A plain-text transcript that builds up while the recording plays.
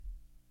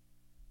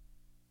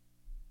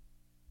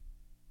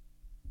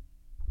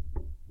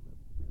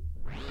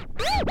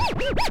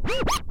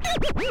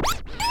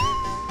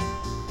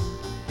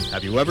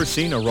Have you ever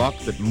seen a rock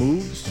that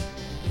moves?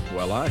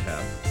 Well, I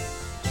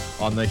have.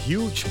 On the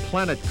huge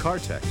planet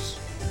Cartex,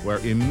 where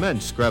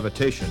immense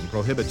gravitation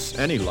prohibits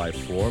any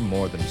life form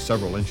more than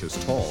several inches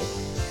tall,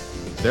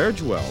 there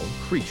dwell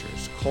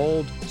creatures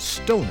called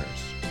stoners.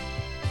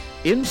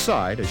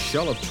 Inside a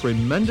shell of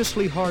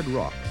tremendously hard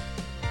rock,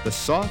 the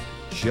soft,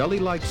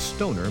 jelly-like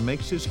stoner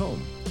makes his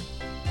home.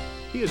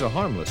 He is a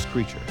harmless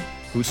creature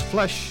whose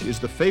flesh is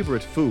the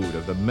favorite food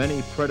of the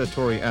many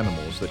predatory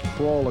animals that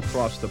crawl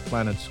across the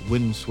planet's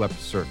windswept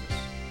surface.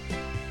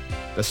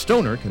 The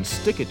stoner can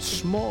stick its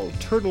small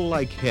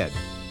turtle-like head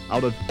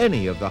out of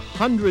any of the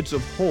hundreds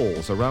of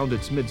holes around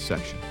its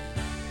midsection.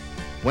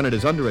 When it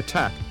is under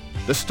attack,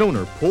 the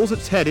stoner pulls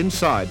its head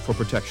inside for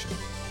protection.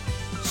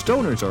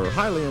 Stoners are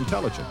highly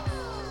intelligent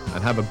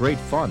and have a great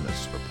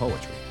fondness for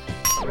poetry.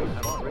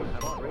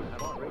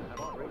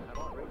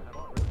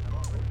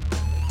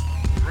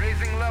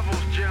 Raising levels,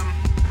 Jim.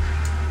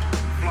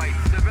 Flight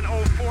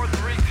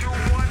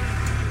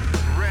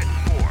 704321, red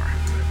 4.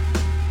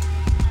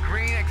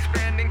 Green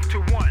expanding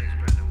to 1.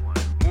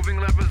 Moving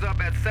levels up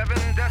at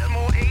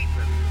 7.8.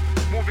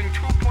 Moving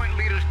 2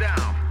 liters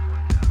down.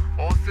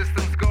 All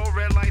systems go,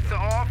 red lights are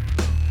off.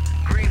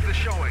 Greens are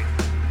showing.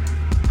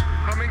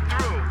 Coming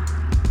through.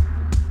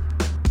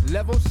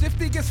 Level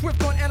shifty, get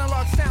swift on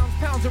analog sounds,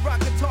 pounds of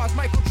rock guitars,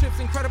 microchips,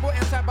 incredible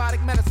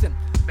antibiotic medicine.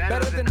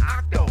 Better than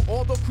Octo,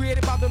 although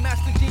created by the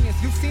master genius.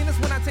 You've seen us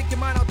when I take your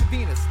mind out to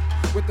Venus.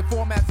 With the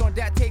formats on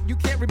that tape, you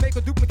can't remake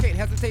or duplicate.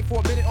 Hesitate for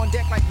a minute on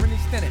deck like Rennie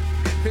Stennett.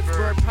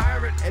 Pittsburgh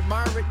pirate,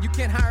 admire it, you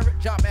can't hire it.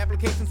 Job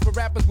applications for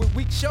rappers with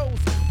weak shows.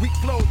 Weak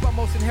flows, my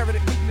most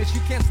inherited weakness.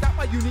 You can't stop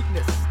my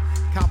uniqueness.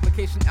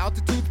 Complication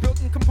altitudes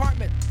built in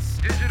compartments.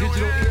 Digital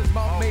ears,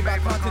 mouth made by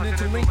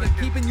Continental Lincoln.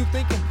 Keeping you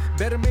thinking,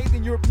 better made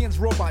than Europeans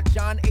robot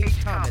John H.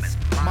 Thomas.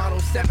 Model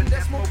 7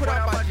 decimal put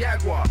out by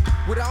Jaguar.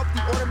 Without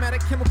the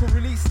automatic chemical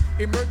release,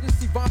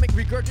 emergency vomit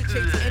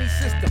regurgitates any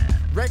system.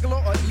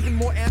 Regular or even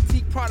more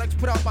antique products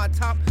put out by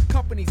top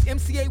companies.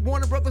 MCA,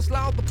 Warner Brothers,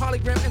 Loud, the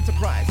Polygram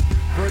Enterprise.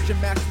 Virgin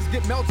Masters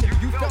get melted.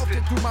 You felt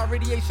it through my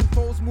radiation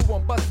poles. Move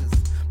on buses.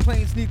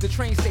 Planes need the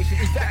train station.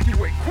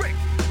 Evacuate quick.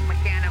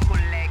 Mechanical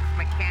legs,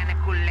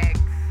 mechanical legs.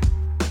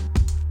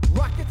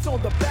 Rockets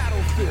on the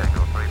battlefield.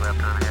 Tango 3 left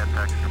turn ahead,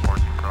 taxi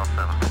report cross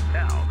 7.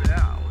 Now.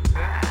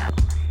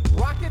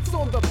 Rockets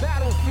on the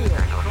battlefield.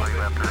 Tango 3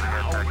 left turn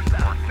ahead, taxi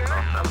report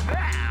cross 7.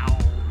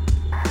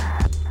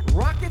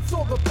 Rockets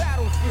on the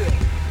battlefield.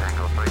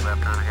 Tango 3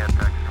 left turn ahead,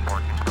 taxi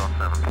report cross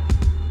 7.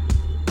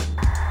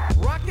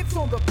 Rockets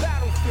on the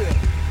battlefield.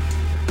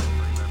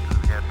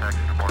 Ahead,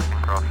 taxi report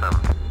cross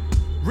 7.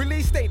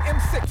 Release date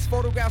M6,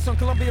 photographs on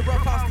Columbia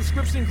Rough House,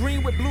 description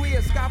green with blue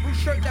ears, sky blue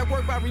shirt that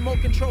work by remote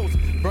controls.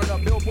 Burn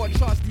up Billboard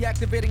charts,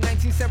 deactivating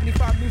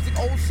 1975 music,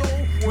 old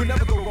soul will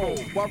never go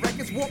gold. While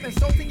records warp,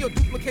 insulting your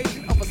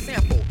duplication of a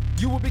sample.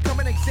 You will become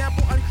an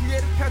example,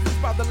 uncreative peasants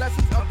by the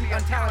lessons of the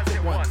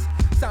untalented ones.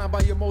 Signed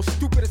by your most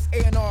stupidest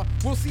A&R.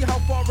 We'll see how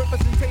far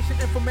representation,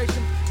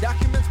 information,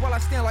 documents while I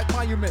stand like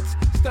monuments.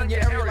 Stun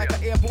your area like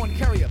an airborne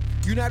carrier.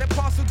 United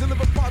Parcel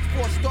deliver parts for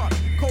a start.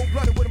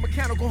 Cold-blooded with a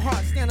mechanical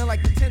heart, standing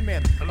like the Tin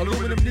Man.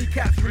 Aluminum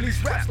kneecaps, release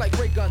raps like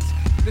ray guns.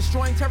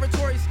 Destroying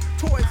territories,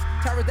 toys,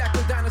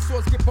 pterodactyl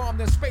dinosaurs get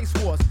bombed in space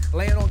wars.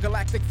 Laying on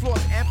galactic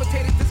floors,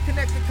 amputated,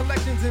 disconnected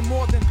collections in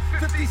more than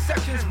 50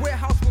 sections.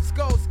 Warehouse with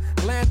skulls,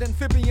 land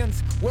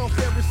amphibians,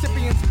 welfare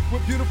recipients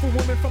with beautiful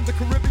women from the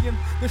Caribbean.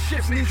 The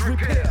ship needs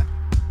repair.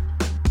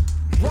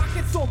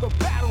 Rockets on the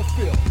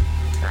battlefield.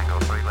 Tango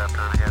 3 left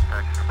turn ahead,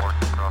 taxi report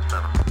cross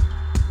 7.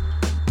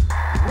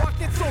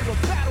 Rockets on the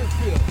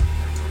battlefield.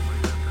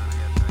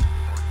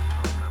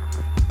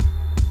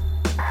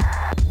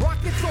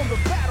 Rockets on the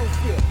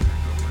battlefield.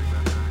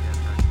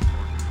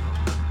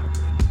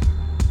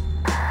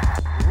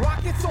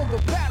 Rockets on the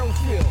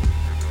battlefield.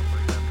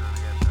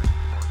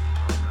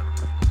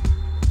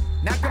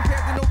 Not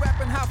compared to no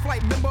rapping high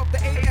flight, member of the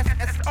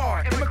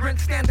ASSR.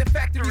 Immigrant standard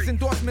factories,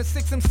 endorsement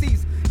 6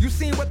 MCs. You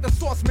seen what the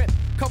source meant.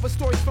 Cover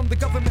stories from the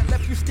government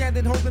left you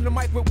standing, holding the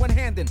mic with one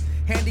hand in.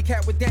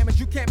 Handicapped with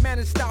damage, you can't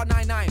manage style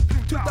 99.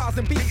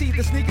 2000 BC,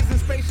 the sneakers and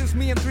spacious,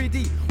 me in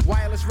 3D.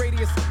 Wireless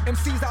radius,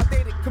 MCs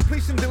outdated,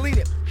 completion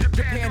deleted.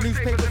 Japan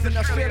newspapers in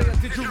Australia,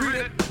 did you read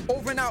it?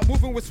 Over and out,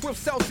 moving with swift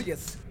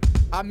Celsius.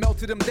 I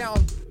melted them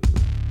down.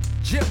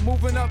 Jip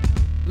moving up,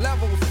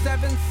 level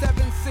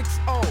 7760.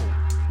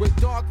 With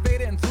Dark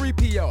Vader and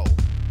 3PO.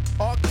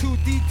 Arc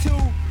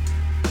 2D2.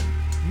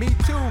 Me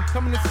too,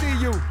 coming to see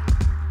you.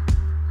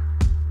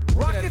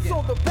 Rockets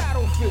on the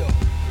battlefield.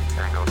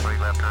 Tango 3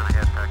 left turn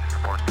ahead, taxi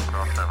report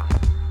cross 7.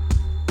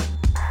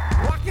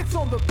 Rockets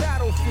on the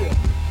battlefield.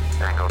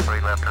 Tango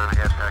 3 left turn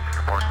ahead, taxi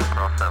report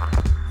cross 7.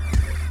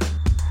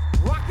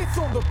 Rockets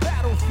on the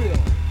battlefield.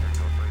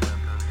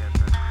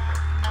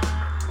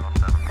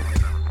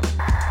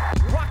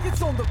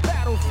 Rockets on the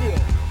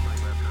battlefield.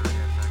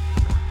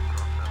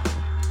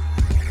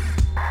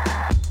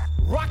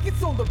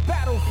 Rockets on the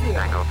battlefield.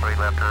 Tango 3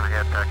 left turn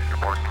ahead, taxi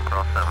report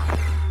cross 7.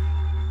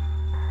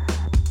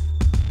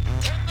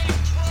 Can they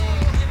throw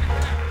him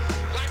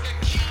like a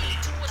key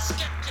to a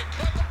skeptic?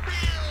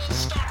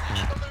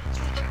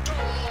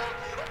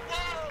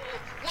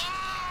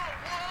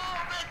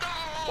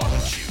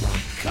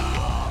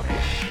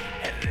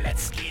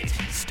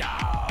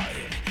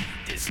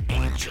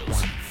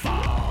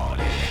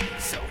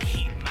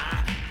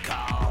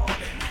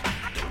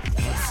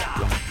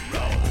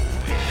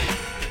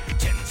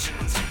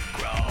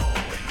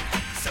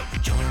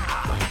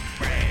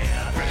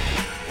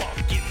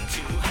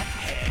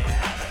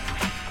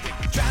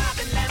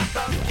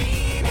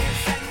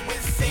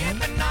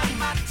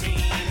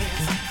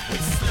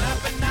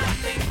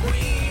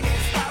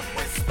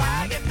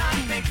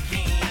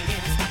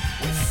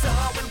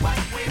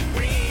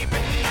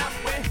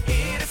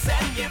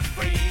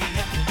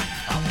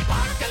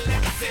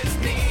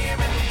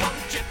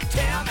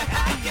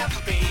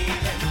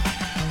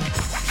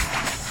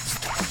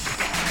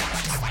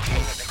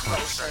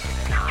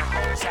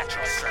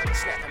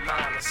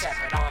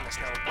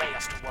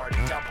 just a word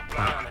of double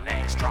blind. And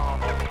ain't strong,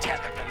 but we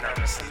tethered the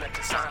nervous and the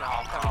design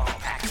all gone.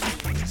 Packs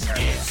food with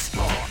it's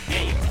more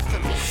aim for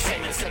me.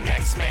 Same as the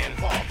next man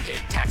wall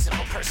pit.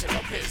 Taxable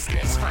personal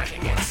business.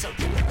 Finding it so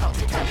difficult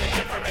to tell the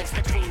difference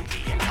between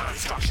being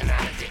construction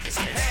and a dick is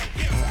this. And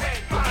you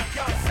ain't by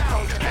yourself.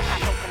 Under the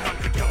hat, open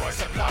 100 doors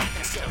of love.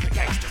 And still the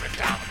gangster of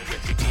doubt. With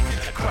your teeth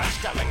to the crush,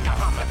 telling the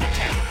hum of the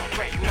terrible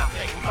great.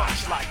 Nothing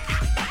much like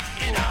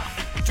enough.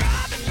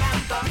 Driving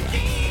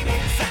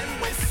Lamborghinis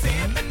and we're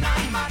sipping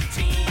on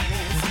martinis.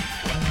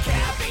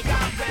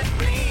 Caviar and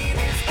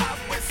blinis, but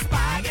we're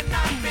spying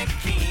on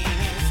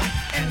bikinis.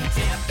 And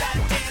if that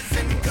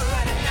isn't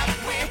good enough,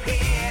 we're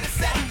here to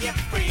set you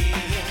free.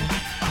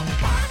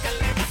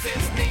 Apocalypse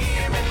is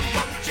near, and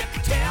won't you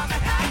tell me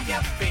how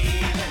you're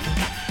feeling?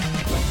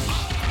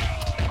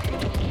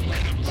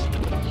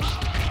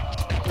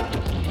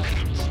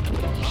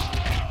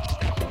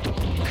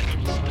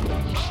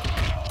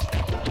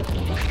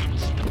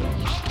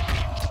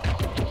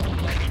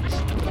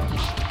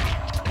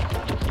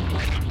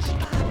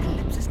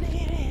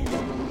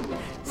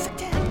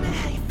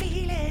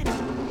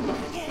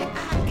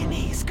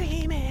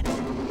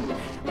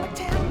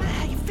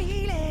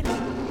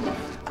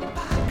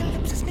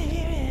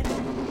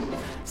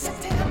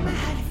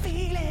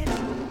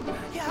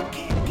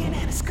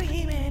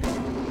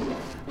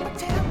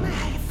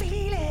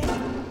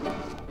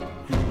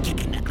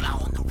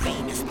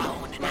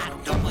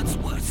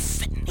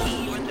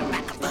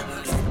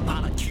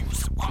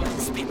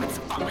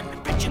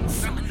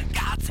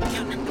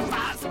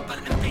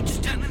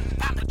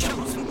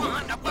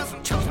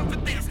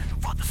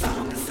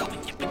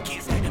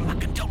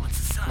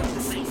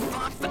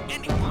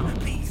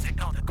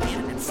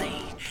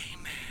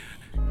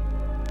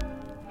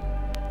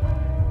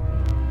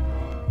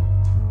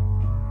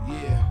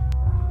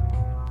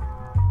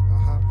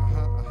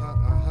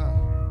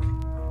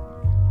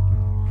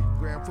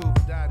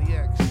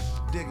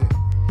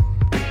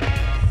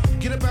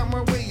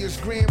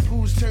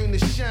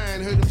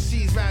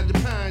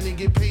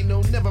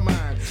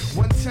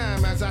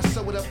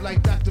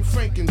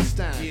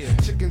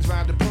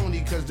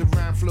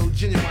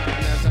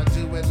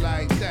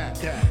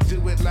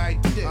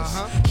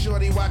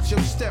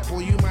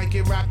 Or you might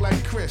get rocked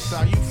like Chris.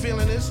 Are you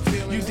feeling this?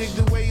 You dig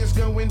the way it's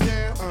going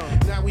down?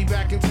 Now we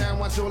back in town,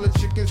 watch all the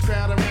chickens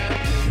crowd around.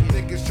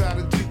 Niggas try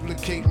to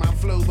duplicate my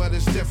flow, but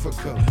it's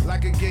difficult.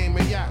 Like a game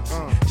of yachts.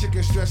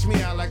 Chickens stress me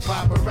out like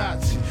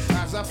paparazzi.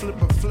 As I flip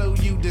a flow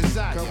you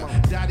desire.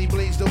 Daddy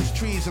blaze those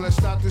trees and let's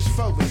start this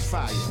forest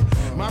fire.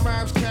 My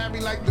rhymes carry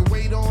like the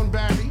weight on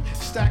Barry.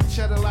 Stack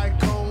cheddar like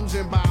cones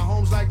and buy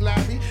homes like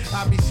Larry.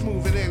 I be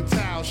smoother than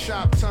towel,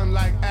 sharp tongue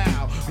like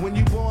Al. When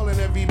you ballin',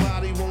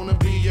 everybody wanna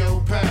be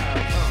your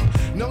pal.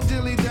 No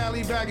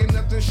dilly-dally, bagging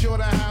nothing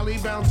short of Holly.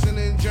 Bouncing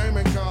in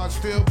German cars,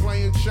 still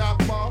playing shop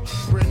ball.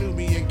 Brand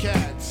Nubian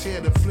cats,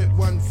 here to flip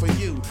one for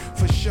you.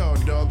 For sure,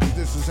 dog,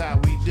 this is how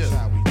we do.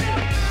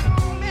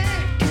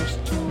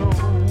 Just to know,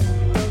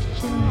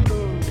 just to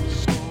know.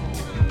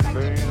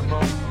 Playing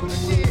my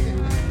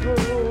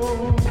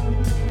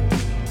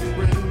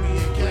Brand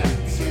Nubian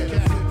cats, here to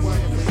flip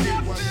one for you.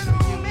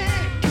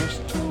 Just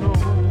to know,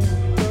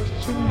 just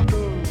to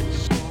know.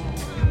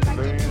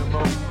 Playing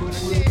my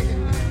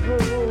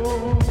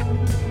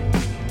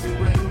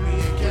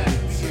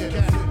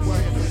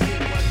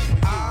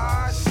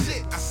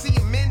shit, I see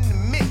him in the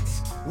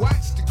mix.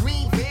 Watch the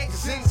green van,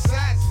 cause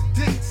inside's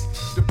the dicks.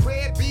 The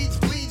bread beads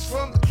bleeds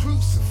from the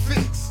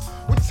crucifix.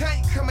 What time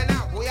you coming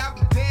out, boy? I'll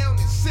be down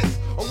in 6.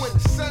 Or when the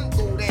sun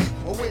go down,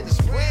 or when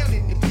it's brown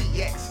in the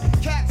BX.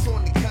 Cats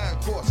on the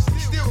concourse,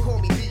 still call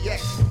me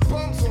DX.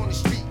 Bums on the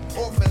street,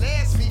 often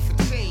ask me for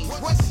change.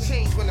 What's the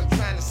change when I'm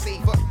trying to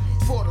save up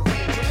for the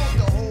range? I want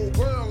the whole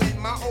world and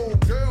my old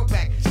girl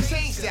back.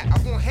 Change that, I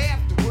want half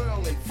the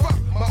world and fuck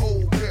my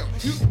old girl.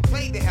 You can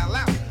play the hell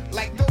out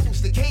like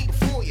those that came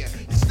before you.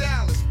 Your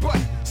style is but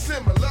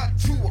similar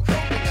to a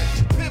coconut,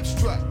 your pimp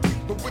strut.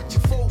 But what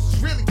your foes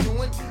is really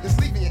doing is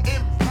leaving your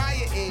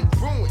empire in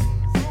ruin.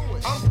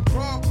 I'm the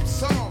problem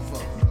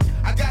solver.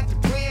 I got the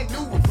brand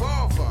new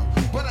revolver,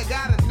 but I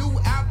got a new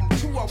album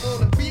too. I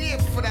wanna be there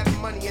for that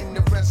money and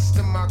the rest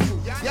of my crew.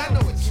 Y'all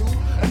know it too.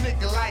 A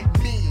nigga like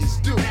me is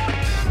due.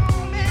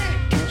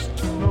 Just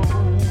to know,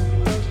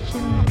 just to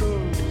know.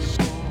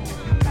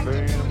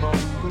 Playing my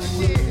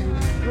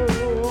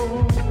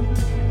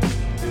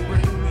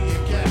Bring me a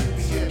cat,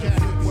 yeah,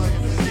 what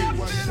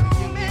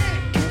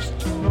just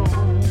to know,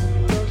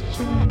 just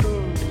to know.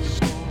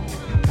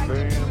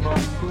 Playing my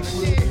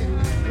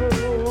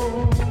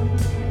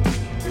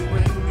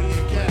Bring me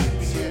a cat,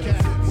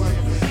 yeah, what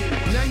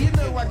now you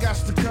know I got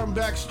to come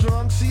back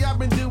strong. See, I've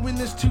been doing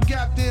this too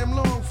goddamn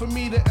long for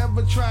me to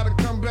ever try to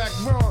come back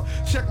wrong.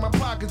 Check my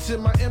pockets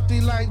and my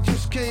empty light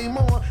just came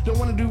on. Don't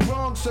wanna do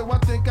wrong, so I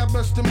think I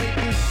best to make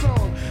this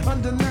song.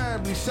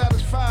 Undeniably,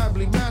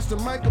 satisfiably, master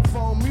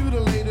microphone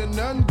mutilator.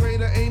 None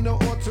greater, ain't no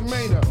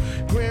automator.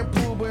 Grand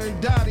Pooba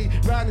and Dottie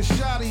riding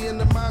shoddy in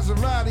the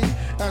Maserati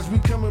as we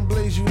come and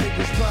blaze you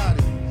niggas'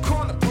 body.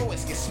 Corner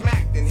poets get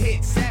smacked and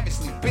hit,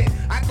 savagely bit.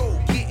 I go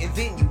get and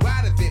then you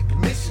out of it,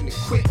 permission to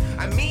quit.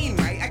 I mean,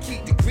 right, I keep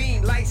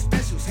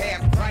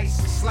half price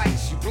and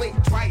slice. You blink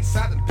twice,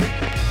 I done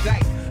picked up the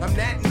dice. I'm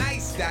that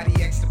nice,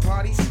 Daddy X, the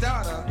party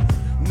starter.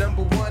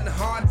 Number one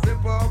hard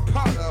ripper,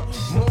 Potter.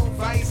 More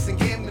vice and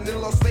gambling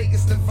in Las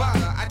Vegas,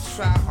 Nevada. I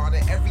try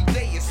harder every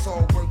day, it's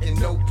all work and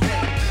no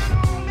play.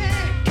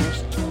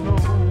 Just to know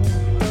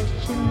that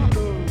you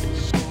love the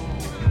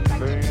song,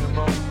 playing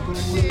off the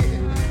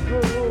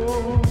window.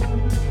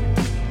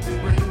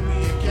 Bring me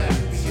a cat,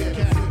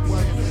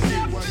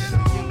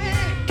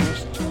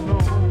 just to know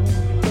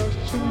that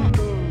you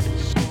love the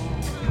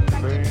song,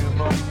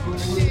 playing off the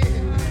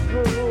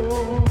window.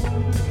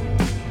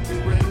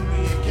 Bring me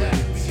a cat.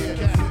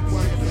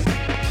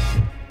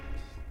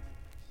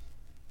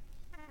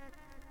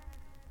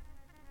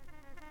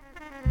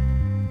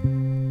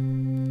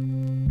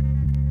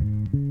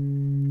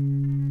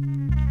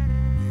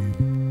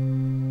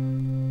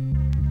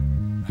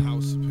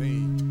 House of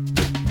Pain.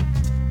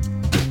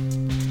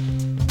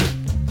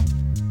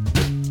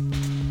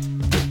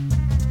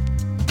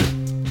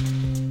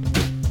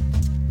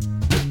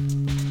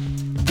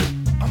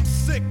 I'm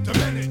sick,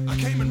 demented. I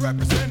came and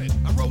represented.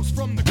 I rose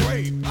from the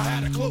grave. I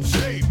had a close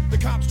shave. The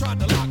cops tried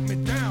to lock me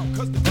down,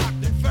 cause the rock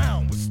they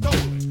found was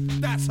stolen.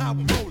 That's how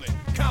I'm rolling.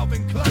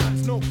 Calvin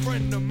Klein's no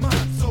friend of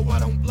mine, so I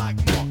don't like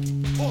Marky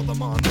or the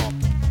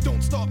monarchy.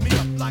 Don't start me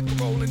up like a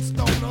Rolling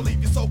Stone. I'll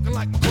leave you soaking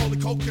like Macaulay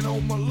Culkin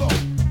on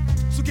Malone.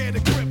 So get a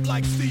grip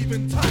like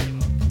Steven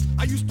Tyler.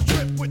 I used to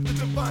trip with the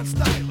Divine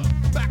Styler.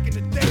 Back in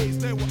the days,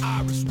 there were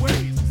Irish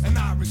ways and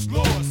Irish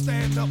laws.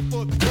 Stand up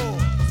for the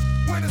cause.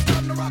 When it's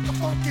time to rock a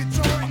funky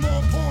joint, I'm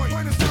on point.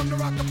 When it's time to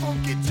rock a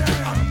funky jam,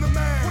 I'm the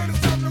man. When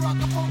it's time to rock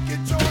a funky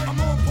joint, I'm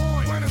on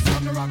point. When it's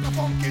time to rock a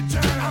funky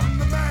jam, I'm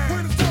the man.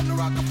 When it's time to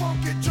rock a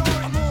funky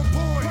joint, I'm on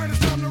point. When it's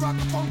time to rock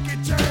a funky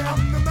jam,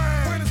 I'm the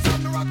man. When it's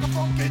time to rock a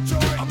funky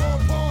joint, I'm on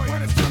point.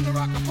 When it's time to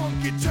rock a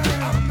funky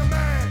jam, I'm the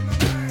man.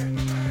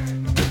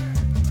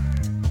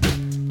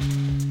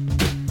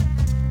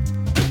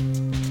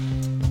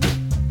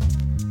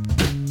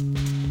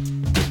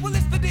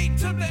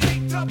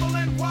 Double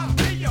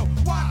NY, yo,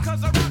 why?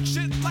 Cause I rock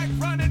shit like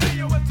running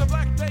Ayo. It's a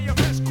black day of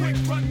rest, quick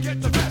run,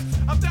 get the best.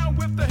 I'm down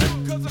with the hill,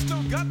 cause I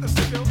still got the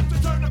skill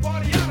to turn the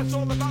body out, it's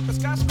all about the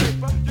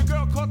skyscraper. Your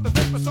girl caught the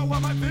vapor, so I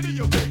might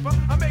videotape her.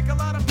 I make a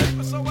lot of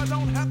paper, so I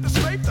don't have to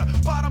scrape the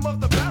bottom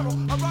of the barrel.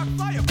 I rock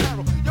fly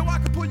apparel, yo, I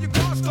can pull your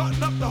car,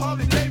 starting up the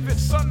Harley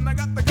Davidson. I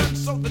got the gun,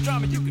 so the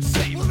drama you can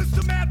save. Well, it's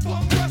the mad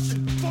bum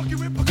rushing, funky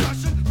with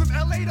percussion, from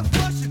LA to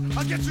Flushing.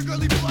 I get your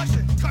girlie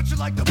blushing, cut you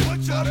like the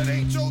butcher, it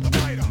ain't Joe the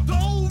writer. The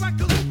old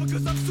record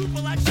cause I'm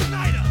super like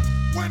Schneider.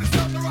 When it's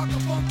time to rock a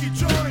funky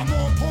joint, I'm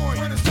on point.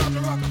 When it's time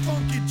to rock a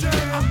funky jam,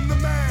 I'm the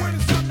man. When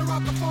it's time to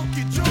rock a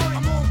funky joint,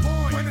 I'm on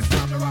point. When it's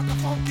time to rock a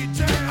funky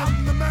jam,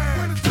 I'm the man.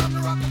 When it's time to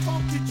rock a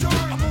funky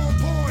joint, I'm on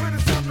point. When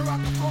it's time to rock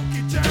a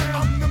funky jam,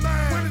 I'm the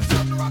man. When it's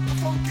time to rock a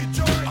funky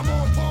joint, I'm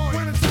on point.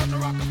 When it's time to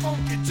rock a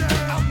funky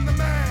jam, I'm the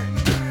man.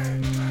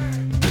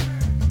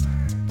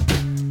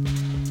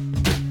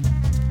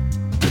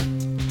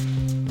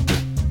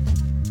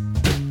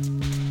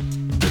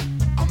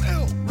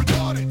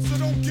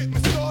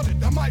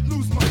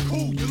 Lose my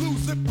cool, you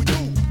lose if we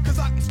do. Cause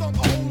I can stomp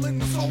a hole in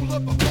the soul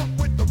of a funk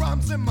with the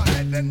rhymes in my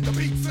head and the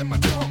beats in my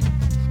tongue.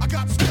 I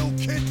got skill,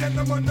 kid, and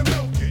I'm on the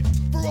milk it.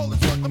 For all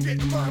it's worth, I'm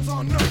getting rhymes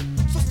on earth.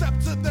 So step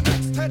to the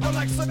next head, or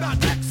like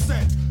Sadat X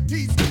said,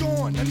 he's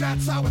gone, and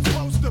that's how it's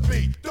supposed to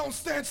be. Don't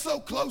stand so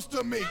close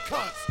to me,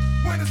 cuz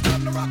when it's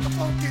time to rock a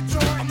funky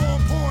joint, I'm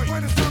on point.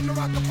 When it's time to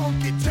rock a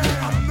funky jam,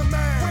 I'm the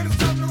man. When it's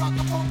time to rock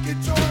a funky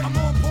joint, I'm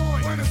on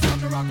point. When it's time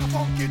to rock a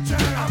funky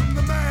jam, I'm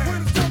the man.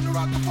 When it's time to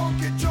rock a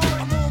funky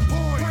joint, I'm on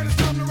point. When it's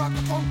time to rock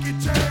a funky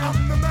jam,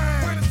 I'm the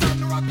man. When it's time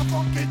to rock a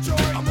funky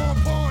joint, I'm on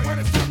point. When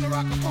it's time to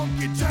rock a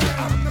funky jam,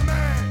 I'm the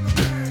man.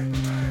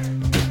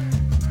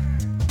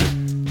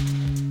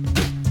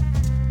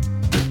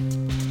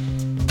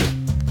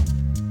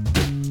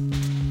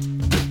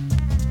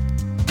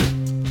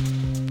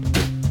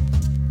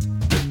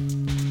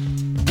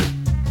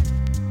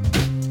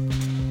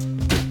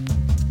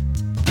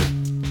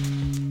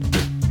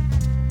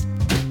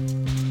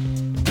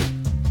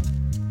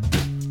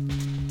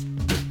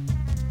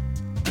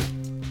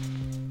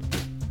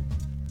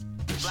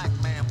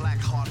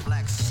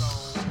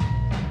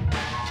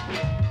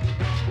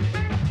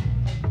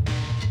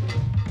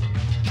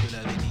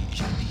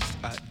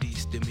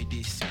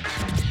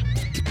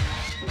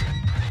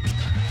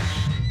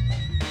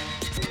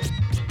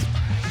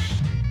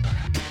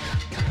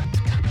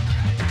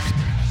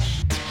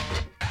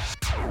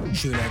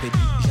 Je l'avais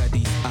dit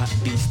jadis à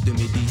 10 de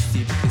mes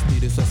disciples. Esprit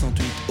de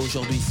 68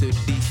 aujourd'hui se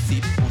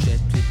dissipe. On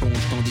jette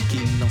l'éponge tandis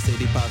qu'il lançait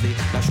des pavés.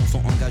 La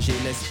chanson engagée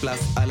laisse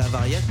place à la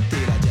variété.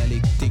 La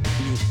dialectique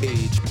New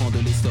Age prend de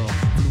l'essor.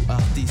 Flou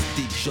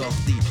artistique,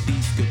 shorty,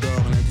 disque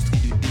d'or. L'industrie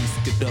du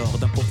disque d'or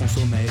d'un profond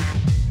sommeil.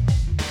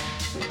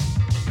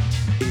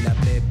 Et la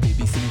plèbe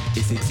plébiscite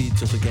et s'excite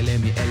sur ce qu'elle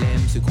aime et elle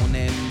aime ce qu'on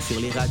aime sur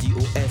les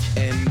radios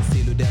FM.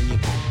 C'est le dernier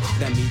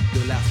d'un mythe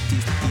de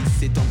l'artiste qui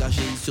s'est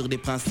engagé sur des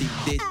principes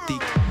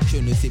d'éthique. Je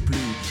ne sais plus,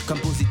 comme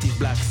Positive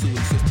Black Soul,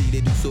 ce style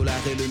est du solar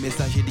et le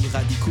message est dit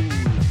radical.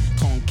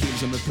 Tranquille,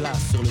 je me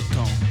place sur le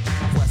temps.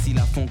 Voici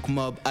la funk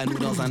mob, à nous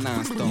dans un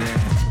instant.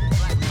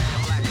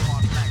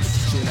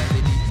 Je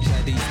l'avais dit,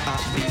 jadis,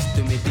 artiste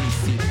de mes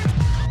disciples.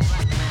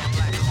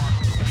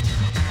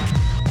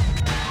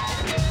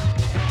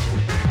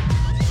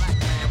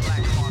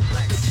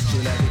 Je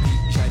l'avais dit,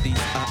 jadis,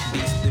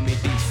 artiste de mes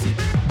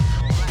disciples.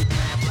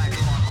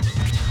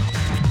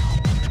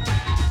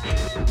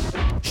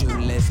 Je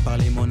laisse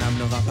parler mon âme,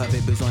 le rap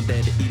avait besoin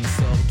d'aide. Il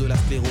sort de la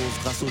sclérose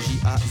grâce au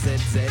JAZZ.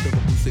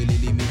 Repousser les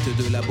limites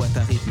de la boîte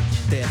à rythme.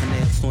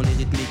 Ternaire sont les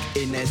rythmiques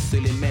et naissent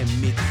les mêmes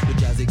mythes. Le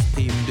jazz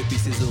exprime depuis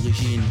ses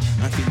origines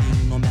un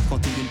feeling non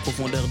mercantile, une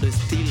profondeur de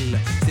style.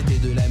 C'était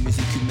de la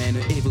musique humaine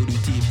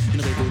évolutive,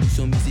 une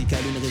révolution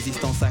musicale, une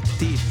résistance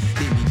active.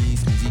 Des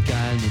milices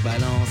musicales nous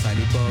balancent à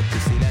l'époque que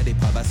c'est la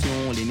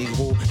dépravation, les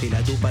négros et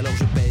la dope. Alors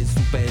je pèse,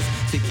 sous-pèse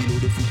ces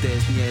kilos de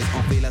foutaise, niaise.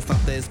 En fait la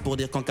synthèse pour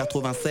dire qu'en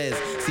 96,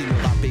 si le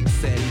rap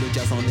excelle, le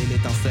jazz en est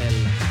l'étincelle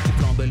qui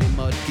flambe les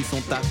modes qui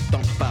sont à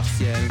temps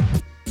partiel.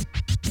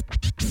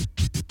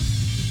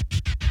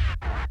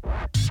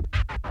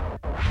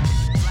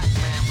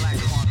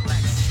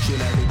 Je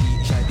l'avais dit,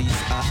 jadis,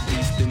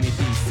 artiste de mes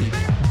disciples.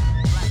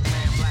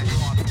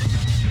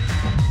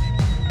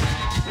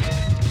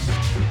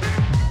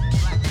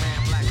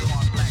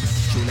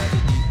 Je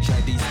l'avais dit,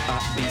 jadis,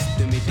 artiste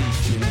de mes disciples.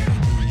 Je l'avais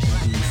dit,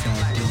 jadis,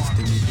 artiste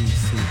de mes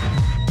disciples.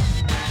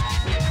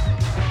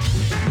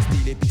 Le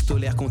style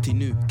épistolaire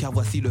continue, car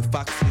voici le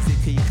fax. Les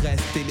écrits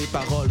restent et les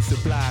paroles se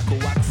plaquent au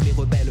wax. Les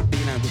rebelles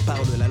bilingues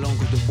parlent la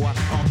langue de bois.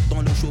 Entrent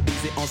dans le showbiz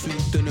et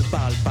ensuite ne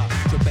parlent pas.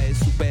 Je pèse,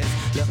 sous-pèse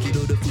leur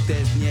kilo de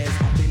foutaise, niaise.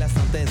 En fait la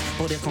synthèse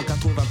pour dire qu'en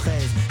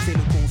 93, c'est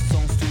le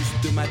consensus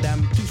de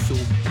Madame Tussaud.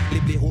 Les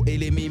blaireaux et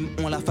les mimes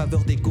ont la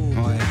faveur des go.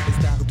 Les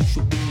stars du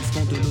showbiz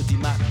font de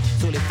l'audimat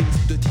sur les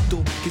fils de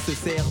Tito qui se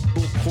servent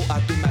au pro à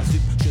deux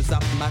mazup. Je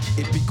zappe Mac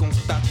et puis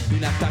constate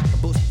une attaque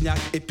bosniaque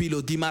et puis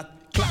l'audimat.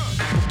 Clac.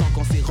 Pourtant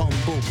quand c'est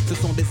Rambo, ce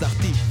sont des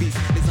artifices.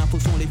 Les infos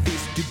sont les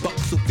fils du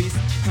box-office.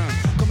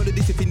 Comme le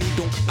dit c'est fini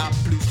donc A+,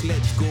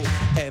 let's go.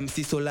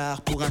 MC Solar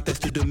pour un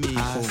test de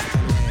micro.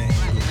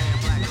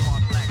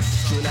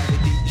 Je l'avais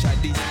dit,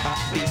 jadis,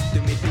 artiste de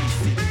mes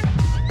disciples.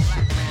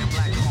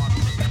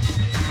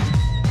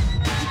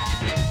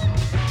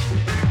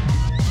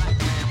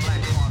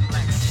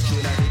 Je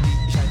l'avais dit,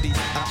 jadis,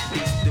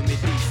 artiste de mes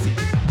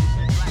disciples.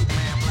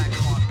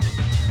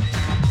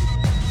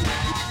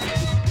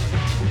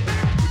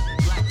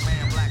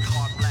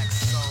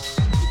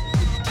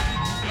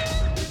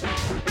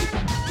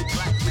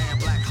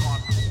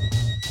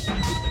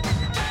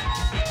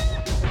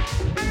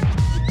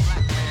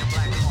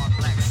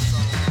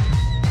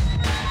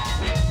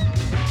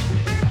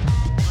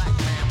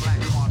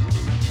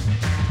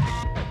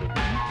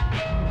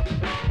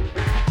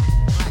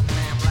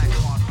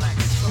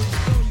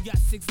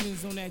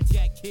 On that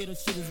jack kid, or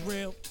shit is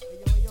real.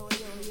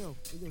 Yo,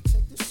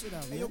 check this shit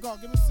out, man. Hey, yo, God,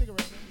 give me a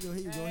cigarette, man. Yo,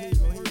 here you go, here you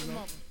go.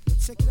 Yo,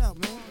 check it out,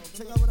 man.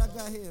 Check out what I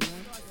got here,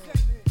 man.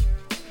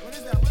 What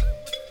is that?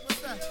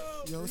 What's that?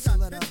 Yo, it's a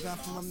letter I got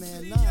from my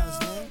man Nas,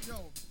 man.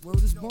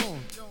 Word is born.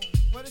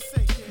 What it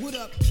say, kid? What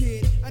up,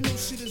 kid? I know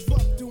shit is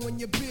rough doing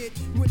your bid.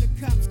 When the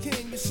cops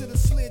came, you should've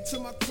slid to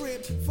my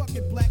crib. Fuck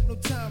it, black, no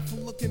time for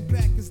looking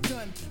back, it's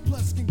done.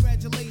 Plus,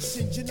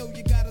 congratulations, you know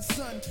you got a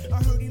son.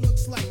 I heard he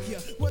looks like ya.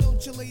 Why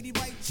don't your lady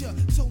write ya?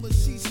 Told her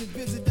she should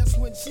visit, that's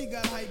when she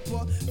got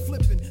hyper.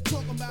 Flippin',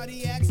 talking about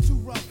he acts too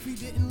rough. He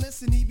didn't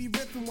listen, he be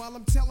ripping while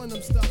I'm telling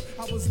him stuff.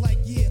 I was like,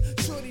 yeah,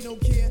 shorty don't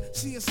care.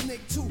 She a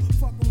snake too.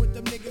 Fucking with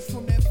them niggas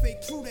from that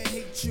fake crew that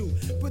hate you.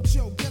 But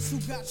yo, guess who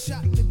got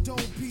shot in the dome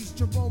piece?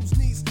 Jerome's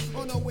niece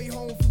on her way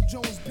home from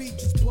Jones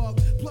Beach is Bug.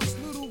 Plus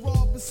Little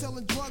Rob is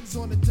selling drugs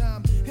on a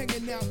dime.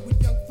 Hanging out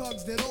with young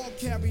thugs that all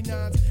carry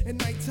nines. And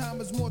nighttime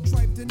is more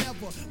tripe than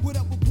ever. What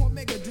up with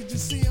Mega? Did you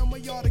see him or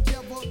y'all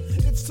together?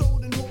 If so,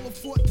 then hold a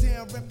foot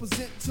down.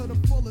 Represent to the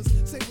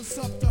fullest. Say what's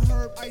up to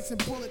Herb, Ice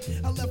and Bullet.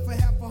 I left for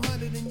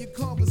 $100 in your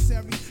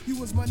commissary. You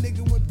was my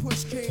nigga when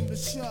push came to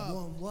shove.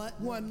 One what?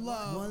 One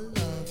love. One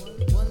love.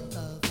 One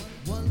love.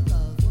 One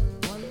love.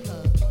 One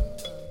love.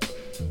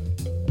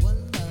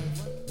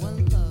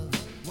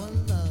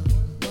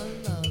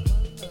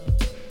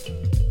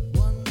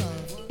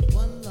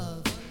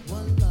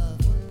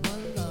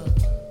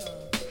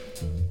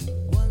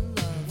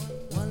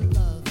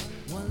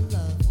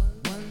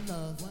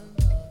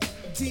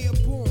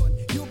 Dearborn,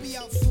 you'll be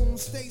out soon,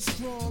 stay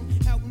strong.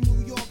 Out in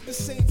New York, the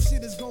same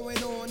shit is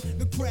going on.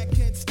 The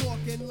crackhead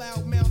stalking,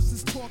 loud mouths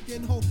is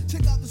talking. Ho,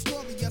 check out the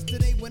story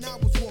yesterday when I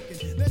was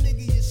walking. That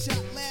nigga you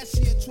shot last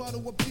year tried to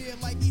appear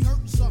like he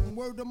hurt something.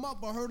 Word him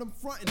up, I heard him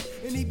frontin',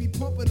 and he be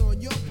pumping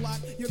on your block.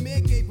 Your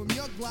man gave him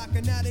your Glock,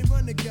 and now they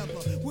run together.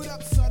 What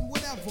up, son?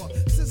 Whatever.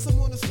 Since I'm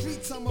on the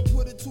streets, I'ma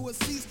put it to a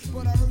cease.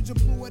 But I heard you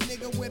blew a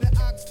nigga with an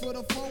ox for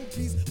the phone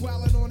piece,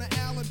 wildin' on the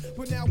island.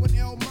 But now with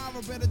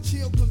Elmira, better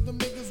chill, cause the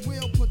niggas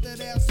will put that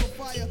ass on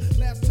fire.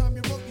 Last time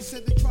you wrote, you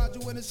said they tried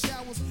you in the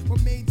showers,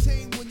 but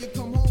maintain when you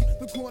come home,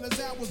 the corner's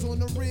hours on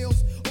the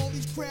reels. All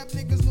these crap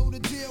niggas know the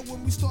deal.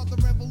 When we start the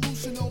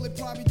revolution, all they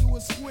probably do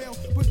is squeal.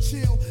 But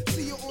chill,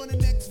 see you on the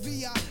next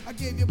VI. I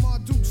gave you my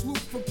Duke's loop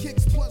from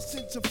Kicks plus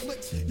Cinch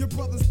Flicks. Your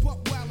brother's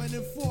buck wildin'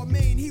 in 4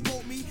 main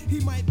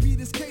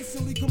this case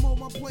and leak 'em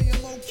home, I'm playing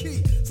low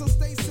key. So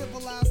stay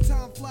civilized,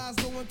 time flies,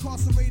 no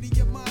incarcerated,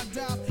 your mind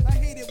dies. I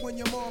hate it when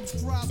your mom's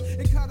cries.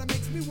 It kinda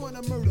makes me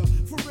wanna murder.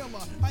 For real,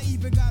 I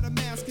even got a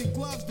mask and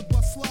gloves to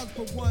bust slugs,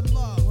 but one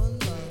love. One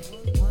love,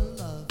 one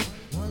love,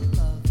 one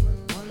love,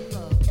 one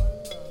love.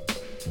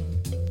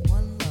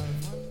 One love,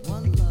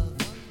 one love,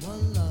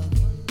 one love,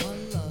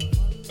 one love.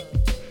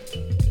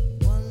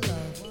 One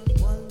love,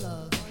 one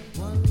love,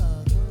 one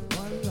love,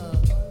 one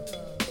love.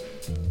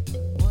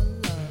 One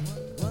love,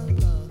 one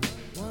love,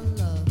 one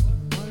love,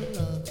 one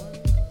love.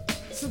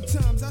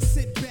 Sometimes I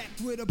sit back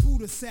with a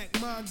Buddha sack,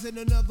 minds in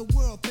another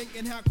world,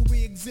 thinking how can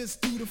we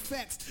exist through the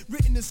facts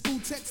written in school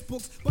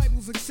textbooks,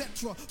 Bibles,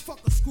 etc. Fuck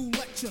a school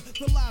lecture,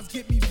 the lies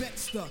get me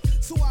vexed up.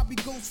 So I be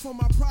ghost for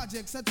my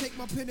projects. I take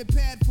my pen and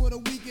pad for the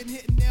weekend,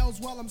 hitting nails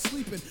while I'm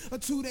sleeping. A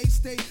 2-day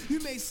stay, you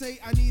may say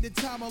I needed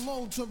time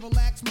alone to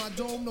relax my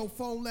dome. No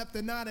phone left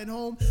and not at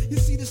home. You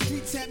see the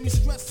streets had me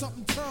stressed,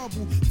 something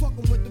terrible.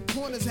 Fucking with the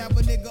corners, have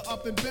a nigga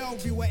up in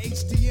Bellevue at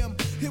HDM.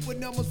 Hit with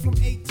numbers from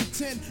 8 to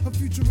 10. A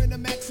future in a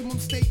maximum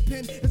state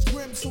pen. It's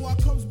grim, so I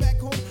comes back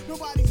home.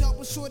 Nobody's out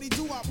with shorty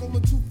do-op.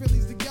 Rolling two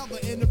Phillies together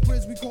in the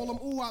bridge, we call them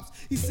oops.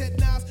 He said,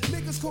 Nas,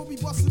 niggas Kobe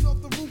busting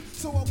off the roof.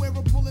 So I wear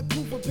a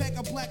bulletproof, a pack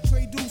of black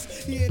tray deuce.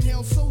 He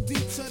inhaled so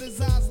deep, shut his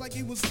eyes like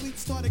he was asleep.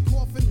 Started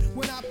coughing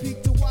when I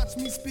peeked to watch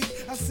me speak.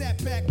 I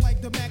sat back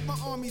like the Mac, my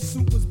army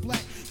suit was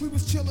black. We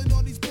was chilling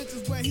on these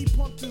benches where he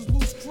pumped his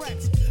loose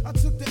cracks. I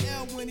took the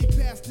L when he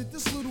passed it.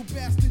 This little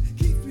bastard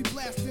keeps me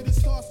blasted and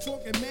starts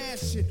talking mad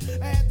shit.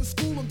 I had to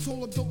school him,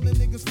 told him don't let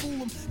niggas fool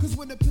him. Cause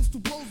when the pistol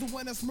blows, the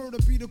one that's murder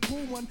be the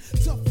cool one.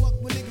 Tough luck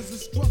when niggas are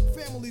struck,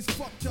 families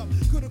fucked up.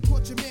 Could've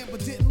caught your man,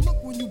 but didn't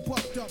look when you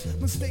bucked up.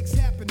 Mistakes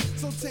happen,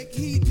 so take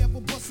heed.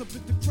 Never bust up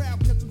at the crowd,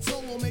 catch him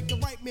solo, make the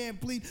right man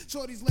bleed.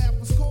 Shorty's laugh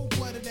was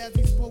cold-blooded as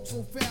he spoke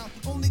so foul.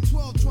 Only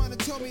 12 trying to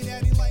tell me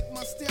that he liked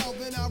my style.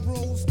 Then I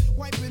rose,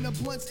 wiping the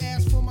blunt's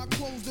ash from my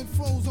clothes, then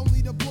froze.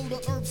 Only to blow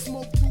the herb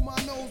smoke through my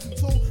nose and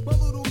told my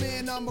little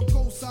man I'm a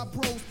ghost. I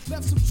bros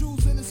left some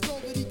jewels in his skull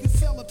that he could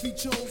sell if he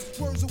chose.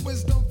 Words of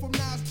wisdom from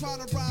Nas, try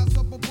to rise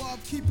up above.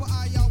 Keep an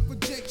eye out for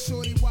Jake,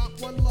 shorty, walk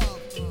one love.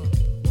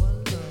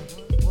 One love,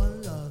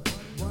 one love,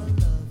 one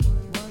love,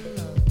 one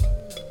love.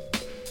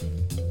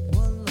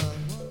 One love,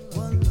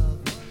 one love,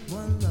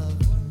 one love,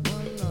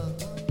 one love.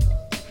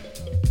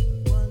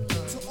 One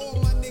love. To all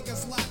my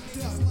niggas locked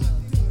up.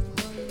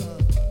 One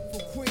love.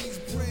 For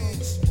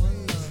Queensbridge. One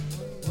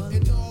love.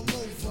 And all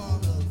over.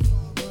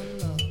 One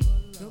love.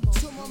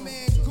 To my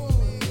man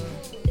Goon.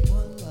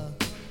 One love.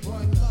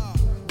 One love.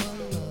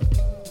 One love.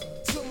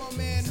 To my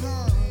man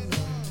Herb.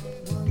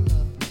 One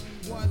love.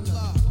 One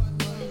love.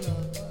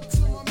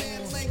 To my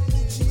man Lake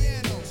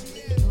Luciano.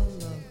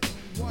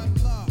 One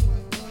love.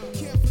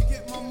 Can't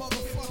forget my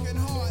motherfucking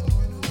heart.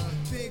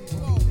 Big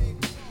Bo.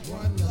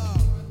 One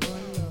love.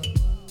 One love.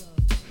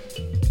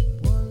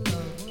 One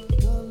love.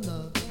 One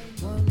love.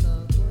 One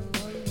love.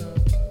 One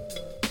love.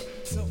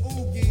 To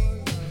Oogie.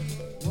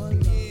 One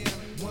love.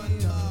 Yeah. One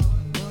love.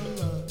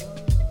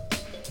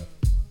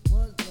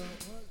 One love. One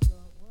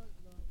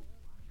love.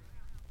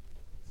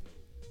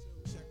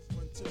 Check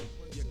 1, 2.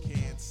 You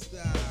can't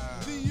stop.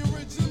 The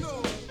original.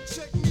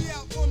 Check me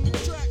out on the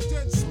track,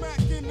 dead smack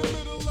in the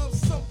middle of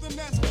something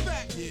that's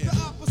fact. The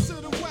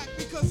opposite of whack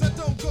because I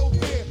don't go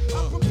there.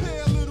 I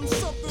prepare a little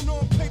something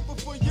on paper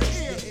for your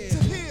ear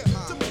to hear.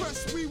 To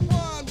press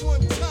rewind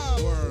one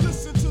time.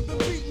 Listen to the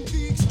beat and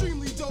the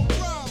extremely dope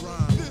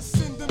rhyme. This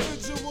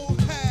individual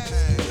has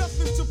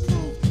nothing to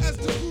prove as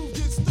the groove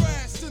gets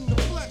thrashed in the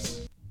flesh.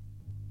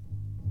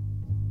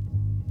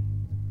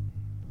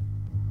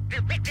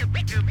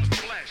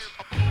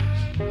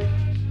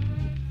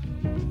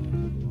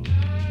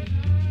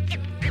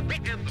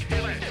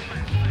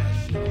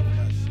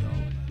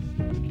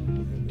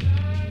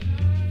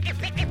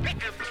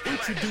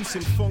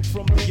 Introducing funk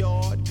from the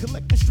yard,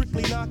 collecting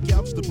strictly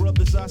knockouts, the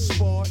brothers I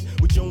sparred,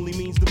 which only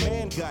means the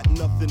man got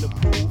nothing to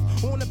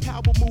prove. On a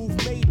power move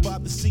made by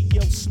the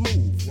CL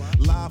Smooth.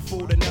 Live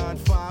for the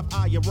 9-5,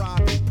 I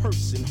arrive in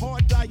person.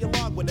 Hard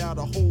dialogue without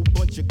a whole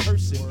bunch of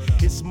cursing.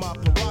 It's my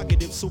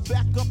prerogative, so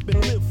back up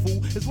and live,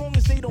 fool. As long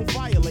as they don't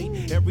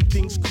violate,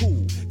 everything's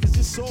cool, cause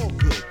it's all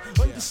good.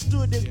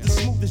 Understood as the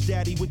smoothest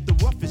daddy with the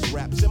roughest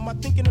raps. Am I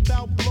thinking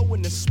about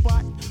blowing the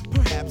spot?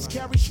 Perhaps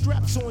carry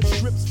straps on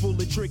strips full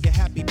of trigger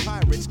happy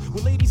pirates.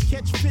 When ladies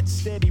catch fits,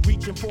 steady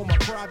reaching for my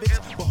privates.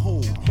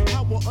 Behold,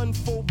 how I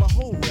unfold my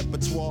whole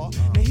repertoire.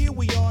 Now here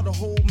we are, the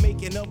whole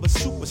making of a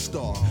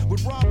superstar.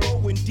 With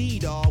Robbo and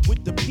D-Dar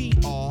with the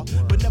PR.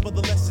 But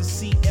nevertheless it's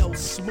CL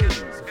Smooth.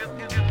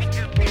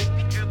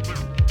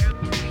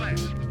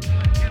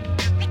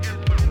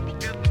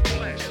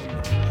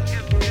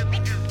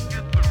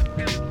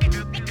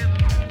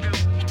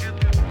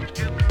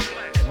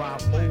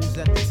 O's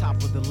at the top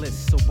of the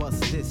list, so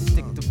bust this.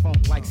 Stick to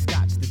funk like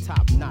scotch, the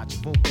top-notch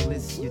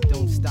vocalist. You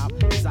don't stop,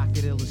 as I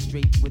could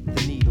illustrate with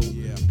the needle.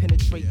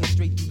 Penetrating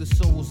straight through the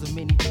souls of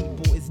many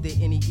people. Is there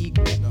any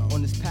equal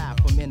on this path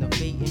I'm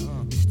innovating?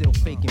 You're still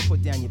faking,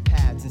 put down your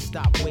pads and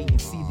stop waiting.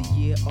 See the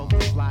year of the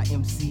fly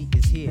MC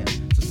is here,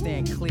 so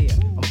stand clear.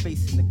 I'm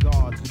facing the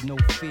guards with with no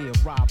fear.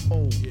 Rob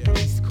O,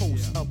 East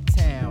Coast,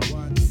 uptown.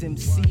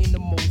 MC in the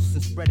most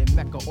and spreading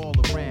Mecca all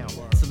around.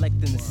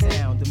 Selecting the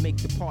sound to make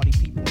the party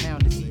people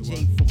hound the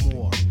DJ for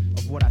more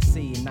of what I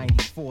say in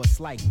 94. It's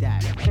like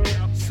that,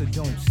 so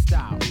don't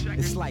stop.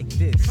 It's like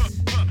this,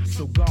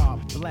 so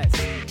God bless.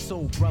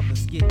 Soul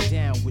brothers get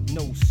down with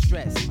no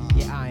stress.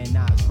 Yeah, I and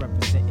I's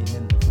representing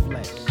in the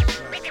flesh.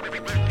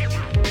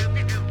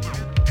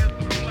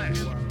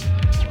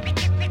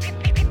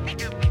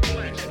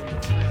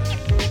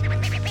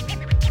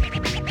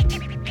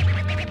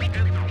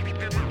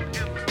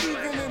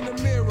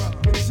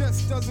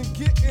 Doesn't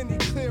get any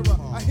clearer.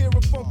 I hear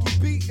a funky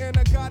beat and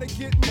I gotta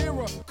get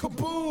nearer.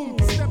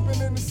 Kaboom!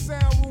 Stepping in the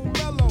sound room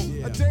mellow.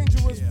 A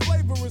dangerous,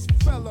 flavorous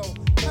fellow.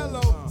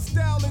 Hello,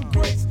 style and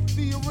grace.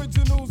 The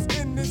originals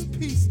in this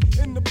piece.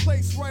 In the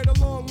place right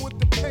along with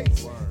the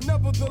pace.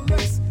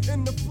 Nevertheless,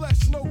 in the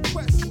flesh, no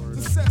quest.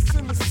 Success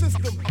in the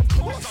system, of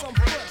course I'm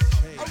fresh.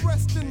 I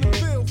rest in the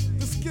field,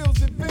 the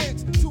skills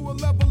advance to a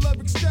level of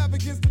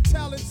extravagance, the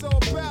talents all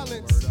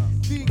balanced.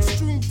 The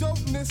extreme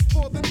dopeness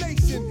for the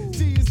nation.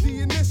 D is the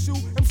initial,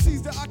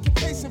 MC's the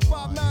occupation,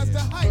 5'9's the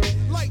height,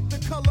 light the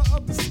color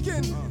of the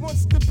skin.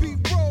 Once the beat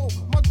roll,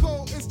 my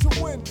goal is to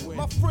win.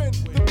 My friend,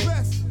 the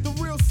best, the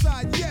real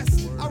side,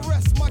 yes. I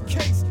rest my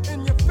case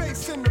in your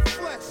face, in the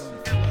flesh.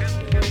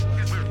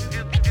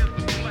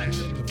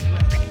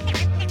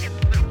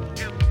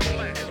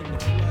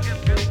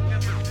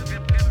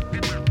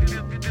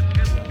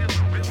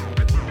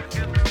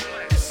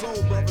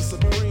 Soul brother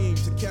supreme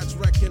to catch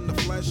wreck in the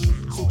flesh.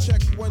 So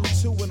check 1,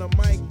 2 and a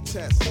mic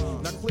test.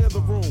 Now clear the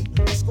room.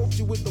 I scoped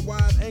you with the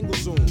wide angle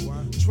zoom.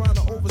 Trying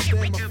to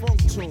overstand my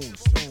funk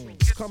tunes.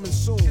 It's coming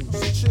soon,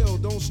 so chill,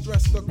 don't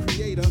stress the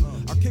creator.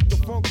 I'll kick the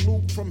funk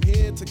loop from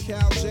here to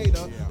Cal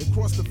Jada and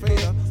cross the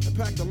fader and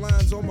pack the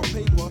lines on my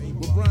paper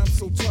with rhymes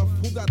so tough.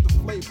 Who got the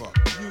flavor?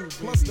 You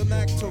plus the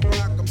knack to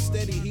rock. I'm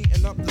steady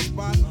heating up the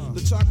spot.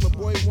 The chocolate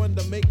boy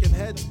wonder making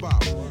heads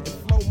bop in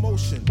flow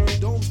motion.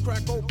 Domes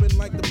crack open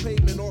like the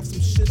pavement off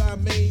some shit I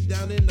made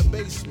down in the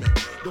basement.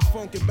 The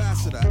funk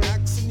ambassador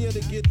asking you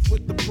to get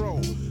with the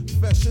pro.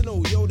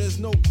 Professional, yo, there's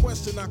no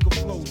question I can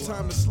flow.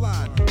 Time to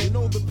slide. You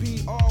know the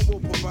PR will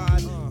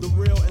provide the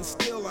real, and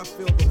still I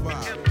feel the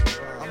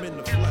vibe. I'm in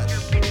the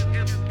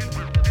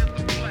flesh.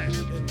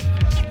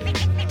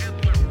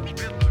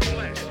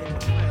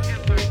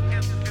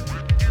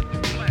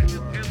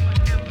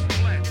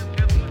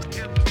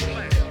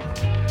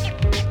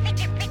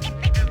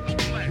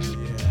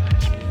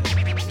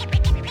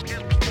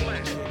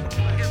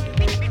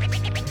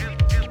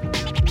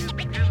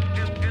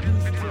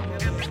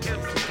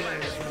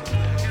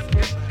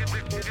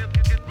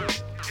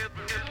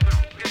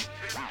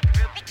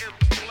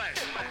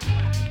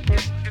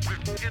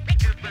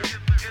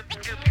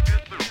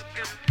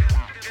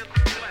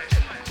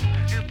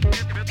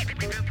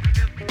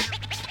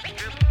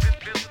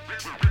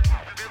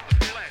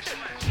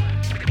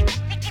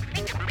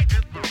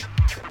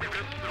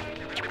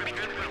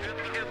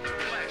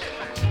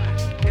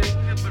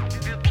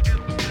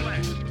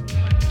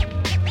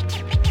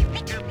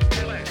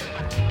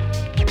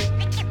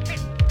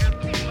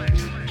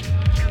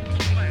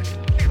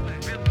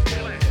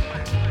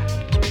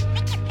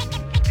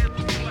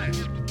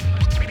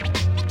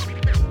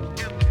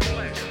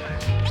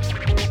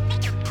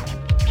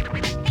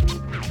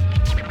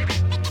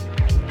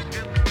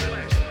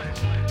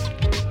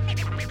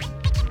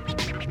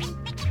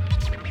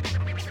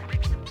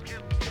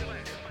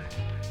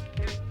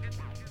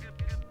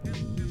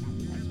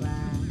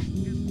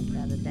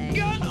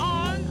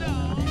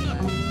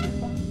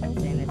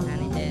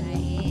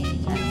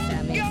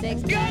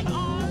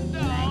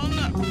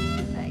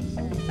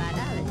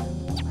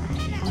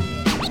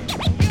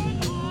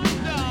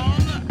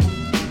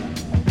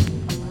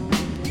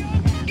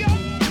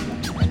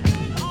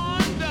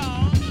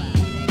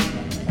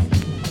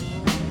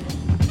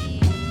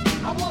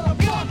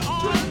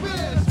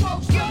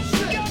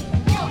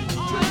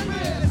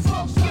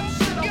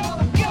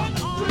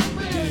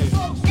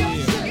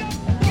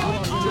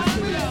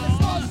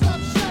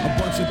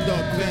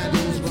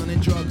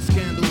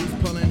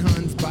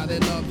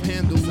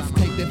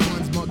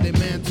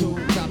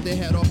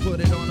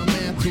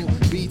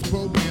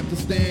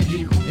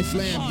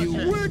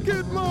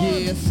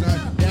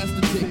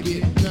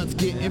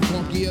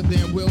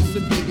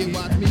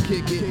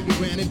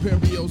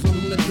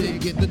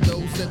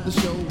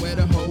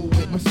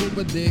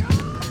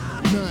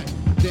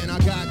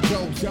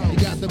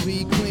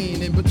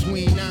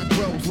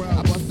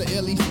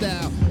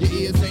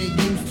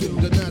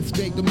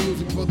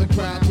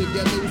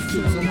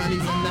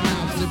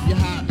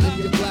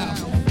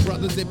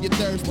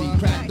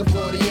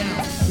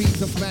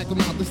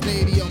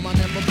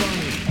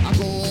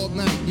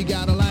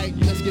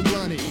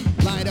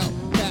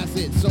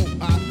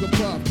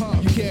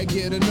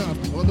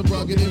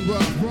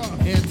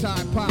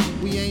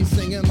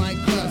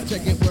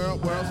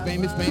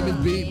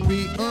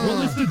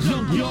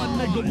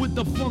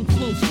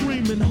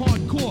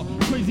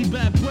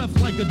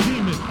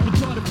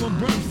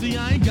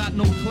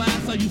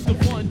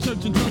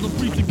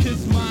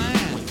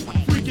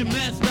 Kicking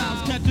mad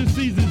styles, catching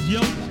seasons, yo.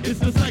 It's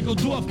the psycho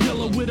dwarf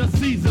killer with a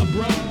Caesar,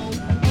 bro.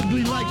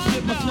 Ugly like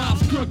shit, my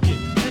smile's crooked.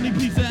 Any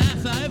piece of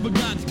ass I ever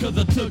got's cause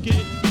I took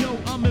it. Yo,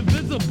 I'm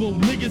invisible,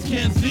 niggas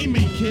can't see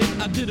me, kid.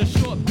 I did a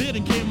short bit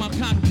and came out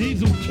cock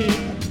diesel, kid.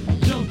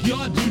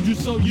 Junkyard juju,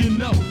 so you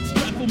know.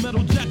 Strap full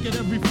metal jacket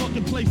every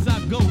fucking place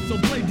I go. So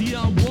play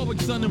Dionne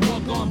Warwick, son, and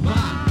walk on by.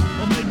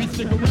 Or maybe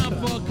stick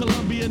around for a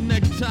Columbia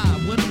necktie.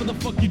 Whatever the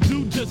fuck you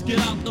do, just get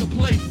out the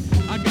place.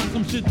 I got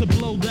some shit to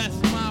blow that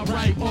smile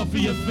right off of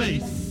your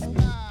face.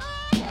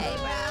 Hey,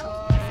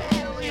 bro.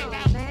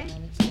 Man.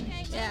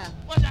 Yeah.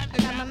 I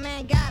got my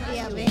man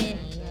Gabi up here.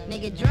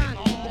 Nigga drunk.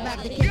 About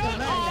to kick the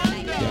verse.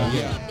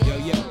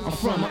 Yo, I'm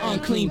from an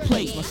unclean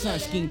place, my son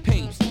scheme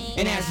papes.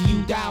 And as a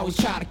youth, I always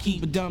try to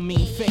keep a dumb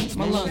mean face.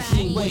 My lungs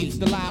sing waves,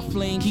 the live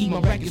flame, keep my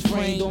records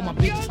framed, all my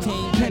bitches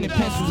tame. Pen and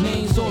pencils,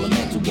 names, all a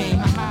mental game,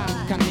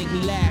 haha. Kinda make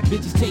me laugh,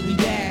 bitches take me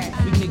back.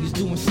 We niggas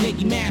doing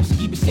snaky maps to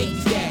keep it safety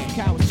stash.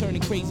 Cowards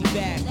turning crazy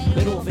fast,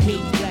 let off a hazy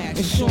blast.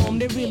 And show them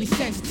they're really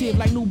sensitive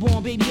like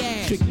newborn baby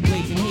ass. Tricky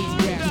blazing hazy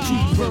grass, and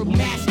treat verbal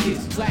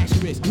masochists. Slash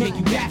your wrist, make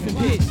you laugh and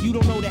piss. You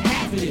don't know the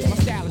half of this, my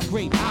style is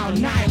great. I'll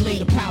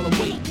annihilate a pile of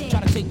weight. Try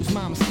to take what's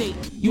my mistake.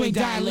 You ain't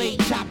dilate,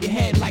 chop your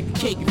head like a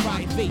cake and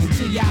fry your face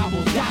until your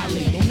eyeballs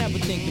dilate. Don't never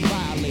think to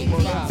violate.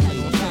 Word out, you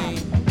know what I'm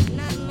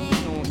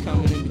saying? No one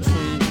coming in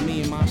between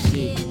me and my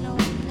shit.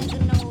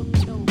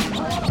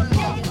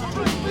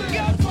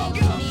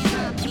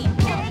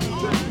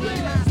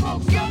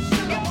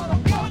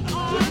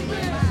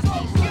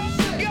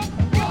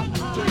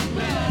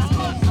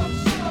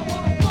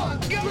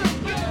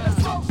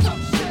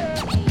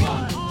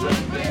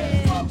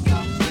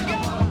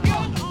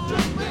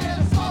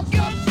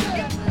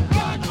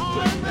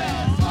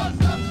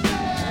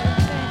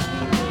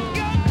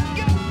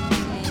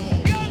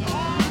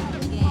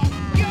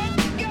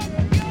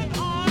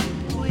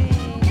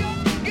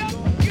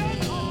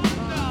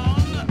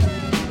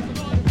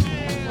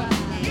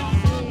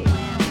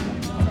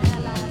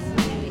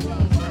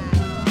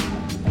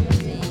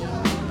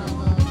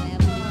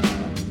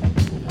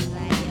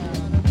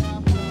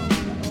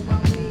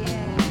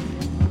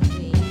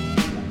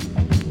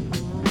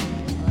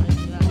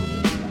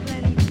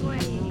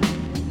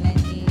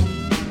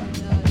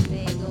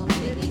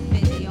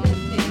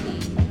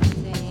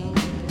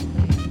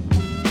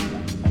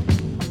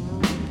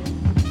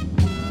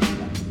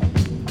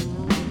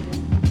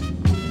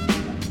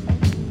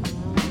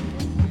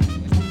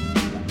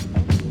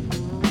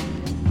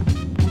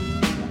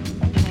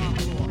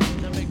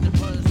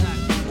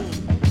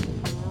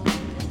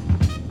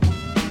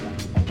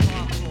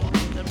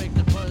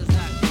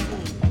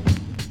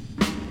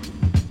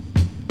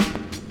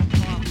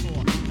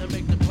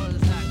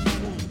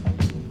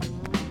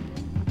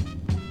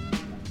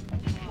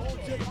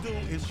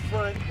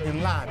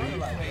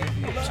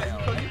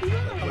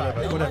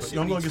 Yo,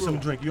 I'm gonna get some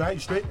drink. You alright?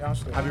 You straight? Yeah, I'm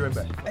straight. I'll be right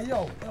back. Hey,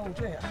 yo,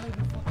 Jay, I heard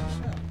you fuck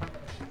Michelle.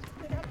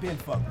 Nigga, I been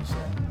fuck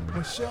Michelle.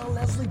 Michelle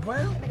Leslie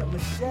Brown? Nigga,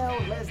 Michelle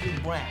Leslie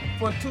Brown.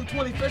 From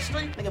 225th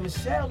Street? Nigga,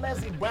 Michelle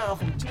Leslie Brown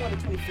from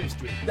 225th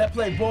Street. That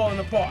played ball in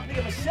the park.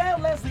 Nigga, Michelle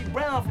Leslie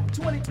Brown from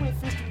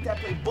 225th Street that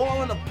played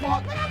ball in the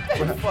park. Nigga, I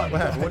been fuck.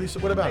 What happened?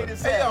 What about it?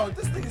 Hey, yo,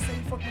 this nigga said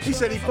he fucked Michelle. He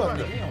said he fucked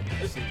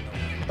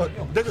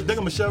her. They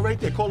got Michelle right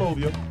there. Call over,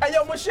 yo. Hey,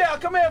 yo, Michelle,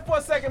 come here for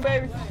a second,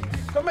 baby.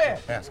 Come here.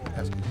 Ask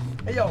her.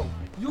 Hey, yo,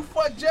 you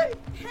fuck Jay?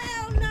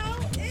 Hell no.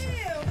 Ew.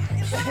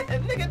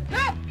 Nigga,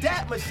 not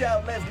that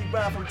Michelle Leslie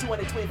Brown from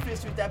 225th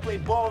Street that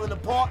played ball in the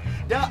park.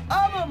 The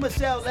other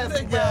Michelle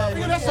Leslie Brown.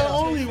 Nigga, that's the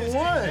only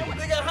one.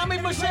 Nigga, how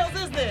many Michelles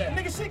is there?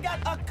 Nigga, she got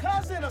a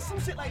cousin or some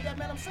shit like that,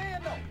 man. I'm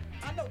saying no.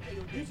 I know.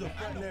 He's a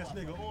fat ass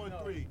nigga. On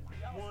three.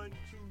 1,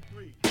 2,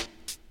 3.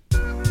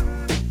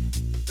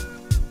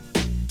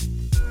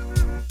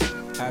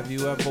 Have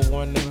you ever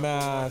worn the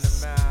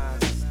mask?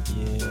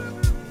 Yeah.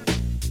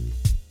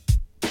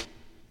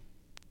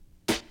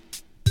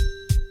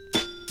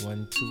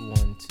 1, 2,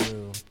 1,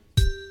 2.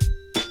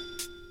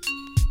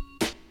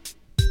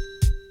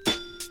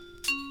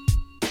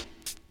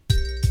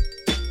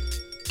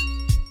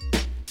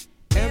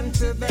 M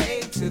to the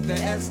A to the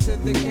S to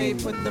the K.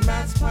 Put the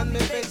mask on the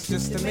face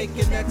just to make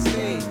it next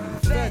day.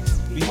 Feds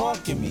be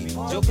hawking me,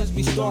 jokers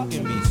be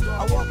stalking me.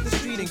 I walk the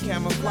street and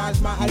camouflage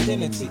my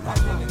identity.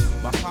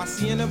 My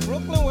posse in the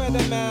Brooklyn wear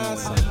the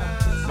mask.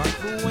 My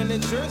crew in the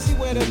Jersey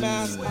wear the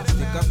mask.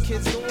 Stick up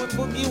kids doing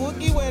boogie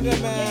woogie wear the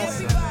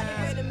mask.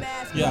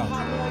 Yo,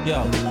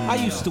 I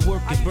used to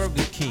work at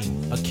Burger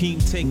King, a king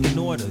taking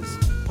orders.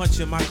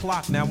 Punching my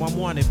clock, now I'm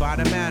wanted by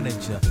the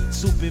manager.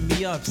 Souping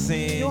me up,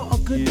 saying, you're a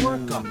good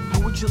worker.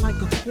 How would you like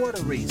a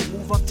quarter raise?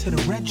 Move up to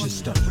the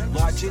register.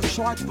 Large in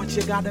charge, but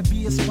you gotta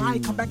be a spy.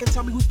 Come back and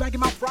tell me who's bagging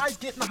my fries,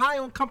 getting high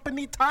on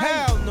company time.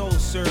 Hell no,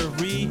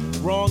 sirree.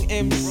 Wrong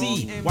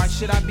MC. Why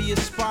should I be a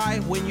spy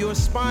when you're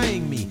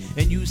spying me?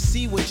 And you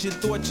see what you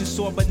thought you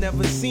saw but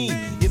never seen.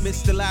 You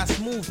missed the last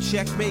move,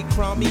 checkmate,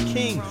 crown me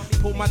king.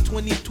 Pull my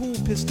 22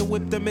 pistol,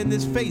 whip them in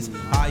his face.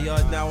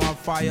 Higher, now I'm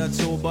fired,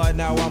 sober,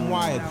 now I'm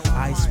wired.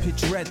 I eyes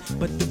pitch red,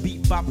 but the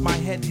beat bopped my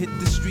head, hit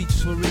the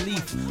streets for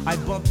relief. I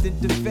bumped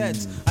into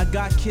feds, I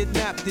got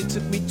kidnapped, it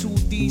took me to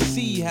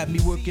DC. Had me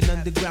working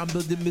underground,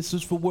 building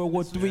missiles for World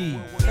War III.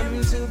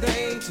 M to the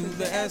A, to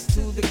the S,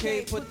 to the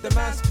K, put the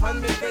mask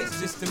on my face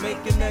just to make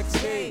it next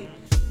day.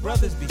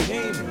 Brothers be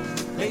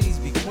gaming, ladies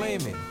be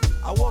claiming.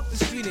 I walk the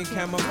street and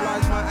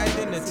camouflage my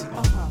identity.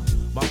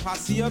 My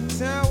posse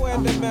uptown wear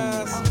the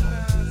mask.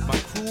 My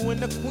crew in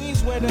the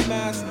Queens wear the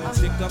mask.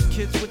 Stick up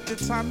kids with the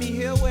Tommy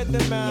Hill wear the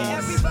mask. Yeah,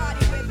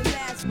 everybody wear the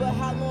mask, but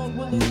how long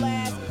will it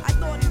last? I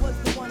thought he was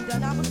the one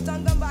done. I was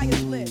stunned by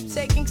his lips.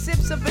 Taking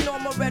sips of an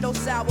Amaretto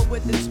sour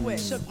with a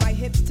twist. Shook my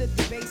hips to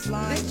the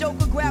baseline. This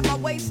joker grabbed my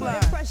waistline.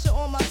 Putting pressure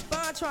on my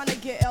spine, trying to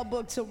get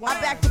Elbow to wine.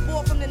 I backed the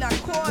ball from then I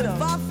caught him.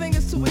 5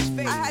 fingers to his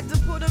face. I had to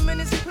put him in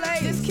his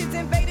place. This kid's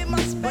invaded my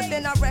space. But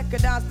then I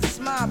recognized the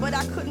smile, but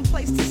I couldn't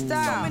place the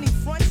style. So many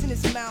fronts in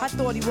his mouth. I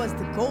thought he was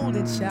the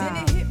golden child.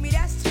 Then it hit me,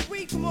 that's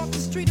Tariq from off the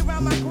street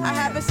around my grind. I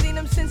haven't seen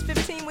him since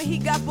 15 when he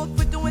got booked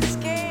for doing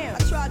scams.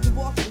 I tried to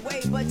walk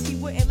away, but he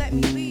wouldn't let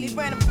me leave. He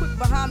ran up quick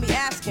behind me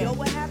asking, yo,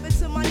 what happened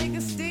to my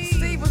nigga Steve?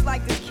 Steve was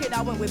like this kid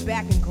I went with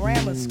back in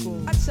grammar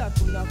school. I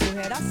chuckled,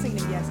 knucklehead, I seen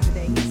him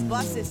yesterday. He's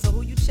busted, so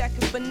who you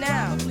checking for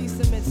now? Probably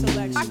some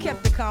intellectual. I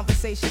kept the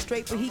conversation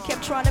straight, but he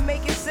kept trying to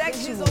make it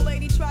sexual. His old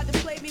lady tried to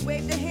play me,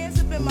 waved her hands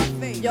up in my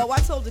face. Yo, I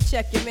told her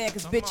check your man,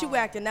 cause bitch, you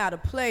acting out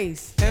of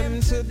place.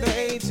 M to the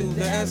A, to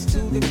the S, to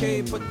the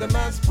K, put the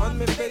mask on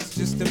my face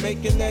just to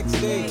make it next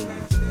day.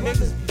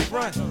 Niggas be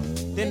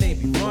frontin', then they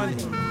be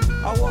running.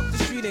 I walk the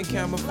street and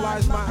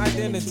camouflage my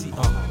identity.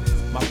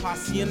 My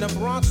posse in the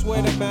Bronx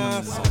wear the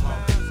mask.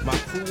 My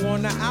crew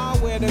on the owl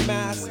wear the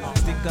mask.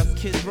 Stick up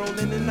kids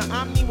rolling in the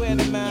Omni wear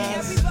the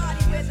mask. Yeah,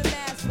 everybody wears a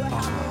mask, but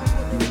how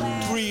long will it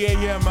last? 3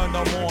 a.m. in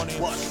the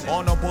morning,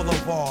 on the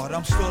boulevard,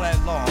 I'm still at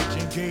large,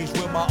 engaged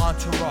with my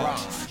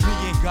entourage.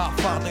 Me and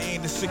Godfather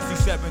in the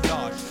 67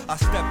 Dodge. I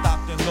stepped out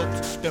and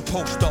looked, then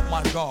posted up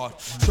my guard.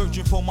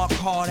 Searching for my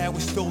car that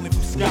was stolen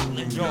from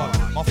Scotland Yard.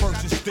 My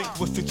first instinct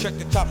was to check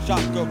the Top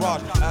Shop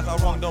garage. As I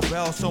rung the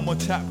bell, someone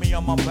tapped me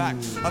on my back.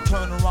 I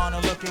turned around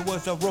and looked, it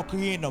was a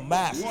rookie in a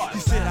mask. He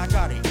said, I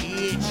got an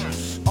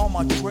itch on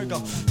my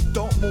trigger.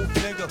 Don't move,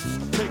 nigga,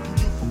 I'm taking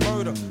you for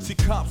murder. See,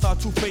 cops are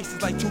 2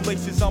 faces like 2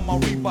 laces on my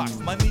Reeboks.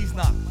 My knees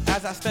knock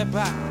as I step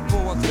back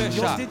for a clear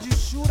shot. Did you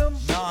shoot him?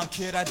 Nah,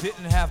 kid, I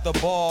didn't have the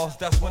balls.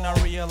 That's when I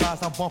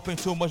realized I'm bumping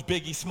too much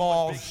Biggie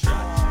Smalls.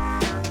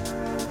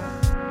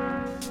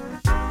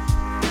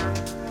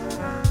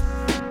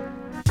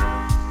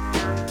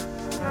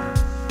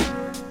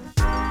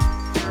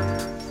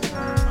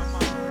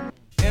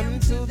 M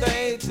to the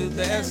A, to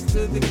the S,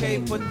 to the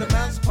K, put the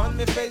mask on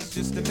my face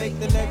just to make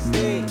the next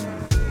day.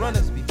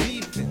 Runners be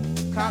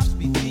beefing, cops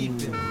be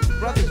thieving,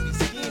 brothers be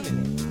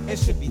scheming, and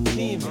should be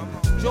teaming.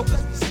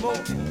 Jokers be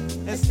smoking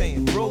and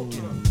staying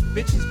broken.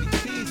 Bitches be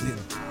teasing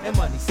and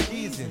money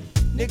squeezing.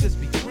 Niggas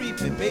be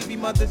creeping, baby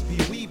mothers be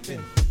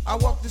weeping. I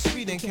walk the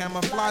street and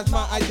camouflage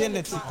my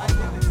identity.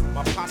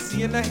 My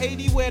posse in the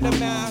Haiti wear the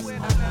mask.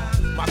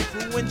 My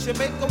crew in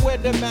Jamaica wear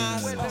the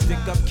mask.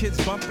 Stick up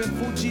kids bumping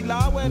Fuji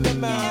La wear the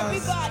mask.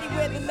 Yeah, everybody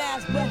wear the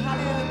mask, but how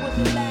long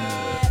will it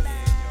last?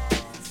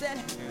 Said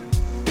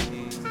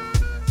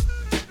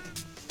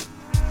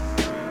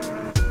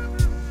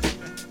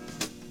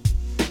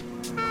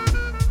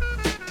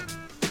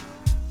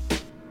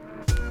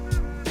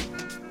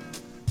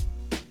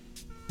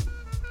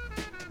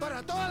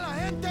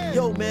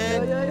Yo,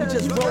 man, we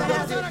just Lo que rolled va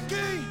a up pasar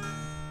aquí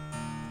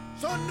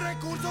son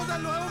recursos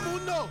del nuevo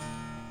mundo.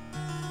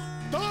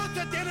 Todos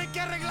se tienen que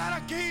arreglar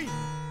aquí.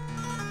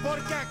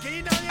 Porque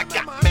aquí nadie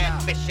me manda.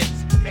 Mad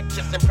missions,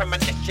 pictures and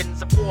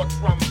premonitions of war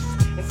drums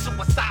and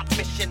suicide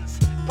missions,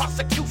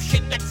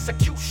 prosecution,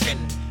 execution,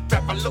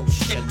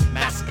 revolution,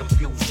 mass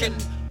confusion.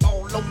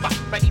 All over,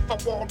 ready for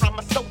war, I'm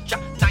a soldier.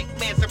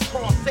 Nightmares and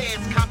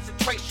crosshairs,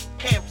 concentration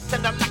camps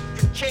and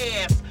electric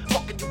chairs.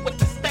 Walking you with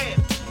the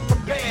stand,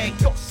 prepare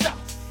yourself.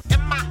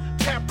 Am I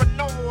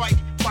paranoid?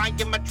 Why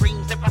in my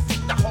dreams if I see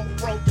the whole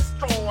world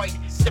destroyed?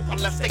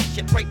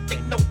 Civilization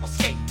breaking, no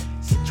escape.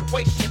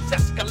 Situations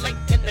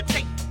escalate in the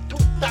date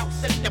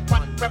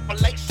 2001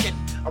 revelation.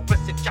 Or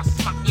is it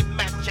just my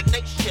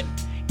imagination?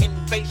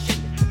 Invasion,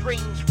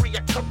 dreams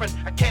reoccurring.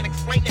 I can't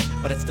explain it,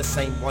 but it's the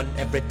same one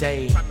every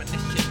day.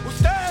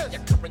 Ustedes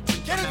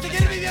quieren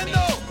seguir viviendo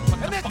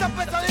en esta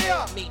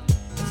pesadilla.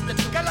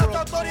 Que las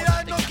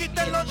autoridades nos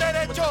quiten los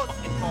derechos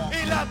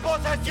y las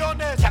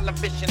posesiones.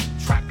 Television,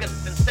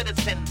 trackers and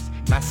citizens,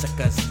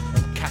 massacres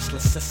and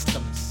cashless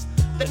systems.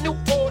 The new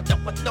order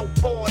with no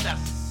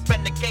borders.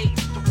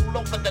 Renegades to rule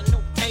over the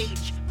new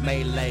age.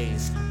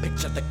 Melees,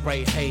 picture the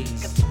gray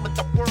haze. Consuming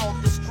the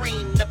world, this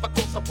dream never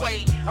goes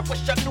away. I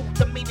wish I knew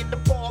the meaning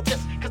of all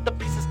this, cause the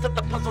pieces to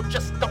the puzzle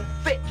just don't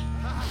fit.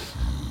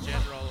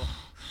 General,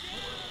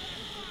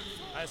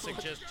 I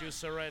suggest you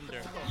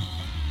surrender.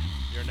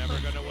 You're never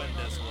gonna win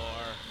this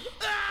war.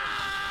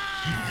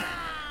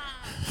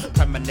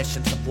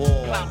 Premonitions of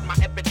war. Cloud my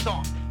every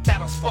thought.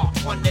 Battles fought,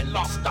 won and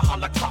lost the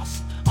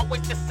Holocaust.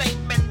 Always the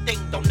same ending,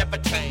 don't ever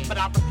change. But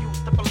I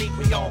refuse to believe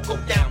we all go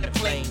down in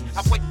flames.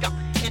 I wake up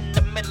in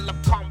the middle of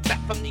combat,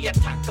 from the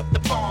attack of the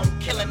bomb,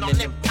 killing on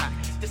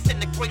impact,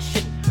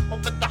 disintegration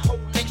over the whole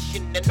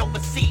nation and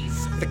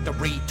overseas.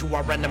 Victory to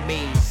our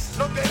enemies.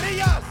 Los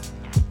guerrillas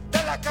de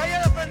la calle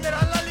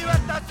defenderán la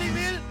libertad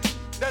civil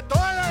de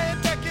toda la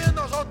gente aquí de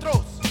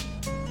nosotros.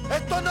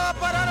 Esto no va a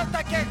parar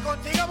hasta que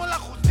consigamos la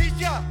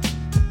justicia,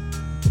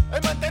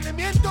 el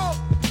mantenimiento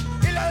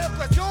y la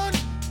educación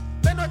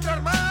de nuestra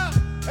armada.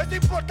 Es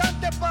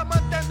importante para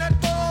mantener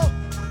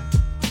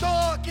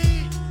todo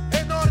aquí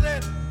en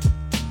orden.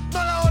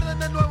 No la orden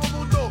del nuevo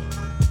mundo.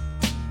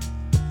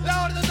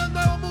 La orden del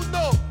nuevo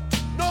mundo.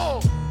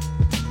 No.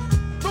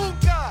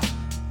 Nunca.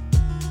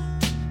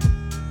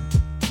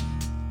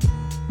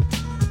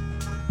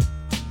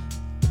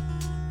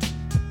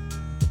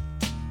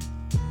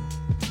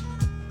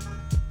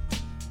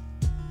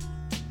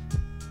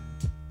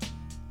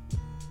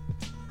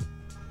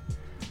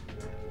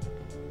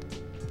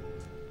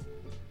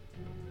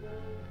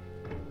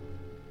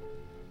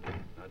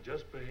 Now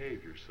just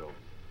behave yourself,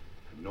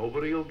 and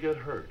nobody will get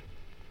hurt.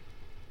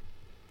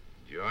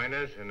 Join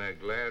us in a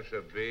glass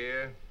of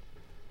beer?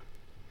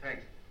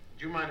 Thanks.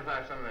 Do you mind if I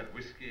have some of that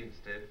whiskey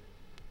instead?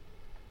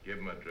 Give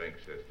him a drink,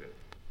 sister.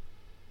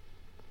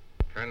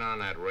 Turn on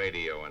that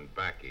radio and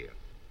back here.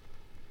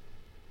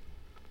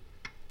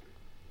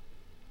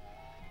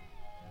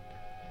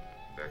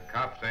 The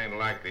cops ain't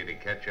likely to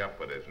catch up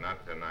with us,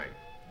 not tonight.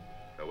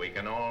 So we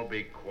can all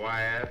be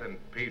quiet and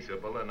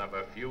peaceable and have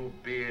a few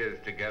beers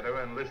together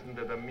and listen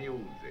to the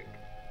music.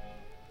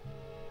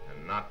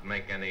 And not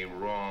make any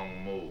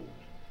wrong moves.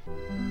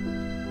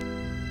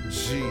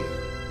 Yeah.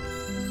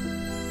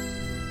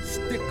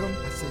 Stick 'em,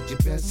 I said you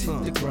best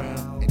hit the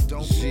ground and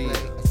don't be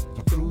late.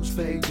 My crew's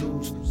fade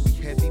dudes, we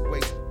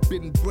heavyweights.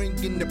 Been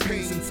bringing the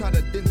pain since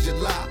hotter than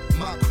July.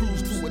 My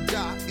crews do or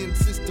die,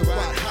 insist to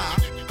ride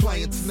high.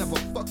 Clients never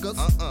fuck us,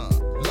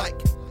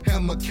 like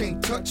hammer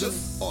can't touch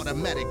us.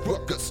 Automatic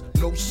ruckus,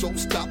 no show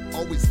stop,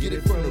 always get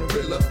it from the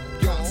rilla.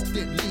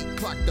 Constantly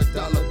clock the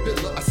dollar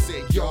biller. I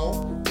said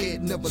y'all,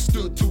 Ed never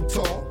stood too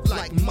tall.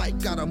 Like Mike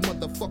got a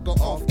motherfucker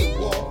off the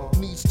wall.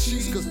 Needs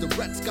cheese cause the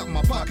rats got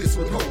my pockets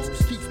with holes.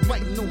 Keeps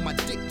biting on my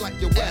dick like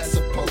your ass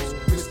supposed.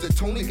 Mr.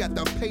 Tony got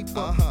the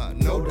paper,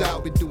 no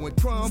doubt. Been doing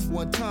crime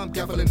one time,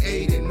 gaveling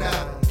 8 and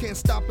 9. Can't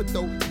stop it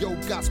though, yo,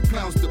 got some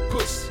pounds to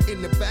push.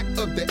 In the back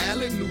of the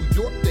alley, New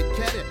York, they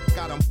cat it.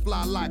 Got them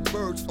fly like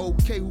birds,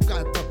 okay, who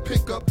got the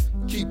pickup?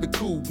 Keep it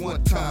cool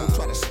one time,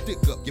 try to stick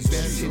up. You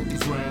best hit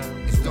the ground,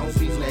 and don't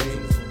be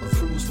late. My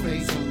crew's pay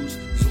dues,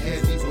 you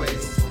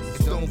heavyweights.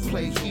 And don't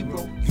play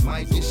hero, you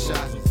might get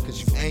shot. Cause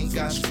you ain't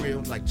got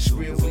skrill like the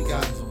skrill we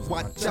got.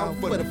 Watch out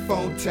for the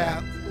phone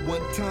tap.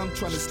 One time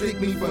trying to stick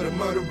me for the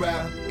murder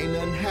rap. Ain't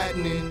nothing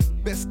happening.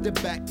 Best to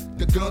back,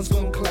 the guns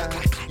gon' clap.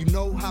 You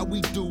know how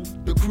we do,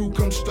 the crew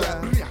come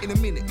strap. In a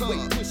minute,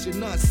 wait, pushing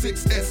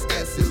 9-6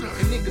 SS's.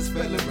 And niggas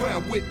fellin'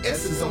 around with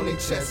S's on their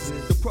chests.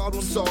 The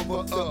problem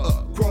solver,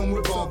 chrome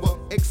revolver,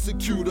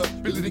 executor,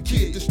 Billy the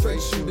Kid, the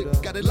straight shooter.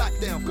 Got it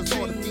locked down, cause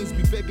all the fiends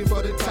be begging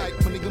for the type.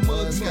 My nigga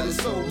Muggs got it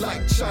sold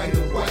like China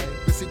White.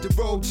 Let's hit the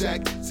road,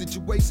 Jack,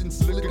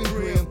 situations looking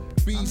grim.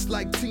 Beats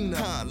like Tina,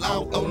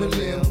 out on the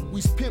limb.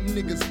 We pimp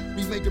niggas,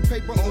 we making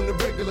paper on the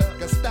regular.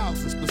 Got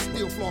thousands, but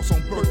still floss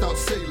on burnt out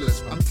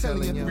sailors. I'm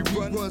telling you,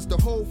 we runs the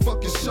whole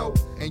fucking show,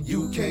 and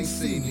you can't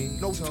see me.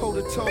 No toe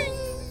to toe.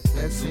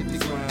 Let's hit the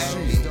ground.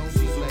 Don't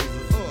be late.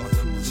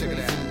 Check it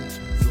out.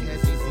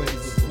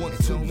 1,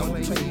 2,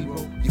 don't play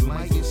hero. You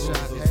might get shot.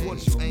 Hey,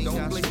 you ain't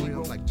got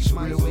skrill like you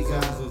really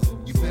got.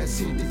 You best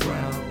hit the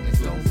ground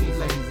and don't be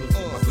late.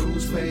 My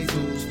crew's pay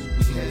dues.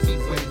 We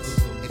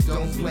heavyweights.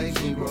 Don't play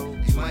hero,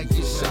 you might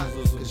get shot.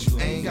 Cause you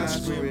ain't got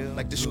skrill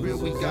like the skrill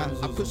we got.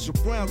 I push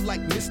around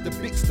like Mr.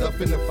 Big Stuff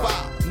in the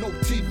file. No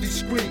TV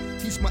screen,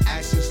 keeps my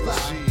action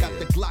slide. Got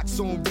the Glocks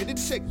on ready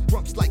to shake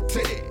rumps like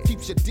Teddy.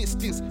 Keeps your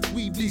distance,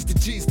 weave these the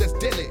G's that's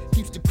deadly.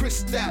 Keeps the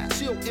crystal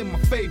chill in my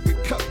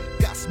favorite cup.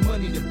 Got some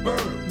money to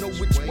burn, know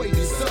which way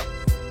is up.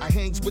 I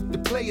hangs with the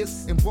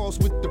players and balls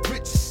with the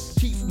rich.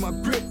 Keeps my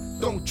grip,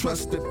 don't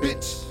trust the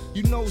bitch.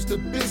 You knows the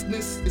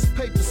business is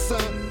paper,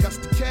 son. Got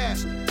the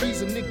cash,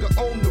 he's a nigga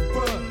on the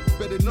run.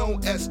 Better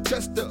known as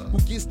Chester, who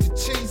gets the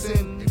cheese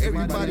in.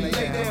 Everybody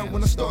lay down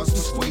when I start some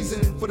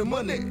squeezing. For the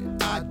money,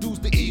 I do's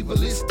the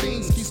evilest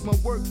things. Keeps my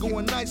work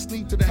going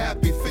nicely to the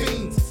happy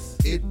fiends.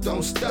 It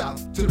don't stop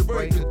till the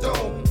break of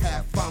dawn.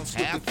 Half ounce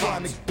with the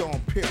chronic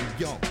dawn period.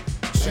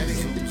 Better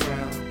hit the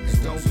ground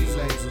and don't be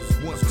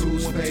late. Once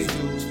crews pay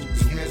dues,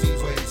 we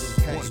heavyweights.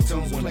 Once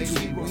don't play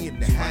hero, we in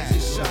the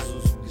house. Shot.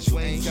 You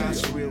ain't got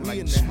skrill like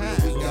the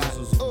skrill we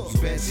got.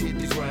 You best hit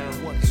the ground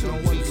and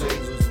don't be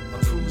late. My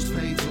crews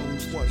pay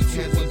dues,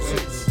 you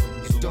heavyweights.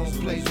 And don't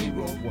play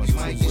hero, you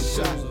might get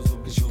shot.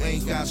 Cause you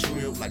ain't got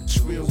skrill like the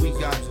skrill we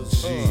got.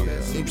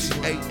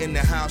 MC8 in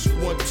the house,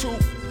 1, 2.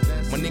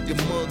 My nigga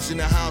Muggs in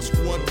the house,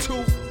 1,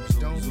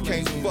 2.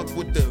 Can't fuck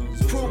with the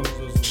crew.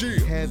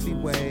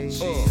 Heavyweight.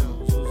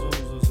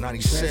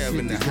 97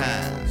 in the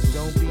house.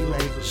 Don't be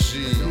late.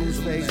 Crews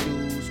pay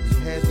dues,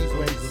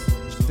 heavyweights.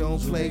 Don't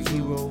play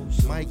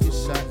heroes, might get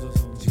shot.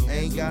 You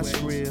ain't got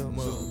skrill.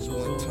 Mugs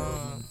one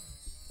time.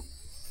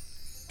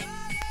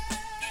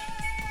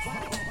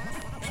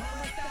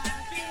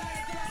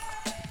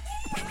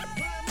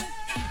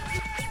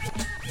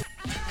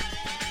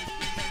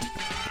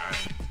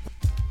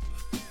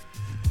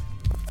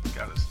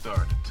 got a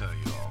story to tell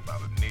you all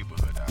about a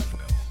neighborhood I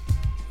know.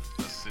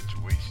 A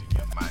situation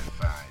you might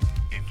find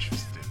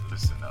interesting.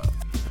 Listen up.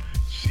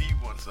 She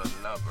wants a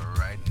lover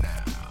right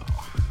now,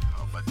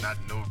 but not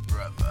no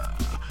brother.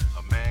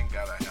 A man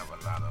gotta have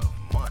a lot of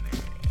money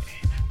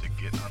to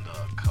get under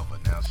a cover.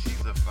 Now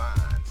she's a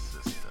fine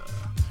sister,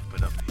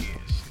 but up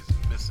here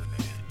she's missing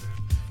it.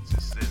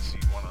 She said she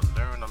wanna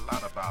learn a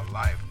lot about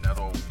life, not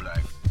old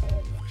black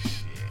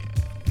bullshit.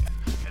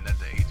 And at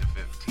the age of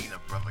 15, her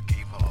brother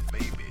gave her a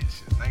baby.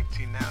 She's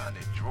 19 now and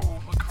it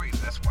drove her crazy.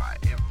 That's why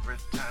every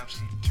time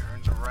she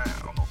turns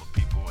around, all the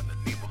people in the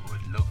neighborhood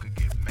look and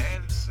get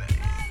mad and say,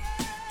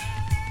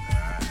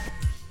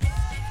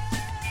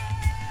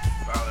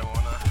 probably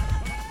wanna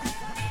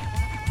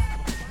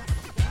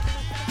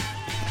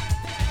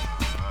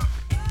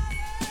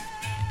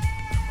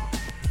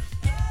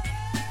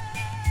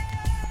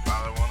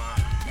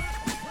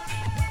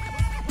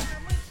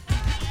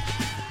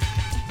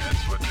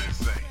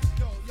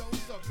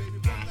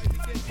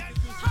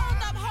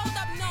Hold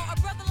up, no, a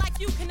brother like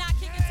you cannot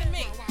kick it to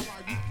me.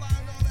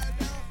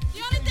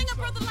 The only thing a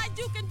brother like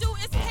you can do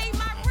is pay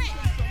my rent.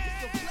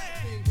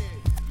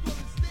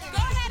 Go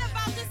ahead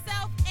about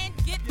yourself and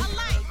get a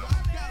life.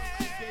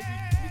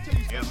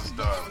 Here's a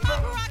story. It's my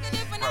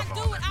prerogative and I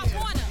do what I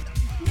wanna.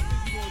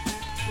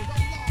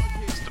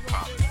 Mr.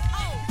 Pollard.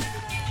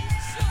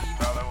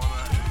 Probably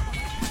wanna.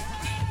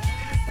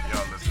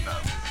 Y'all listen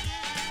up.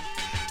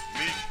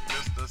 Meet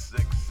Mr.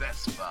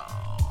 Successful.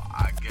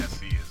 I guess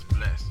he is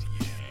blessed,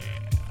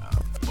 yeah.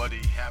 But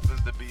he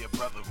happens to be a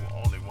brother who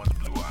only wants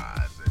blue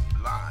eyes and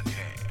blonde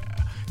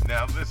hair.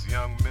 Now this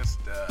young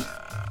mister,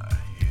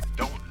 he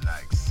don't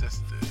like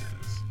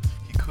sisters.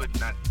 He could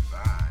not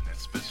find that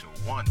special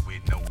one. We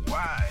know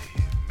why,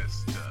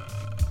 mister.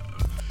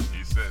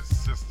 He says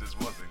sisters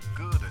wasn't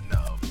good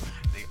enough.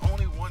 They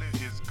only wanted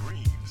his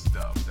green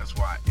stuff. That's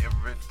why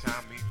every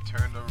time he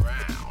turned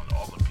around,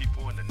 all the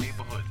people in the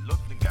neighborhood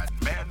looked and got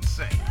mad and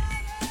sang.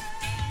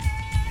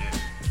 Yeah.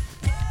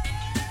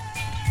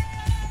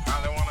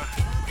 How they wanna?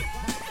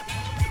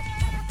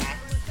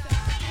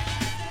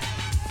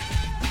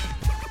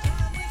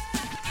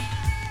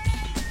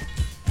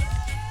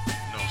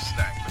 No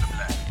slack for the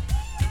black.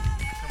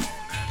 Come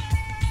on now.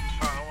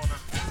 How they wanna?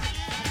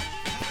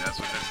 That's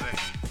what they say.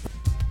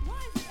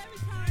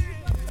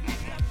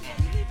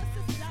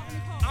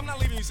 I'm not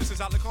leaving you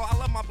sisters out the cold. I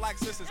love my black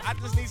sisters. I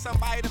just need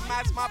somebody to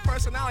match my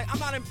personality. I'm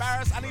not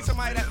embarrassed. I need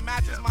somebody that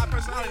matches my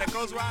personality, that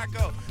goes where I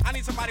go. I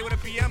need somebody with a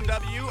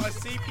BMW, a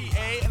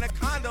CPA, and a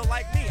condo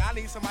like me. I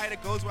need somebody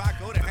that goes where I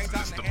go, that hangs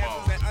out in the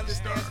Hamptons, that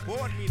understands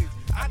board meetings.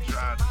 I need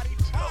somebody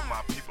to tell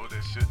my people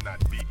there should not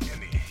be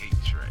any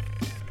hatred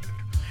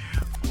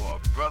for a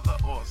brother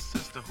or a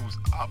sister who's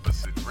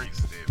opposite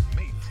race they're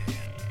mated.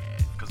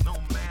 Cause no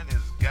man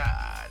is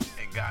God,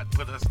 and God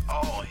put us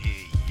all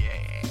here,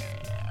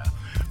 yeah.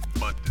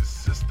 But the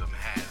system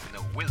has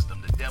no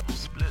wisdom. The devil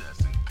split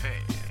us in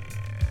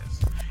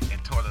pairs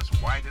and taught us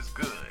white is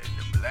good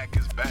and black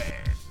is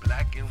bad.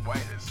 Black and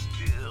white is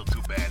still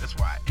too bad. That's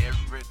why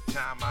every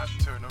time I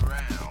turn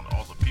around,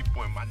 all the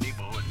people in my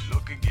neighborhood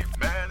look and get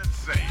mad and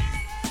say,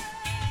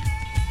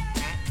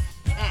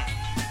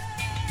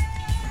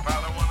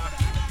 Probably wanna.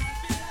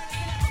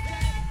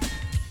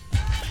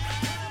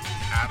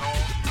 I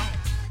don't know.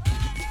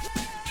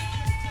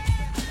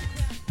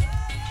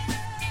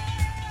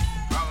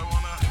 Probably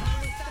wanna.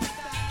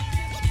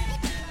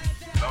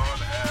 Lord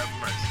have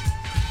mercy.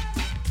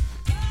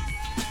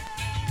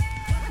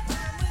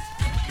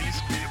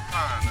 Peace be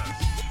upon us.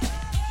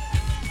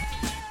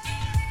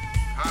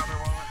 Probably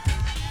wanna.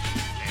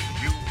 And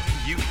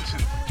you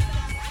too.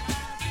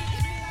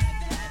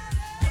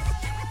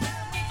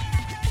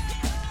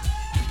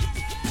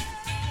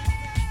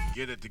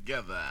 Get it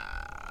together.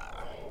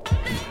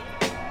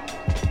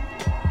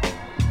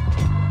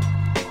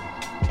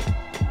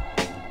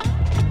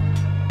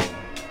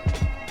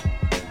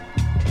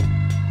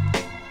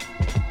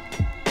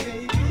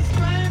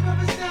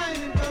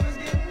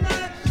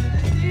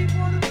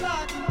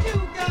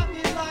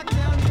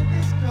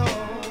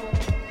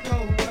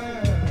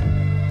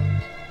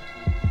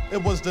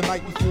 It was the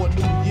night before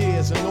New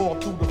Year's and all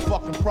through the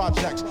fucking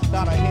projects.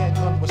 Not a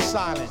handgun was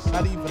silent,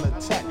 not even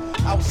a tech.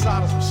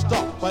 Outsiders were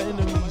stuck by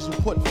enemies who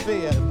put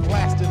fear and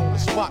blasted on the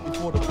spot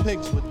before the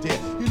pigs were dead.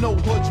 You know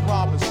hoods,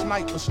 robbing,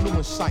 snipers, new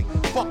in sight.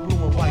 Fuck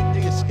blue and white,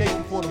 they escaped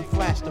before them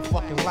flashed the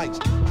fucking lights.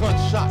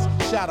 Gunshots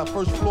shatter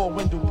first floor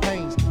window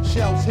panes.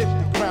 Shells hit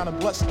the ground and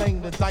blood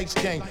stained the dice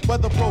game.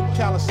 Whether broke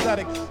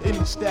calisthenic,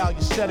 any style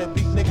you said it.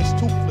 Beat niggas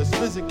toothless,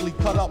 physically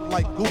cut up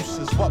like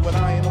gooses. But with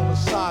iron on the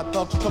side,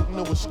 thugs took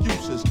no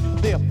excuses.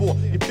 Therefore,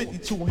 your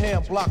 52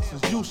 hand blocks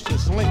is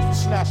useless. Links were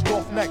snatched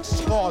off necks,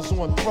 scars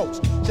on throats.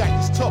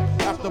 Jackets took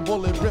after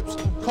bullet rips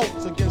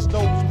coats against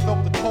those who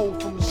felt the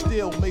cold from the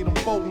steel, made them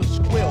fold and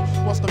squeal.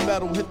 Once the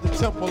metal hit the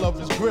temple of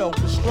his grill.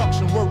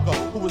 Construction worker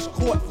who was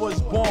caught for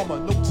his bomber.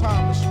 No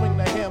time to swing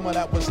the hammer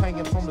that was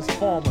hanging from his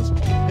farmers.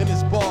 In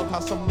his bug, how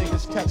some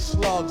niggas catch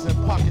slugs and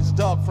pockets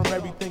dug from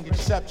everything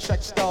except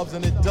check stubs.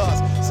 And it does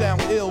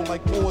sound ill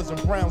like wars in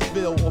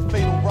Brownsville or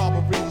fatal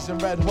robberies in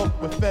Red Hook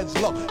where feds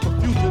look for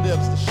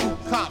fugitives to shoot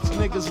cops.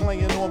 Niggas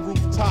laying on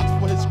rooftops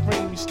for his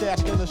cream he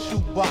stashed in a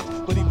shoebox.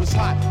 But he was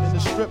hot and the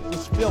strip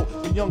was filled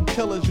with young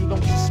killers you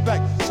don't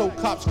suspect. So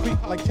cops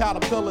creep like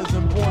caterpillars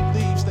and born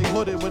thieves. They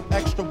hooded with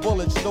extra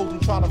bullets. Those who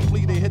try to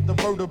flee, they hit the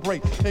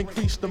vertebrae.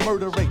 Increase the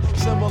murder rate.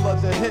 Similar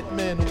to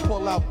hitmen who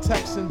pull out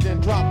texts and then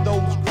drop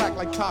those. Crack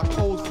like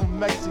tacos from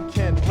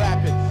Mexican.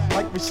 Rapid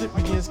like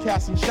recipients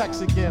casting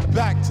checks again.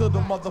 Back to the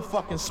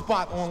motherfucking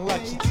spot on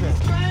Lexington.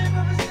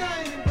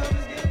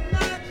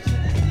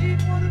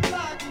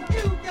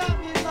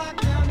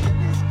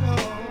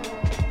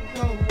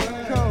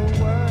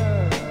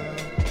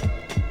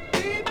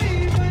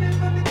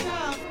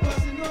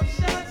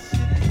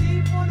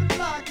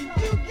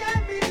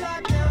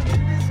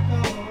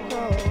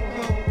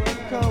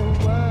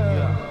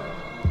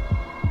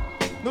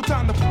 No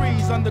time to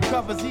freeze,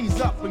 undercovers ease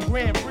up in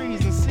Grand Prix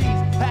and seize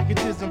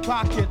packages and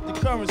pocket the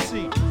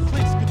currency.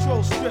 Clicks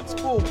control strips,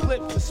 full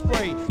clips to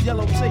spray.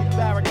 Yellow tape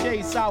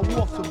barricades,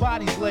 sidewalks with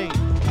bodies laid.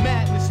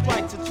 Madness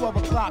strikes at 12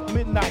 o'clock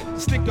midnight.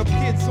 Stick up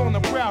kids on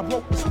the prowl,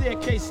 broke the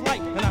staircase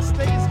light, and I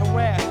stays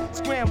harassed,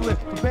 scrambling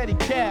for petty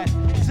cash.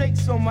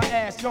 Jake's on my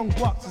ass, young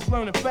bucks is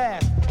learning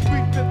fast.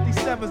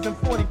 357s and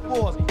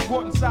 44s,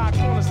 brought inside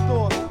corner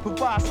stores,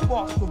 provide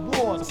sparks for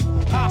wars.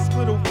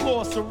 Hospital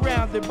floor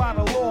surrounded by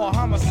the law,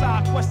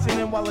 homicide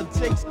questioning while the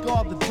Jakes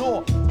guard the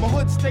door. My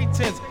hood stay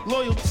tense,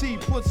 loyalty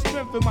puts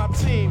strength in my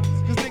team,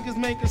 cause niggas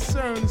main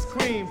concern is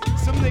cream.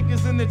 Some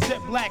niggas in the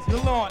jet black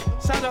gallant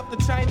shot up the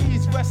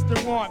Chinese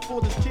restaurant for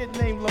this kid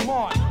named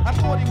Lamont. I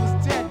thought he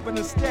was dead, but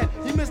instead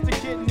he missed a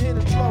kid and hit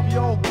a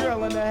 12-year-old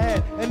girl in the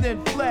head and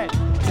then fled.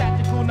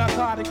 Tactical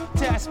narcotic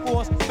task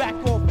force, back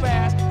off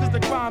fast, cause the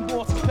crime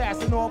boss is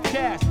passing off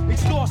cash.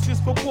 Extortions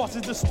for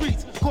bosses the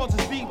streets,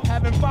 causes beef,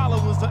 having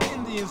followers of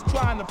Indians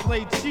trying to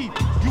play cheap.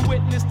 You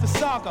witness the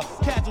saga,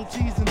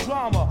 casualties and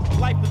drama.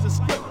 Life is a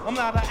script, I'm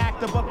not an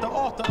actor but the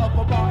author of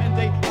a modern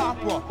day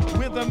opera.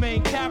 We're the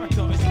main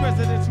character, it's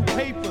presidential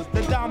papers,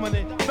 the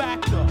dominant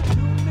factor.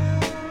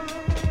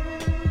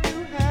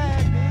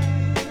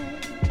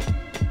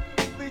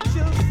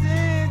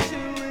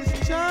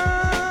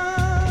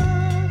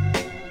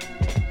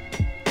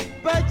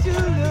 But you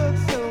look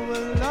so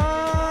alone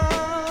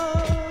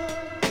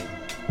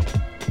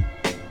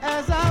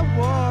as I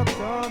walked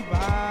on by.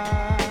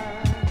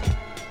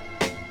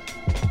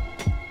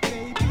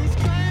 Babies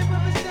crying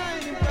from a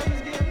shining,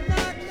 brothers getting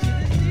knocked.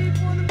 Shit is deep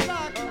on the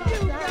block, and you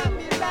got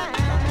me like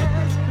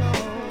this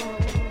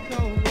cold,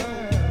 cold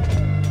world.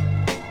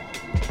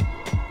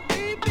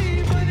 We be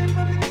running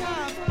from the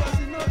cops,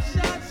 busting up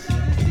shots.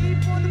 Shit is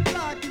deep on the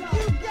block, and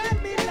you got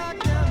me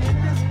locked down in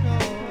this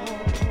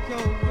cold,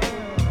 cold world.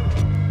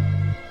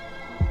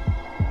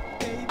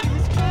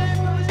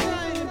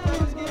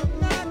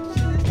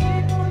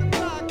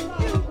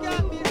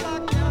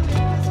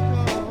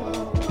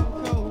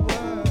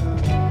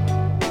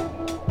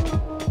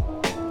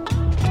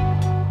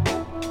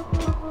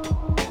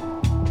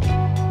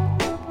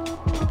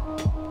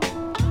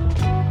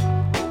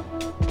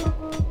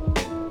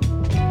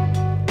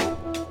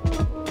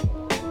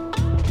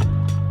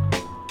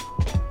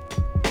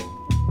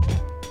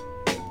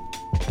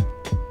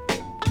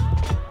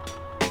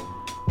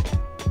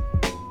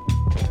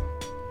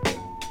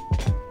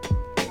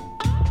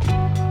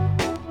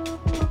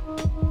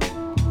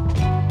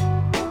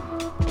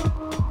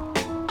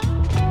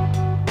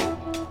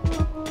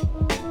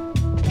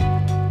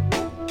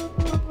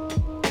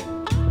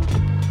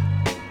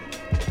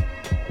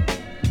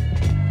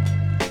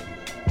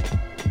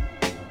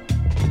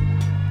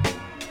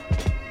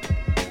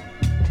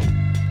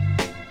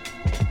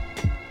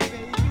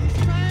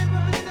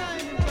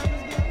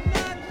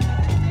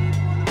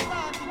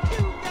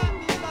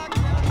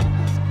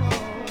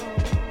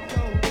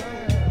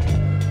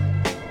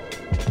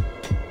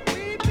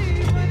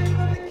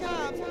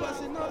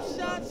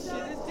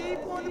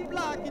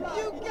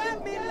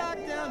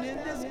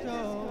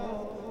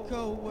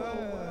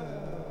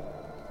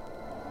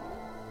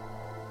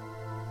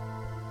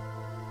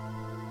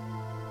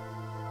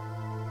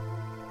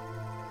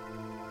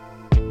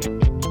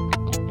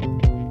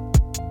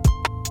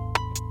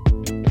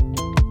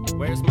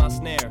 Where's my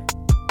snare?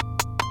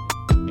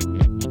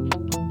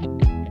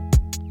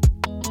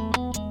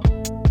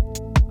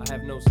 I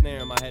have no snare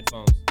in my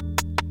headphones.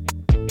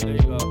 There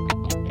you go.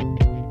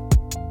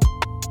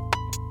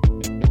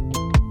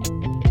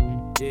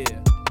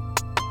 Yeah.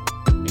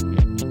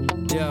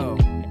 Yo,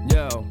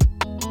 yo.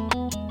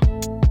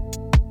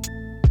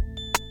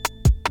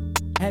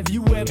 Have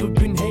you ever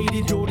been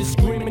hated or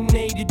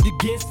discriminated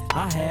against?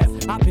 I have.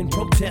 I've been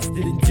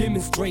protested and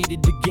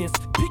demonstrated against.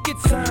 Picket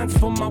signs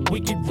for my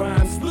wicked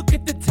rhymes. Look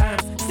at the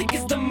times. Sick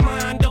is the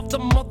mind of the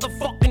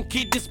motherfucking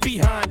wickedness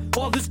behind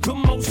all this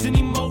commotion.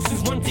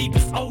 Emotions run deep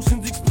as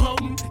oceans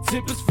exploding.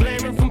 Tempers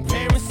flaring from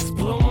parents, just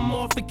blow them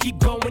off and keep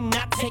going.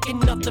 Not taking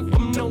nothing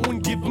from no one,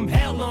 give them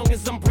hell long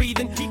as I'm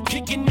breathing. Keep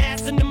kicking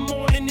ass in the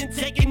morning and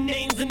taking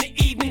names in the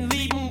evening.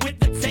 Leaving with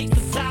the taste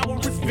of sour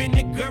as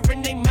vinegar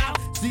in their mouth.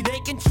 See, they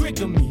can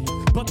trigger me,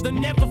 but they'll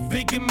never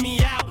figure me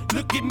out.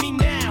 Look at me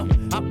now,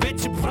 I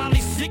bet you're probably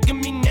sick of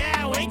me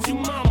now, ain't you,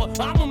 mama?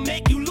 I'ma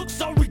make you look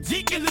so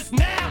ridiculous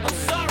now. I'm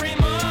sorry,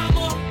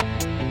 mama,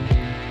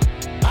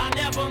 I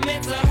never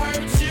meant to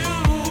hurt you.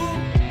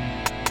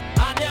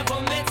 I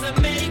never meant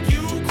to make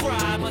you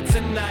cry, but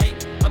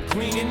tonight I'm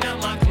cleaning out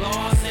my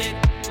closet.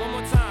 One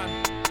more time,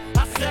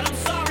 I said I'm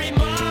sorry,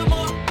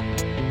 mama,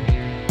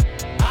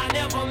 I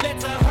never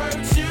meant to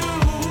hurt you.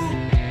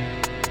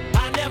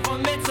 I never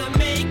meant to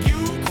make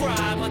you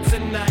cry, but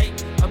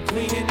tonight I'm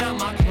cleaning out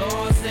my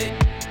closet.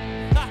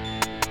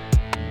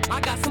 I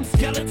got some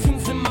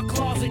skeletons in my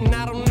closet, and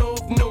I don't know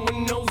if no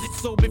one knows it.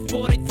 So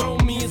before they throw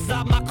me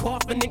inside my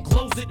coffin and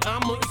close it,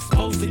 I'ma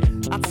expose it.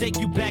 I'll take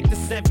you back to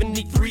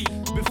 73,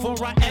 before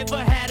I ever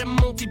had a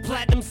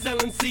multi-platinum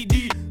selling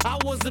CD. I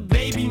was a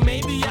baby,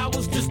 maybe I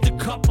was just a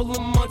couple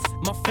of months.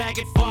 My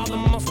faggot father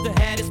must have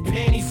had his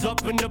panties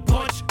up in a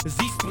bunch. As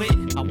he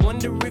split, I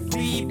wonder if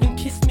he even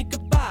kissed me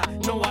goodbye.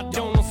 No, I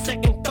don't. On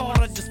second thought,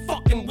 I just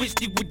fucking wished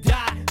he would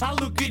die. I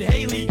look at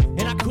Haley,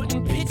 and I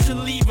couldn't picture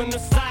leaving her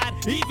side.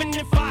 Even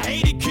if I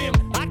hated Kim,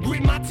 I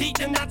grit my teeth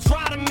and I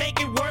try to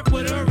make it work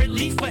with her. At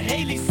least for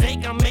Haley's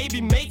sake, I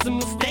maybe made some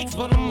mistakes,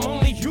 but I'm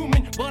only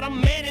human. But I'm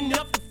man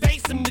enough to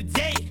face them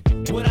today.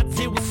 What I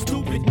did was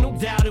stupid, no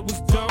doubt it was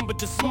dumb, but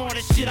the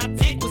smartest shit I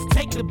did was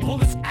take the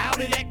bullets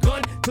out of that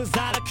gun, cause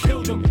I'd have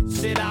killed him.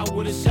 Shit, I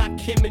would've shot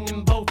Kim and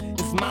them both.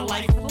 It's my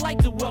life. I'd like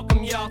to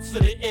welcome y'all to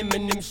the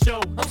Eminem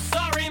show. I'm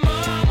sorry,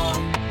 mama,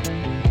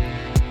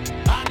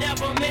 I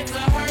never meant to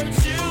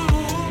hurt you.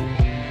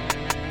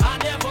 I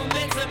never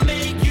meant to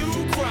make you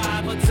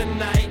cry, but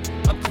tonight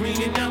I'm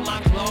cleaning out my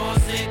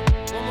closet.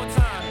 One more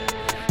time,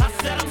 I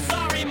said I'm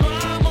sorry,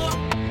 mama,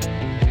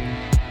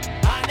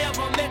 I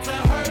never meant to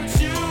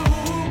hurt you.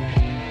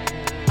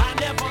 I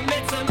never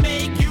meant to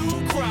make you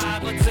cry,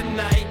 but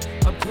tonight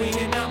I'm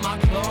cleaning out my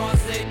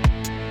closet.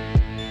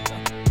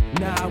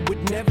 Nah, I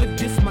would never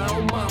diss my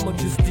own mama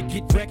just to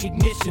get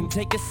recognition.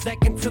 Take a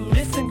second to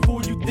listen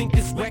before you think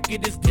this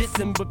record is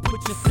dissing, but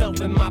put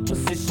yourself in my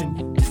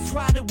position. Just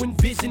try to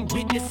envision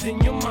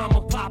witnessing your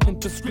mama popping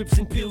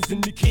prescription pills in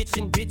the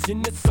kitchen,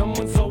 bitching that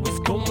someone's always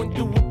going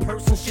through a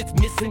person shit's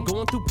missing,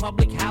 going through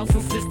public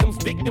housing systems,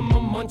 victim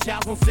of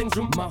Munchausen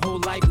syndrome. My whole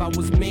life I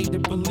was made to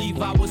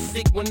believe I was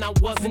sick when I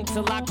wasn't,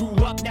 till I grew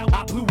up. Now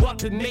I blew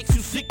up. It makes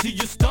you sick to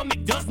your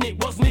stomach, doesn't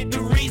it? Wasn't it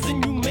the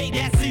reason you made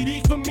that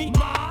CD for me,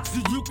 ma?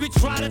 So you could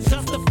try to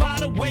justify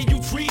the way you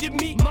treated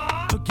me,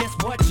 ma. But guess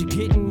what? You're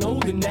getting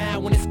older now,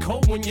 when it's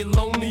cold, when you're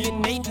lonely,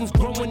 and Nathan's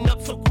growing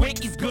up so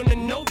quick, he's gonna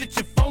know that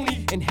you're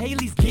phony. And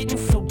Haley's getting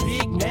so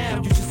big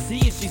now, you should see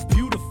her, she's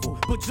beautiful,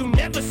 but you'll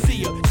never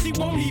see her. She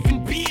won't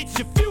even be at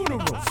your funeral.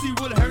 See,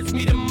 what hurts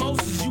me the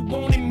most is you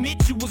won't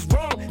admit you was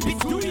wrong.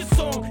 Bitch, do your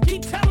song,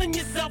 keep telling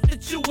yourself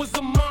that you was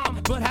a mom,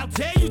 but how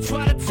dare you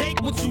try to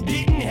take what you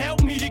didn't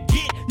help me to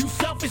get. You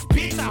selfish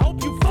bitch, I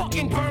hope you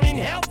fucking burn in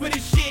hell for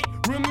this shit.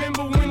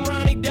 Remember when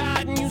Ronnie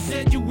died and you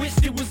said you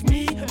wished it was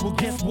me? Well,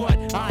 guess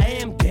what? I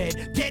am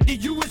dead, dead to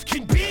you as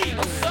can be.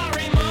 I'm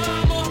sorry,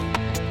 mama,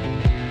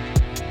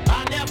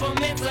 I never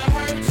meant to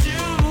hurt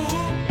you.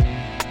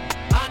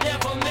 I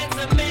never meant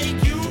to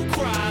make you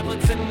cry, but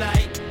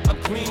tonight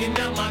I'm cleaning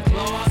out my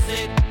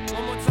closet.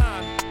 One more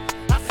time,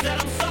 I said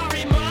I'm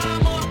sorry,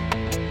 mama,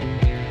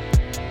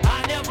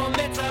 I never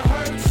meant to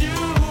hurt you.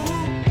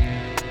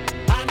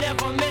 I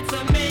never meant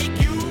to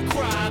make you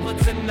cry, but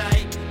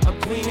tonight I'm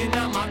cleaning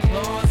out my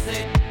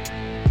closet.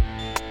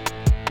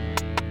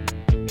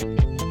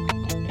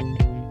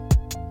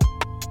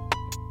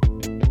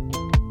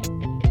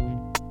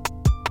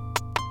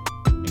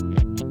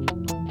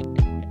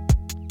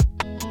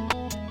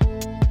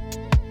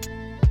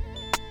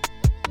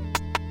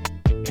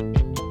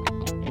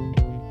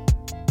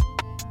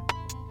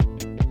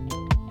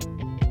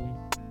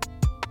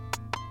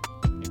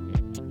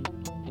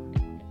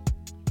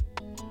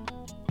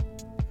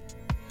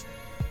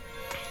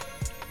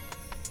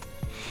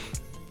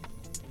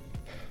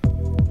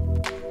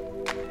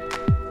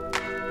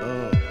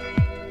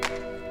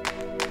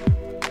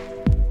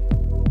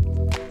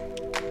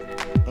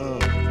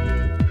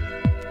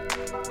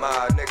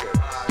 My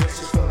nigga,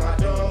 this is for my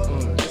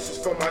dog. This is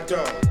for my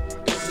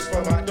dog. This is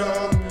for my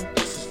dog.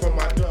 This is for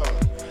my dog.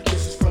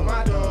 This is for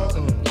my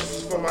dog. This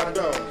is for my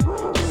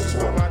dog. This is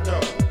for my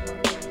dog.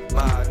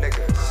 My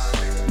nigga,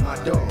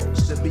 My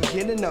dogs, the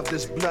beginning of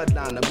this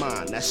bloodline of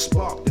mine. That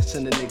spark that's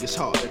in the nigga's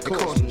heart, that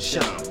cause me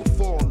shine.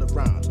 Before all the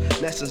rhymes,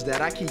 lessons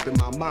that I keep in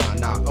my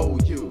mind, I owe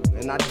you.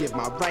 And I'd give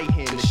my right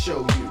hand to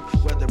show you.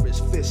 Whether it's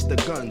fists or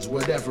guns,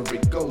 whatever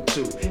it go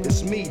to,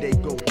 it's me they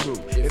go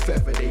through. If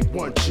ever they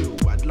want you,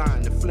 I'd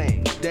line the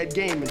flame. Dead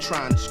game and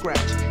trying to scratch.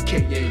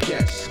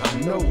 KAS, I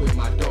know where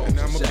my dogs and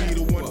I'ma is at. be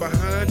the one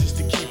behind just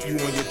to keep you you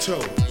on your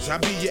toes. I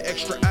be your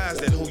extra eyes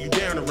that hold you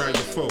down around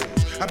your foes.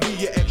 I be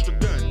your extra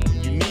gun.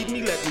 When you need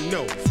me, let me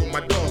know. For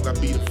my dog, I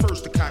be the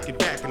first to cock it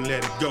back and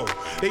let it go.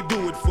 They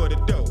do it for the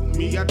dough.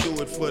 Me, I do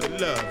it for the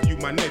love. You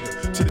my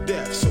nigga to the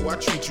death, so I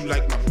treat you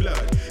like my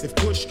blood. If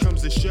push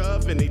comes to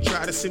shove and they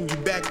try to send you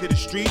back to the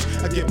streets,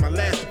 I give my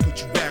last to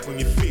put you back on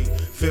your feet.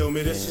 Feel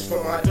me? This is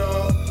for my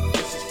dog.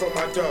 This is for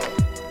my dog.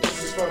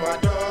 This is for my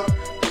dog.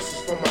 This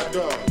is for my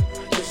dog.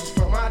 This is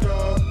for my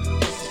dog.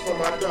 This is for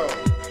my dog.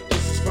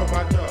 This is for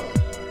my dog.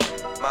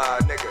 My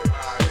nigga.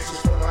 This is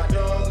for my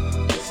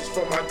dog. This is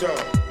for my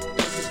dog.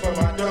 This is for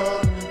my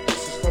dog.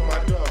 This is for my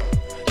dog.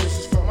 This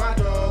is for my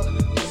dog.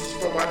 This is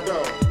for my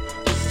dog.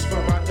 This is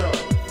for my dog.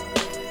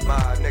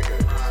 My nigga.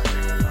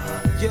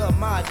 You're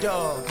my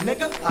dog,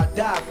 nigga, I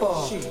die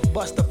for.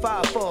 Bust a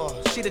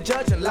 5-4, see the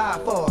judge and lie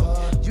for.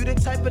 You the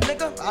type of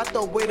nigga I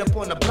throw weight up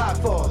on the block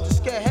for.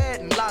 Just get ahead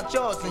and lock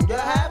yours, and your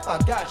half, I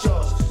got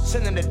yours.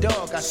 Sending the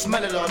dog, I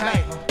smell it all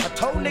night. I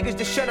told niggas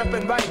to shut up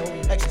and write.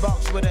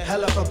 Xbox with a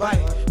hell of a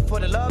bite. For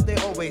the love they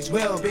always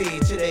will be,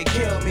 till they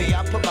kill me.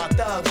 I put my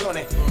thugs on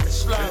it,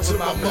 slug with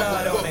my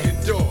blood on it.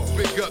 Dog,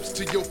 big ups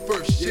to your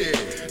first share.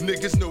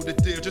 Niggas know the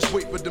deal, just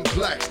wait for them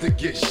blacks to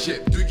get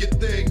shit. Do your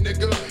thing,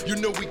 nigga, you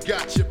know we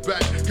got your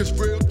back. Cause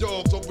real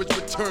dogs always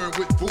return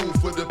with food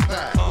for the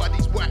pack. Why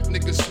these whack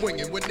niggas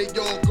swinging when they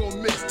all gon'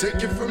 miss?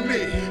 Take it from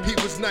me, he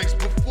was nice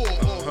before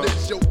all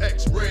this. Your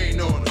ex rain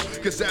on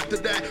him, cause after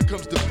that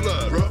comes the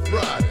blood. Rough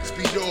riders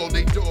feed all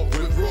they dog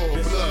with raw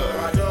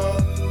blood.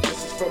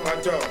 This is for my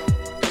dog.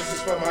 This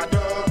is for my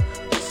dog.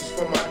 This is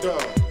for my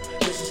dog.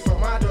 This is for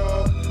my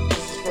dog.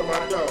 This is for my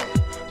dog.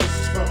 This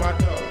is for my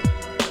dog.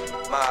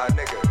 My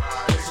nigga.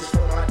 This is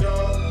for my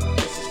dog.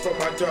 This is for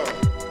my dog.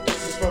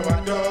 This is for my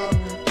dog.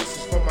 This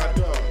is for my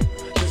dog.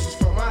 This is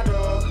for my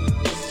dog.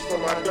 This is for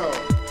my dog.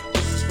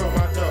 This is for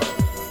my dog.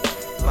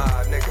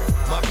 My nigga.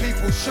 My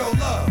people show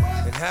love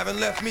and haven't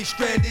left me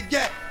stranded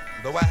yet.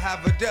 Though I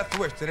have a death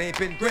wish that ain't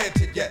been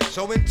granted yet.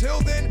 So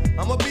until then,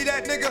 I'ma be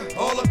that nigga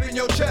all up in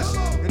your chest.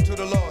 Until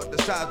the Lord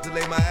decides to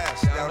lay my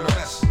ass down to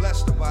rest.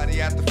 Bless the body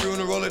at the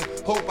funeral and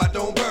hope I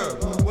don't burn.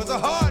 Was a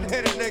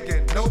hard-headed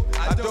nigga, nope,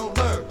 I don't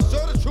learn.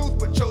 Saw the truth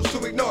but chose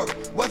to ignore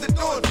it. Wasn't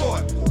going for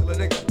it till a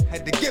nigga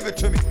had to give it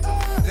to me.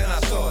 Then I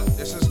saw it,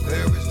 this is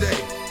clear as day.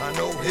 I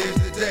know here's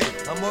the day.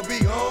 I'ma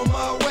be on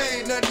my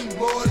way, nothing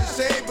more to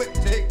say but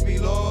take me,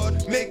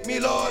 Lord, make me,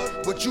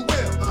 Lord, what you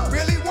will.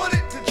 Really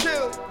wanted to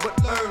chill, but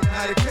learn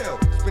how to kill.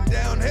 It's been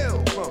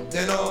downhill from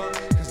then on,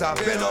 cause I've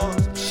been on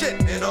some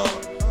shit and on.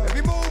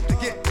 Every move to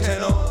get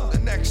 10 on the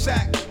next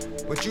sack.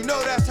 But you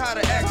know that's how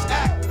the X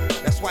act.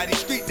 That's why these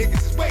street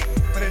niggas is waiting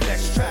for the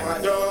next track. My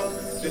dog,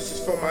 this is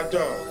for my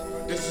dog.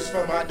 This is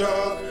for my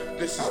dog.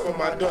 This is for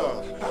my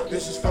dog.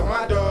 This is for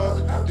my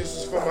dog. This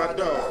is for my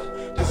dog.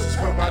 This is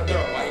for my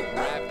dog.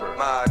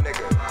 My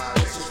nigga.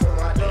 This is for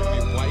my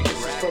dog.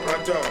 This is for my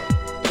dog.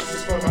 This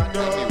is for my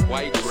dog.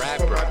 White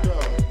rapper.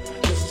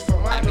 This is for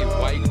my dog.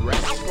 White rapper.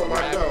 This is for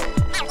my dog.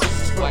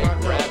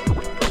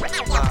 This is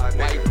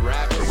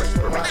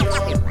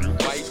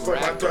for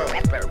my dog.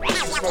 White rapper.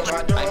 This is for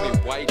my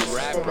dog. White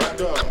rapper.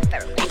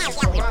 This is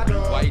for my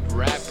dog. White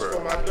rapper. This is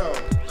for my dog.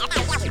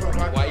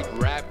 White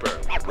rapper.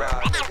 White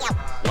rapper.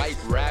 White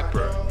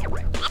rapper.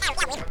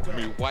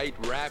 Me white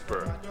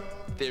rapper.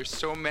 There's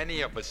so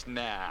many of us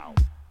now.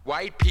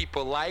 White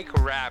people like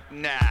rap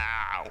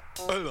now.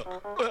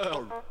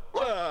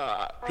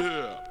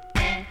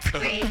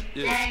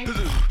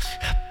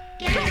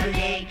 Get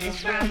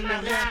niggas from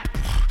my block.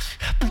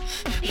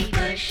 He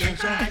push and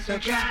try so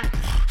drop.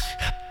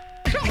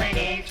 When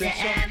it's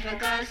ever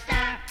gonna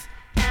stop.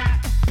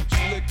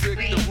 Slick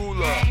Rick the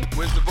ruler.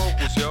 Where's the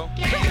vocals, yo?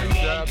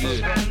 Yeah.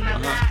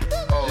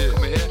 Oh,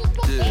 come here.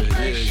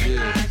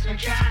 Yeah.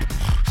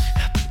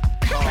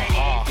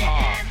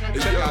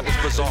 Check out this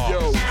bizarre.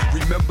 Yo,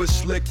 remember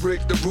Slick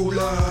Rick the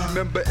ruler?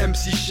 Remember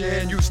MC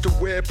Shan used to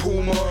wear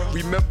Puma?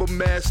 Remember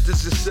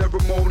Masters of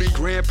Ceremony,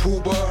 Grand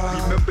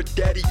Poobah? Remember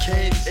Daddy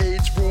Kane's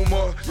AIDS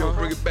rumor? Yo,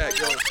 bring it back,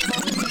 yo.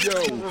 Yo,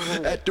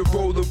 at the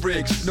roller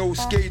rinks, no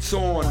skates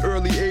on.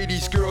 Early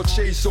 80s girl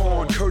chase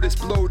on. Curtis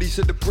Blow,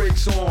 said the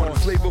brakes on.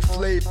 Flavor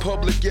Flav,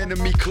 Public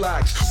Enemy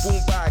clocks.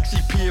 Boombox,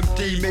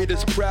 EPMD made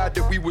us proud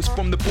that we was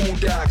from the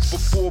Boondocks.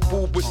 Before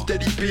Boob was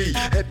Steady B,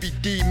 Heavy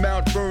D,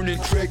 Mount Vernon,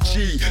 Craig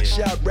G.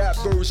 Shout rap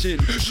version,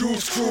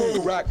 Juice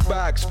Crew, Rock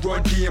Box,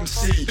 Run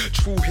DMC.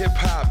 True hip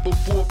hop,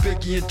 before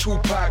Biggie and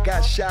Tupac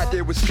got shot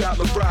there with Scott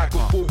LaRock.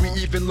 Before we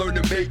even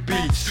learned to make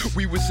beats,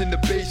 we was in the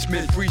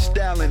basement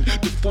freestyling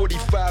the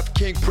 45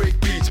 King break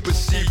beats. But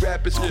see,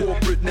 rap is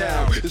corporate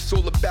now. It's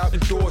all about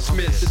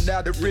endorsements, and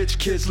now the rich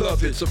kids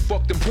love it. So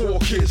fuck them poor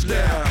kids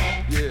now.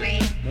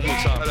 Yeah, one more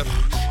time.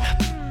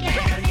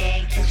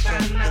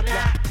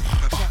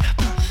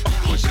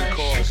 Pushing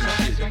cars and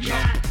shit, you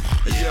know.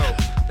 Yo,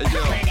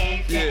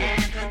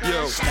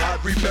 Yo, I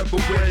remember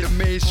when the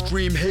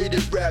mainstream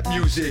hated rap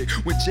music.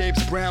 When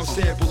James Brown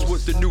samples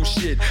was the new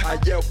shit. I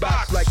yelled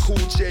box like Cool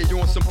J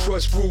on some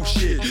Crush Rule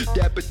shit.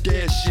 Dapper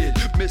Dan shit,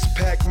 Miss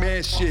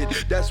Pac-Man shit.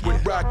 That's when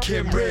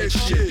Rakim ran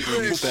shit.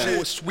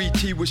 Before Sweet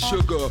Tea was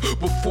sugar.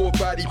 Before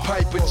Roddy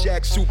Piper,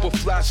 Jack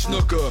Superfly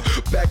Snooker.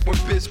 Back when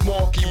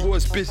Bismarcky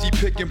was busy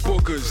picking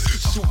boogers.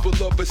 Super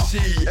Lover C,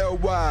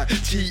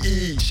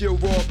 L-Y-T-E, Chill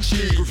Rock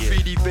G,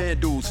 Graffiti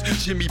Vandals,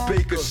 Jimmy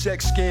Baker,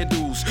 sex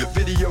scandals,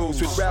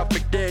 videos with Ralph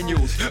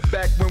McDaniels.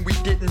 Back when we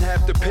didn't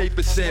have to pay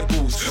for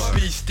samples.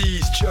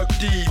 Beasties, Chuck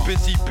D,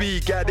 Busy B,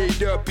 got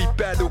ate up, he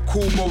battled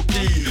Cool Mo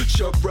D.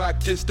 Chuck Rock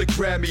dissed the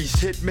Grammys,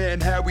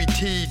 Hitman Harry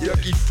T,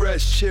 Dougie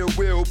Fresh, Chill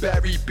Will,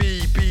 Barry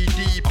B,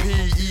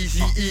 BDP,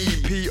 Easy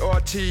E,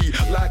 PRT,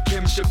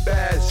 Lakim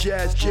Shabazz,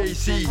 Jazz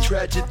Jay-Z,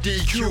 Tragedy,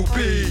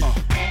 QB.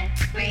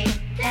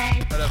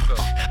 How that feel?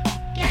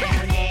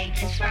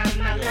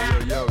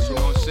 Yo, you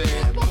know what I'm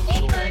saying?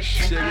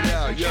 Check it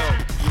out, yo. You know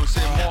what I'm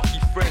saying? Marky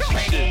Fresh and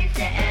shit.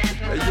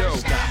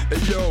 Hey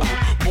yo,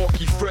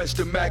 Marky Fresh,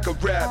 the Mac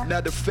of rap.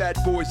 Now the fat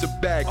boys are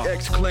back.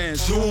 X-Clan,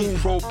 Zoom,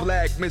 Pro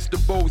Black, Mr.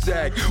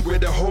 Bozak. Where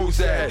the hoes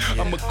at?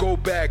 I'ma go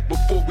back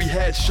before we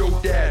had show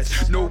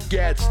dads. No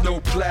gats, no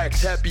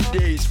plaques. Happy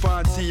days,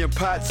 Fonzie and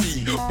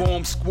Potsy.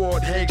 Bomb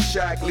Squad, Hank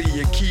Shockley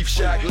and Keith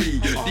Shockley.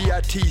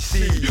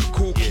 DITC,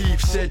 Cool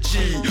Keith said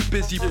G.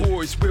 Busy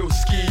Boys, Will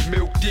Ski,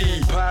 Milk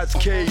D. Pods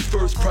K,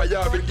 First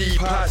Priority,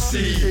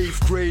 Posse.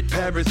 8th grade,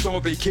 parents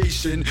on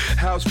vacation.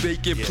 House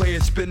vacant,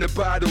 playing spin the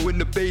bottle in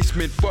the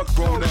basement. Fuck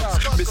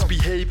grown-ups,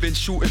 misbehaving,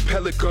 shooting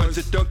pelicans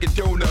at Dunkin'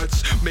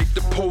 Donuts. Make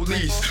the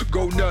police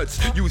go nuts,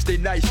 use they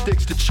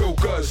nightsticks to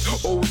choke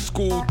us. Old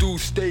school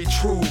dudes stay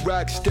true,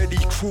 rock steady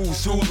crew,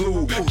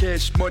 Zulu.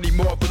 Cash Money,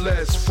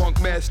 Marvelous,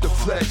 Funk Master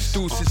Flex,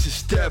 Deuces is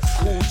Steph,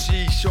 Cool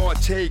G,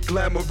 Shantae,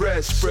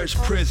 Glamorous, Fresh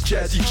Prince,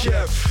 Jazzy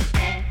Jeff.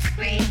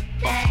 Every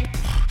day,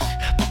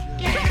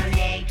 get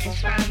niggas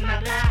from my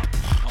block.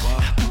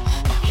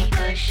 He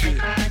push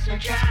cars will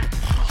drop.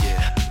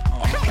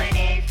 When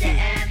is it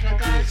ever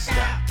gonna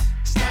stop?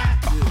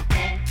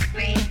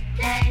 Every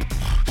day,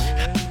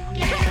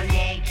 get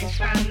niggas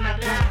from my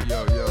block.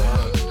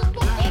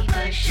 He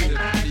push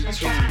cars will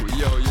drop.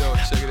 Yo,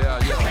 check it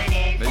out, yo.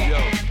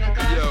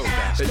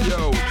 Hey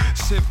yo,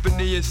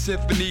 Symphony and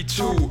Symphony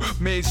 2.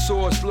 Main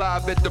Source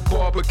live at the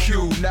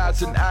barbecue.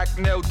 Nas and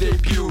Aknel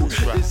debut.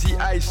 Izzy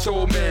Ice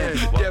Soul Man,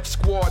 Def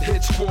Squad,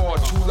 Hit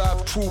Squad. 2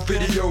 Live Crew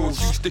videos.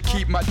 Used to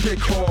keep my dick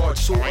hard.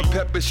 Salt and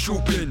pepper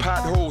shooping,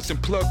 potholes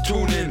and plug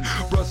tuning.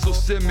 Russell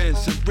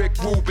Simmons and Rick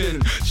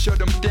Rubin. Shut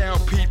them down,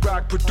 Pete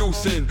Rock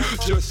producing.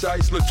 Just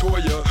Ice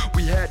LaToya.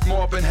 We had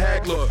Marvin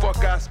Hagler.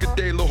 Fuck Oscar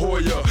De La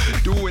Hoya.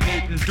 Doing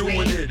it and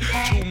doing it.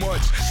 Too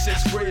much.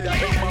 6th grade, I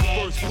ate my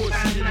first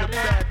pussy in the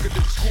back of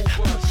the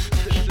school bus.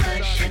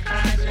 Push your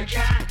cars will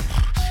drop.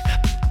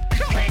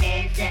 When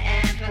is it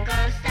ever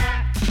gonna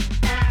stop?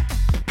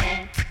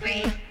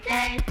 Every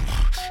day,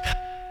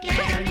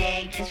 get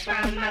niggas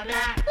from my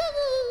block.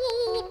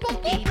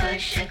 He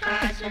push your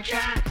cars will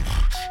drop.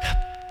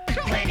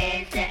 When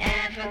is it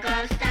ever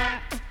gonna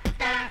stop?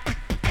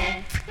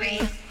 Every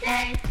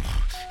day,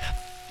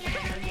 get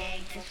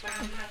niggas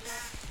from my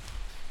block.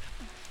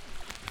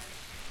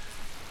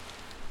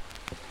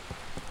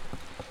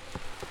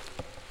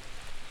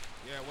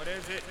 Yeah, what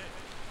is it?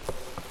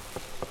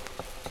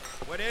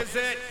 What is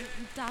it?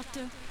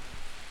 Doctor,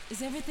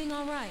 is everything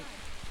all right?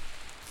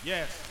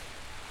 Yes.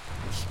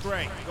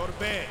 Straight. Go to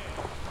bed.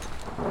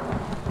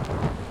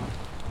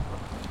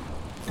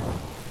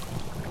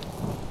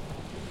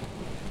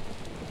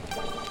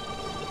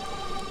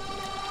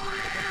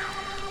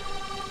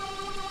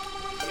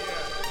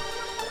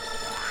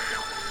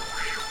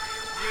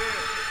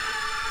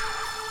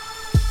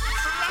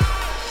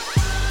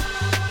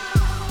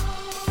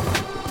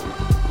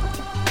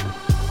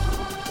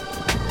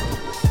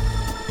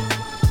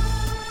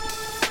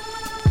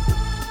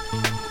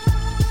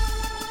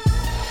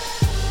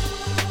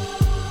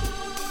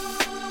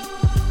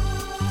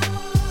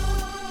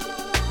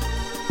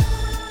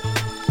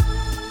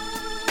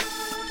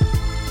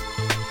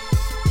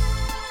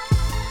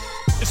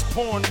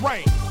 Pouring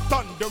rain,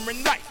 thunder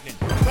and lightning,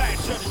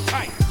 clash of the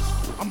titans.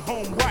 I'm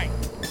home right.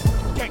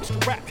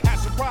 Gangsta rap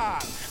has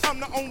arrived.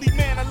 I'm the only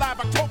man alive.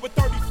 October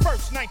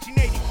 31st,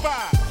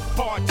 1985.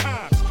 Hard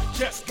times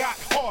just got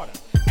harder.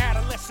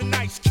 Adolescent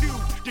Ice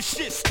Cube, the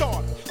shit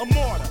started. A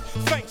martyr,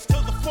 thanks to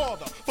the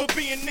father for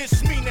being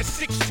this mean. At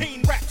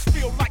 16, raps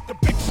feel like the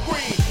big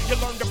screen. You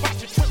learned about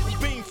your triple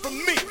beam from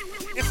me.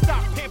 And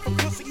stop paying for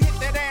pussy, hit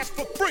that ass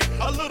for free.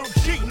 A little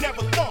G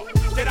never thought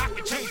that I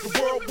could change the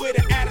world with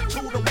an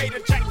attitude, a Raider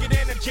jacket,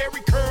 and a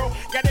Jerry curl.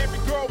 Got every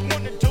girl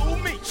wanna do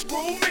me,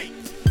 screw me.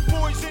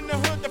 Boys in the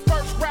hood, the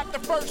first rap, the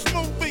first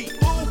movie.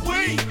 Ooh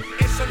wee,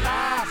 it's a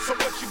lie. So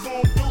what you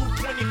gonna do?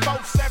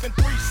 24/7,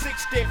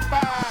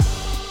 365.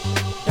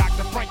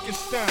 Dr.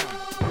 Frankenstein.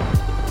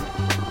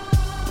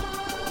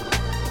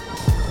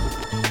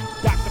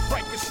 Dr.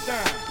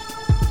 Frankenstein.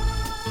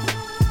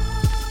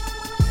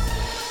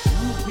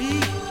 Ooh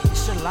wee,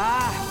 it's a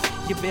lie.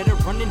 You better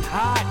run and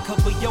hide.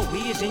 Cover your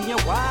ears and your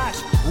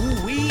eyes.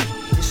 Ooh-wee,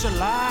 it's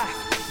alive.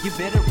 You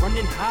better run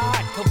and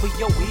hide. Cover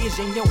your ears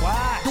and your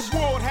eyes. The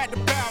world had to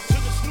bow to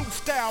this new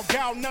style,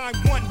 Gal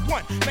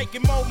 911.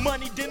 Making more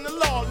money than the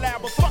law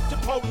allowed, but fuck the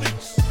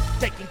police.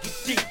 They can get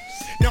deep.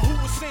 Now who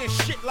was saying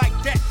shit like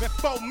that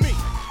before me?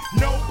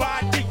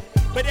 Nobody.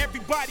 But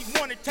everybody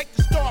wanna take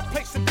the star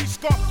place and be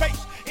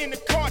Scarface. In the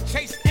car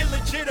chase,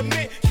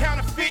 illegitimate,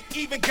 counterfeit.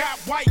 Even got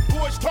white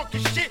boys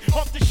talking shit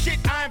off the shit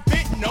I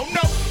invent. No,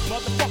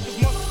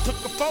 motherfuckers must have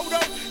took a photo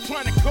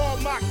trying to call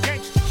my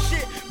gangster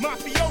shit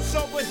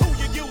mafioso, but who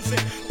you using?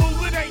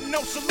 Ooh, it ain't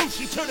no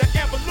solution to the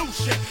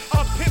evolution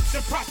of pimps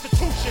and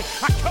prostitution.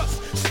 I cuss,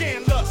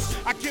 scandalous,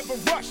 I give a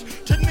rush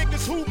to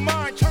niggas who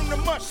mind turn to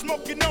mush,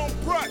 smoking on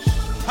brush.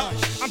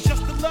 Hush, I'm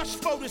just a lush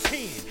for this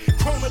hand.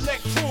 Chrome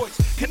electrodes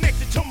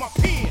connected to my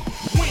pen.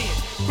 When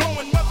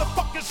growing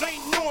motherfuckers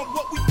ain't knowing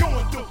what we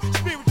going through.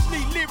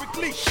 Spiritually,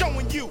 lyrically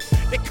showing you.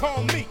 They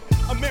call me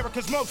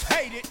America's most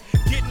hated.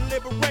 Getting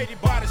liberated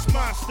by this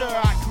monster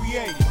I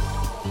created.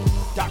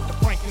 Dr.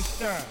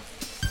 Frankenstein.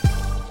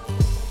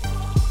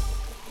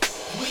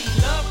 We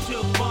love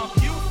to bump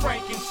you,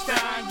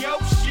 Frankenstein. Your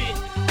shit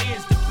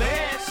is the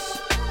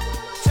best.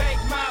 Take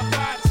my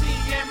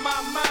body and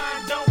my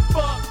mind, don't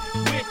fuck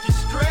with the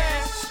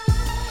stress.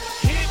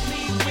 Hit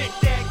me with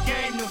that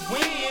game to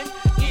win.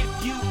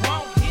 If you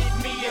won't hit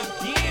me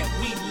again,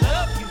 we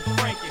love you,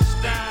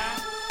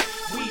 Frankenstein.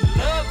 We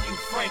love you,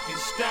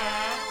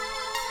 Frankenstein.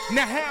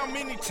 Now how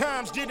many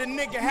times did a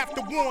nigga have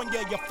to warn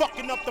ya? You're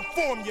fucking up the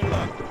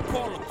formula.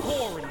 Call a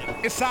coroner.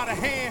 It's out of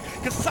hand,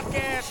 cause sucker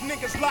ass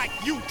niggas like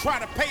you try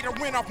to pay the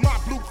rent off my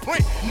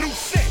blueprint. New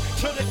set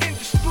to the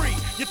industry.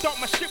 You thought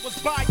my shit was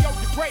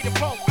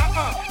biodegradable.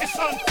 It's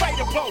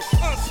unfadable,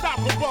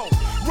 unstoppable.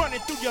 Running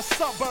through your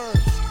suburbs.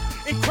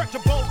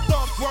 Incredible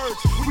thug words,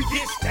 we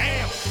get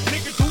down.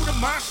 Niggas do the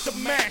monster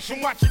mash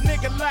and watch a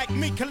nigga like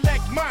me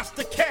collect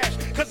monster cash.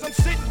 Cause I'm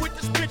sitting with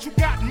this bitch who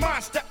got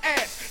monster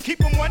ass. Keep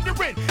them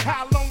wondering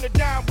how long the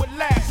dime would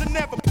last and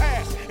never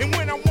pass. And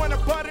when I wanna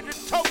butter the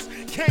toast,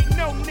 can't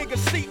no nigga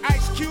see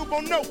Ice Cube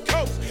on no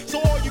coast.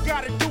 So all you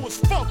gotta do is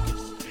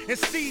focus and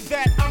see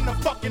that I'm the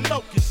fucking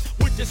locust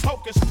with this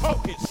hocus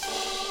pocus.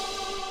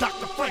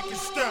 Dr.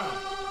 Frankenstein.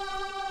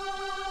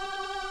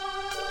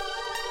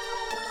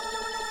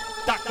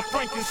 Dr.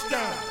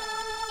 Frankenstein.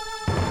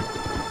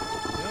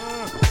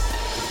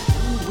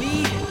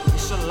 Ooh-wee,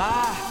 it's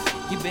alive.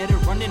 You better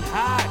run and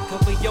hide.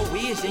 Cover your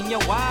ears and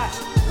your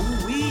eyes.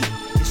 Ooh-wee,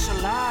 it's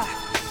alive.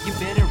 You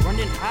better run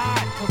and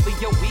hide. Cover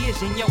your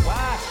ears and your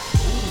eyes.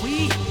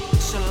 Ooh-wee,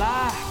 it's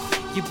alive.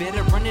 You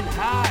better run and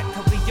hide.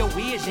 Cover your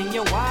ears and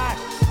your eyes.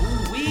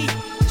 Ooh-wee,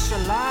 it's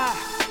alive.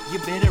 You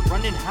better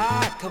run and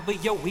hide. Cover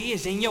your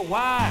ears and your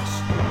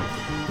eyes.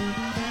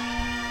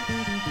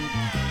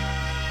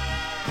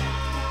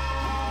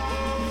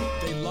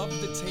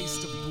 Love the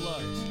taste of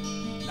blood.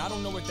 I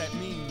don't know what that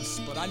means,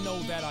 but I know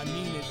that I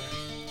mean it.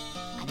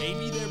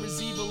 Maybe they're as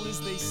evil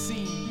as they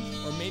seem,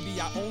 or maybe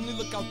I only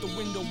look out the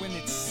window when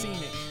it's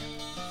scenic.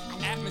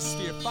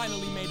 Atmosphere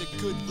finally made a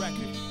good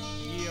record.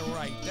 Yeah,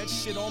 right, that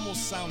shit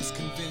almost sounds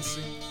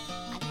convincing.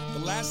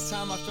 The last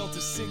time I felt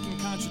as sick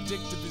and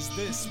contradictive as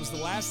this was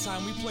the last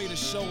time we played a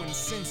show in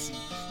Cincy.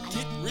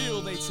 Get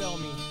real, they tell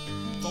me.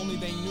 If only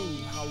they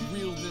knew how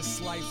real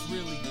this life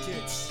really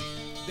gets.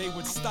 They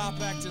would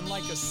stop acting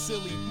like a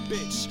silly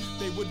bitch.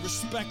 They would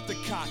respect the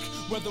cock,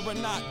 whether or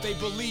not they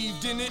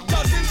believed in it.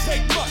 Doesn't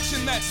take much,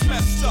 and that's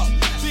messed up.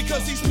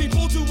 Because these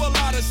people do a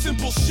lot of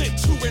simple shit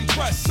to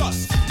impress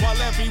us. While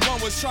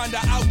everyone was trying to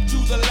outdo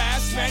the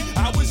last man,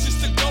 I was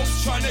just a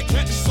ghost trying to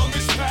catch some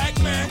Miss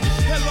Pac-Man.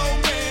 Hello,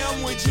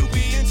 ma'am, would you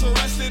be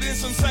interested in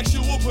some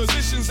sexual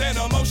positions and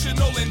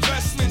emotional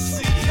investments?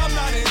 See, I'm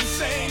not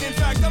insane, in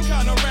fact, I'm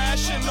kinda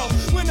rational.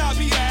 When I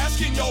be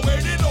asking, yo, where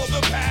did all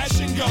the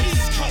passion go?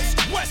 East Coast,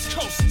 West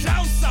Coast,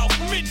 down south,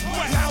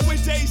 Midwest.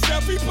 Nowadays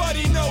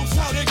everybody knows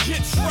how to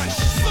get fresh.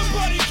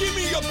 Somebody give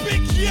me a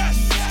big yes.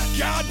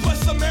 God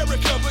bless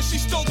America, but she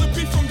stole the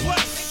beat from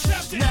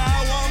Bless.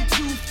 Now I'm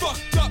too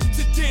fucked up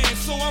to dance,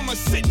 so I'ma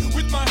sit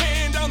with my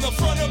hand on the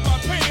front of my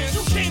pants.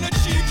 You can't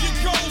achieve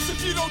your goals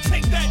if you don't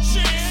take that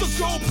chance. So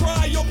go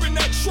pry open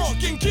that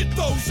trunk and get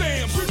those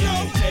amps. You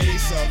know? In the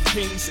days of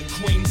kings and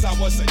queens, I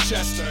was a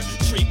jester.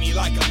 Treat me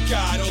like a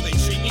god, or they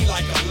treat me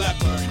like a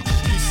leper.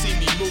 See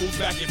me move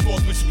back and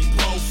forth between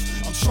both.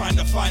 I'm trying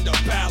to find a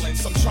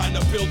balance, I'm trying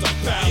to build a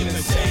balance. In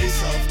the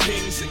days of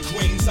kings and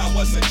queens, I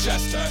was a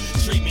jester.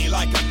 Treat me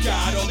like a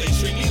god, or they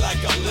treat me like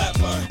a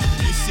leper.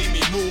 You see me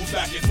move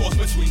back and forth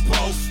between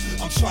both.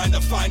 I'm trying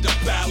to find a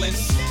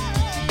balance.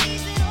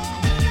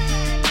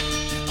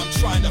 I'm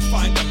trying to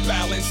find a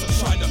balance, I'm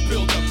trying to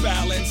build a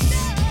balance.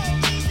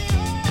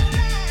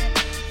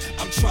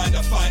 I'm trying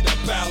to find a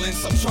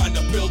balance, I'm trying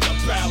to build a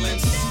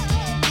balance.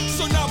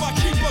 So now I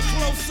keep a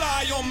close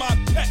eye on my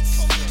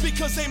pets,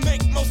 because they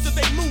make most of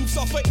their moves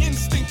off of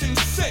instinct and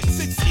sense.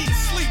 It's eat,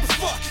 sleep,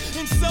 fuck,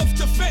 in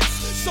self-defense.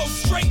 So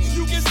straight,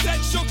 you can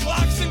set your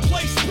clocks and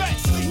place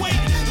bets. Wait,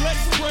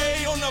 let's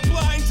pray on on a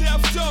blind,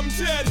 deaf, dumb,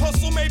 dead.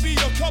 Hustle, maybe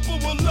a couple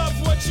will love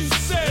what you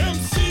said.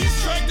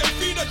 MCs drag their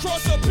feet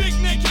across a big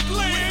naked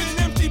land with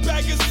an empty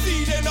bag of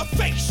seed and a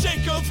fake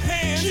shake of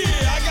hands. Yeah,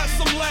 I got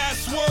some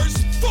last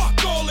words.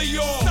 Fuck all of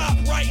y'all. Stop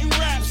writing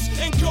raps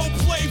and go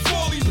play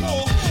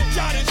volleyball.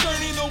 Gotta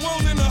journey the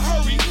world in a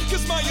hurry,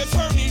 cause my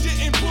attorney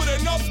didn't put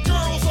enough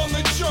girls on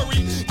the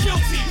jury.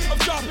 Guilty of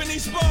dropping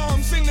these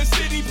bombs in the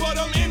city, but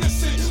I'm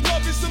innocent.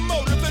 Love is the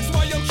motive, that's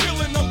why I'm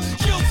killing them.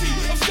 Guilty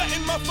of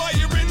setting my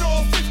fire in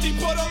all 50,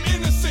 but I'm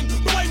innocent.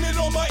 Blame it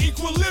on my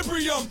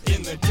equilibrium.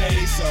 In the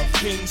days of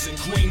kings and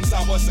queens,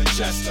 I was a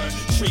jester.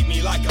 Treat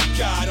me like a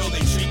god, or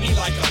they treat me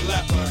like a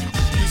leper.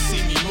 You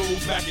see me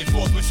move back and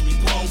forth between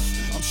both.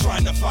 I'm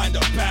trying to find a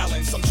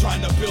balance, I'm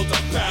trying to build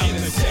a balance.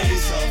 In the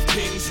days of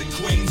kings and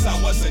queens, I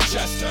was a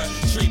jester.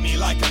 Treat me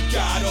like a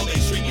god, or they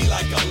treat me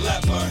like a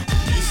leper.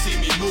 You see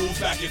me move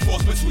back and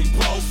forth between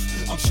both.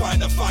 I'm trying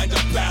to find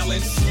a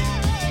balance.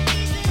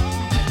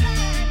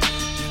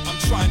 I'm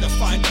trying to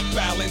find a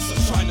balance,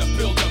 I'm trying to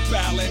build a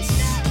balance.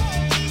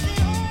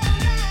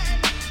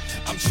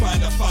 I'm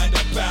trying to find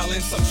a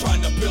balance, I'm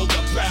trying to build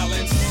a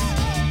balance.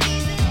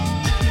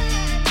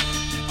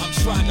 I'm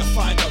trying to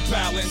find a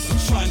balance, I'm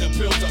trying to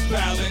build a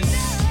balance.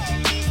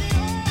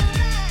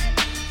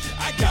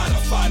 I gotta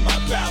find my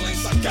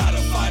balance, I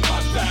gotta find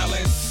my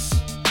balance.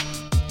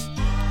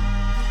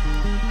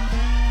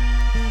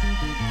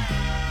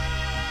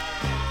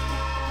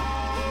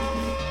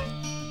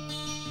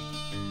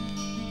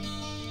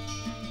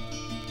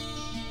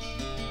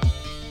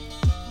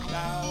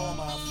 Now all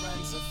my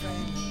friends are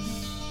famous.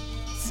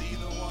 See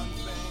the one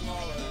thing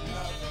or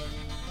another.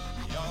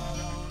 Y'all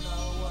don't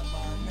know what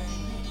my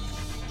name is.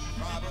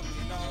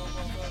 Probably know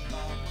both of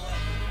my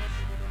brothers.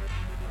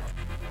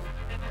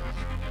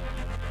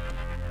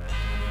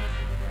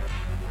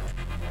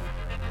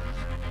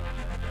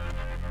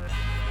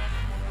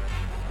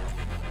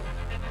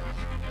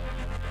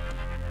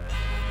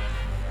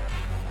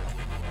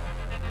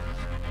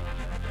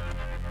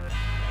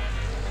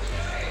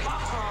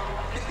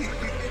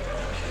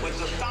 With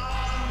the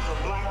thousands of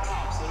black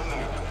cops in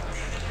America,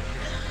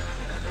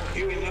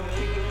 you ain't never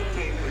picked up the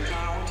paper,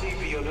 turn on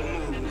TV or the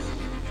news,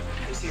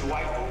 and see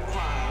white folk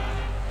crying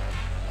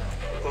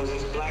because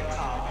this black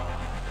cop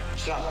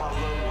shot my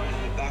loved one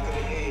in the back of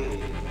the head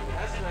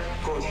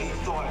because he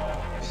thought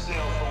the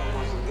cell phone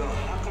was a gun.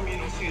 How come you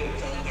don't see that?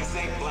 You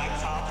think black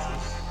cops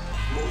is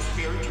more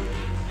spiritual?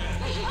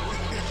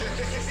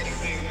 You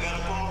think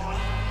better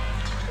qualified?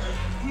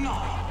 No.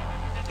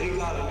 They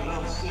got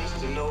enough sense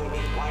to know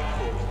that white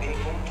folks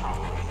ain't gonna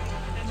tolerate it.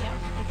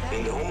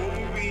 And the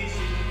only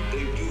reason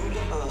they do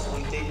to us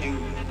what they do,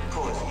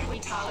 because we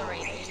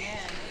tolerate it.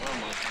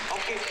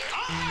 Okay,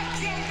 I'm not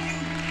telling you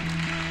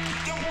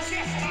don't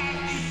chastise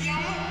these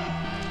young,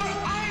 but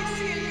I ain't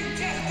seeing you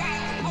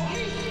chastise the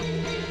police.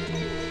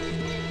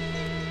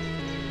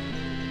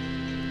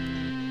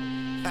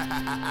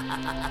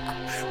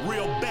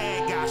 Real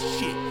bad guy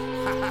shit.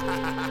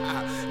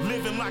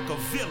 Living like a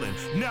villain,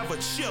 never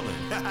chillin'.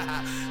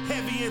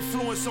 Heavy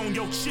influence on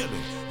your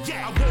chillin'.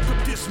 Yeah, I woke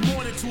up this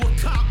morning to a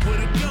cop with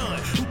a gun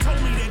who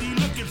told me that he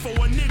looking for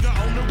a nigga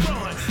on the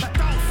run. I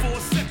thought for a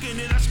second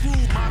and I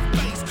screwed my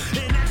face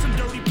and asked some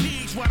dirty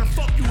pigs, why the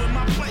fuck you in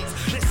my place?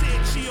 They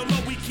said chill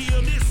or we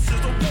kill, this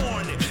is a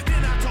warning.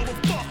 Then I told them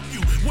fuck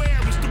you,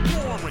 where is the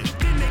warrant?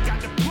 Then they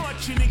got the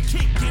punching and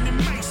kicking and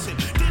macing.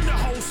 Then the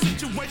whole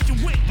situation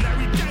went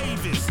Larry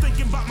Davis.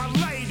 Thinking about my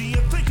lady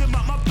and thinking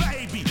about my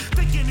baby.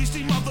 Thinking these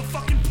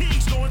motherfucking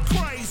pigs going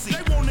crazy.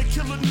 They wanna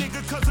kill a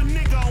nigga cause a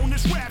nigga on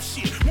this rap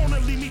shit wanna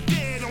leave me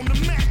dead on the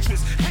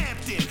mattress.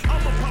 Hampton,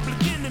 I'm a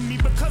public enemy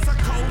because I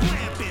cold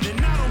rampant.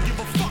 And I don't give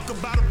a fuck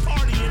about a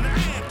party in the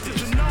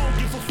Hamptons. And I don't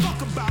give a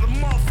fuck about a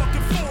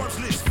motherfucking Forbes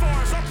list. As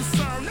far as I'm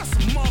concerned, that's a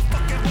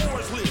motherfucking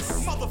whores list.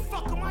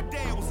 Motherfucker, my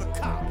dad was a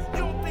cop. You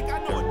don't think I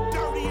know a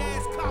dirty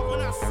ass cop when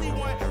I see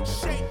one?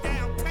 Shake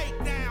down, take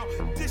down,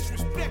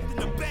 disrespecting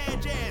the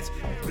badge ass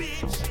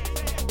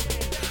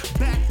bitch.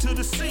 Back to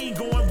the scene,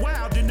 going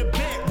wild in the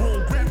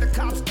bedroom. Grabbed the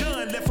cop's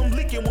gun, left him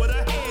leaking with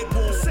a head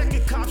wound.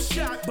 Second cop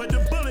shot, but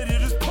the bullet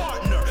hit his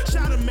partner.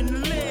 Shot him in the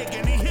leg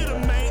and he hit a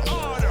main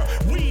order.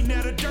 We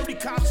now the dirty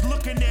cops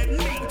looking at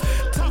me,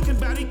 talking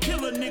about he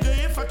kill a nigga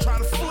if I try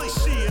to flee.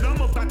 Shit,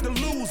 I'm about to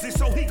lose it,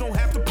 so he gon'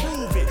 have to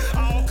prove it.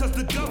 All cause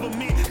the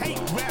government hate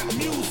rap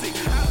music.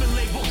 I've been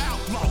labeled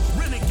outlaw,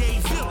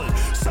 renegade villain.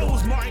 So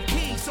was Martin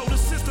King, so the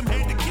system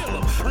had to kill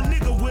him. A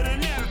nigga with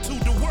an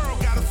attitude, the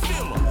world gotta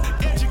feel him.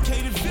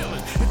 Educated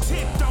villain,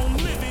 intent on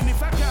living.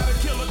 If I gotta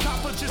kill a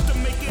copper just to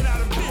make it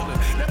out of villain,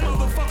 that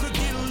motherfucker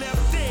getting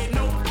left dead,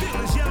 no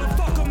feelings. Yelling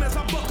fuck him as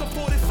I buck a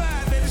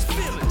 45 at his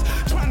feelings.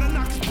 Trying to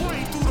knock his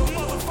brain through the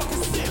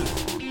motherfucking ceiling.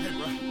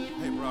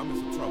 Hey bro, I'm in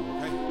some trouble,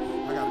 okay?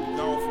 I gotta be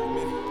gone for a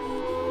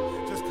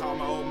minute. Just call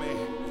my old man.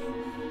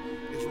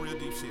 It's real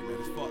deep shit, man.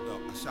 It's fucked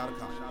up. I shot a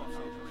cop.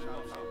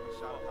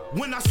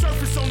 When I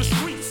surface on the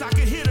streets, I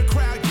can hear the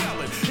crowd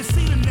yelling and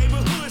see the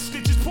neighborhood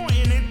stitches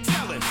pointing and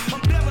telling.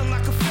 I'm belling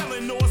like a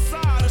felon or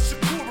Assad or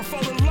Shakur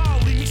before the law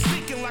leave me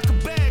stinking like a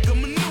bag of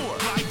manure.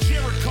 Like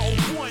Jericho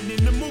 1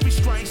 in the movie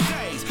Strange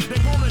Days.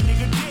 They want a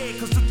nigga dead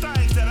cause the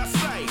things that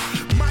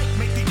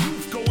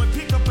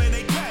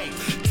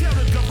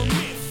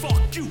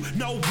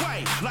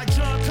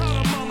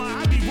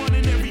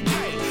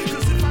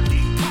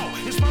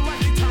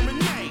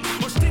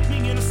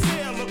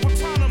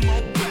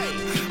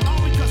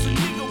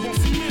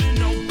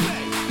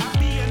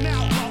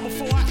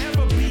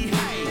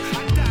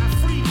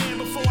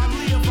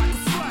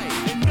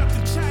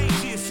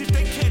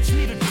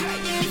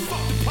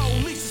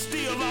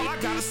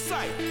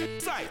sight.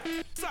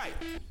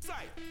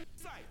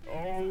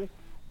 Oh,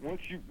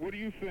 what are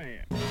you saying?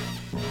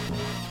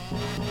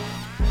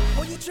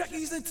 All you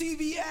Trekkies and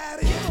TV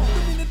addicts,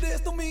 don't mean to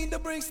this, don't mean to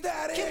bring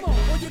static.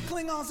 All you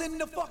Klingons in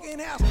the fucking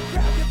house,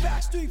 grab your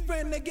backstreet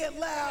friend and get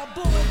loud,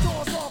 blowing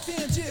doors off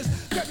hinges,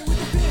 grab me with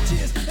the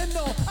pinches. And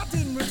no, I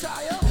didn't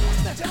retire, I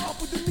snatch it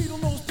off with the needle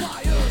nose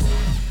pliers.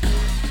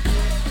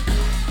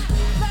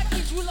 Black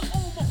kids will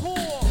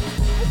overhaul.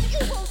 What the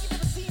evil you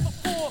never seen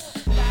before?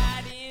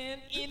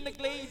 Sliding in the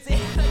glaze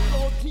and like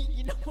Lord P,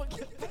 you know what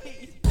your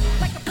face.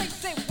 Like a face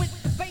with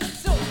the bass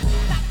so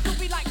not to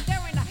be like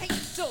they're in a hate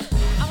so.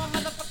 I'm a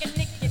motherfucking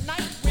Nick and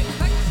Night with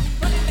practice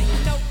running that you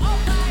know.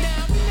 Alright,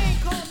 now we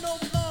ain't call no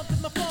alarm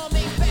cause my farm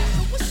ain't fast.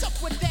 So what's up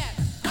with that?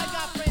 I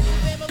got friends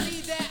and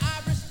family that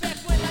I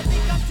respect. When I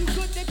think I'm too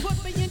good, they put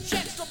me in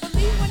check. So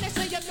believe when they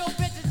say I'm no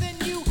better than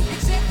you.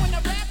 Except when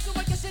I rap, so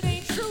I guess it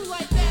ain't true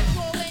like that.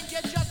 Troll and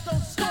you just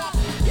don't stop.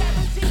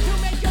 Guaranteed to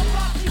make your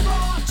body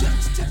raw.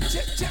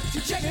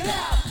 Check it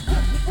out.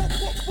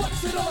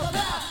 What's it all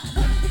about?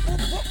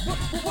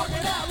 We're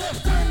working out.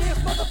 Let's turn this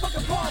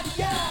motherfucking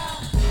party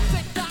out.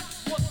 Say, Doc,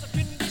 what's the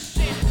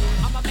condition?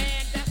 I'm a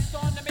man that's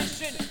on a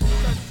mission.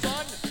 So,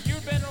 son, you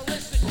better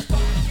listen. Stuck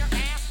in your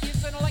ass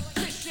is an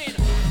electrician.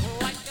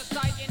 Like a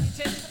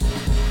scientist.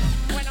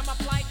 When I'm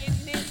applying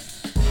this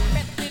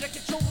method of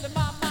controlling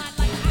my mind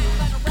like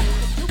Einstein or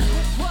Raptor.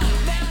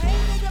 Now, hey,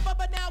 nigga,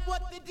 but now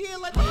what the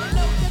deal? I didn't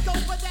know you go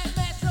for that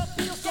mass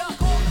appeal. So I'm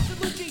calling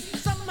Salucci.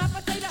 Some have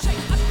a data. I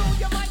stole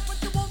your mic, but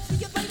you won't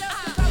see it later.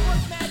 I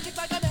work magic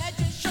like a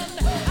magician.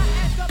 I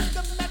add up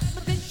the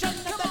mathematician.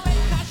 The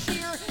bank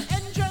cashier,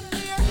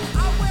 engineer.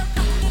 I wear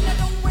cotton and I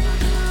don't wear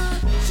gear.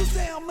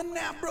 Shazam and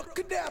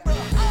abracadabra.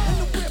 In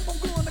the whip, I'm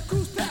gonna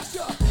cruise past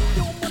ya.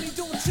 Your money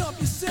don't jump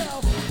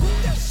yourself. Put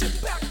that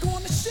shit back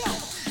on the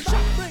shelf.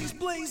 Shot rays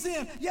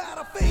blazing, you out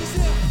of phase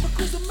in. My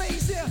crew's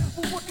amazing.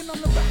 We're working on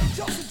the record,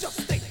 y'all, so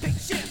just stay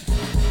patient.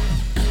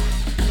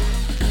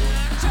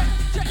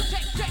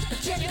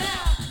 Check it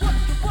out.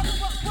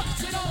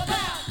 What's it all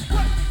about?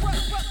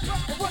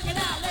 We're working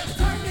out. Let's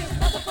turn this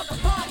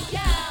motherfucking party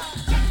out.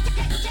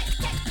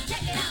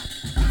 Check it out.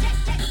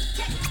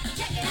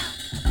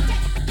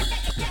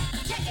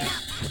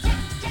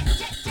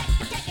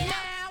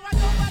 Now I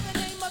go by the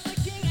name of the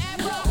King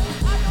Admiral.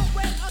 I don't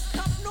wear a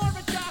cup nor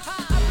a jar.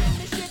 I bring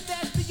the shit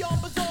that's beyond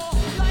bizarre.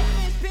 Life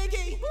is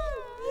piggy.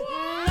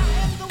 I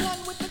am the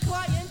one with the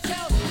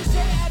clientele. You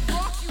say I'd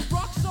rock, you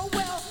rock so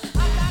well.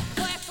 I got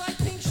class like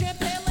pink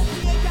champagne. Let's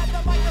see, I got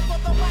the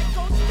microphone, the mic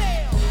goes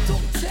stale.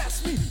 Don't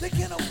test me, they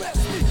can't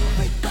arrest me.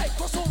 Fake right,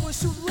 cross over and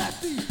shoot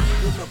lefty.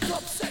 You look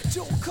upset,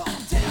 Joe,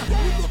 calm down.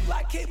 You look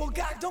like cable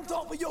guy dumped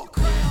over your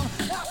crown.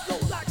 I flow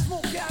like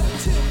smoke out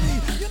of chimney.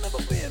 You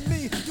never been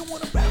me. You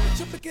wanna rap with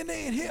your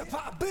beginning in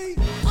hip-hop beat?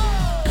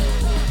 Oh,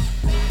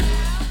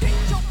 get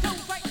your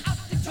toes right out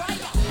the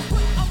dryer.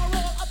 Put our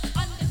roll up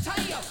on the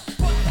tire.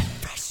 Put that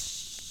fresh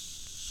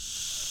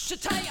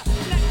tire.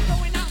 Now you're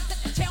going out, set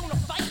the town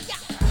afire.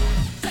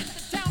 Set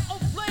the town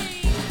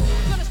ablaze.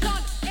 Gonna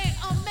stun and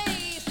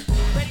amaze.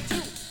 Ready to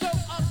throw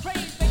a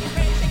praise. Make it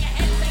ready, shake your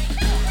head, say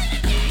now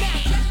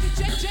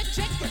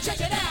check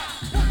it out.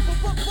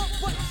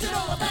 What's it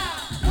all about?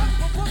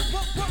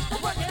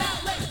 Work it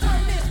out. Let's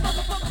turn this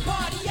motherfucking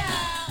party out.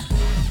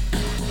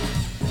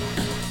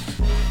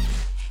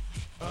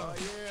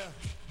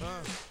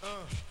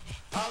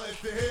 Holla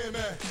if you hear me.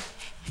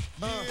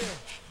 Yeah.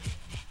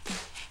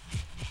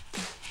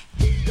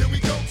 Here we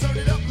go, turn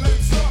it up,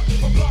 let's start.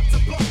 From block to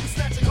block, we're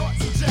snatching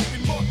hearts and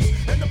jacking marks.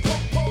 And the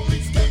punk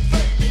police can't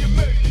fake me,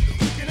 admit me.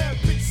 We can have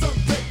peace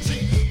someday,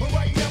 G. But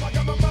right now I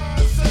got my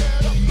mind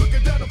set up.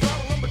 Looking down the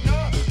barrel, I'm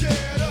not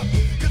get up.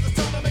 Cause it's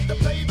time to make the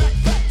payback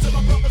back to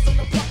my brothers on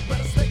the block.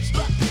 Better stay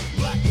strapped,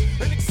 black,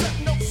 and accept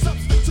no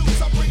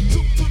substitutes. I bring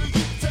truth to the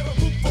youth, tear a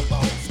roof over the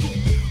whole school.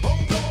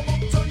 Hold on,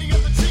 won't turn the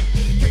other cheek.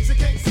 In case you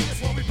can't see us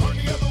while we burn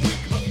the other week.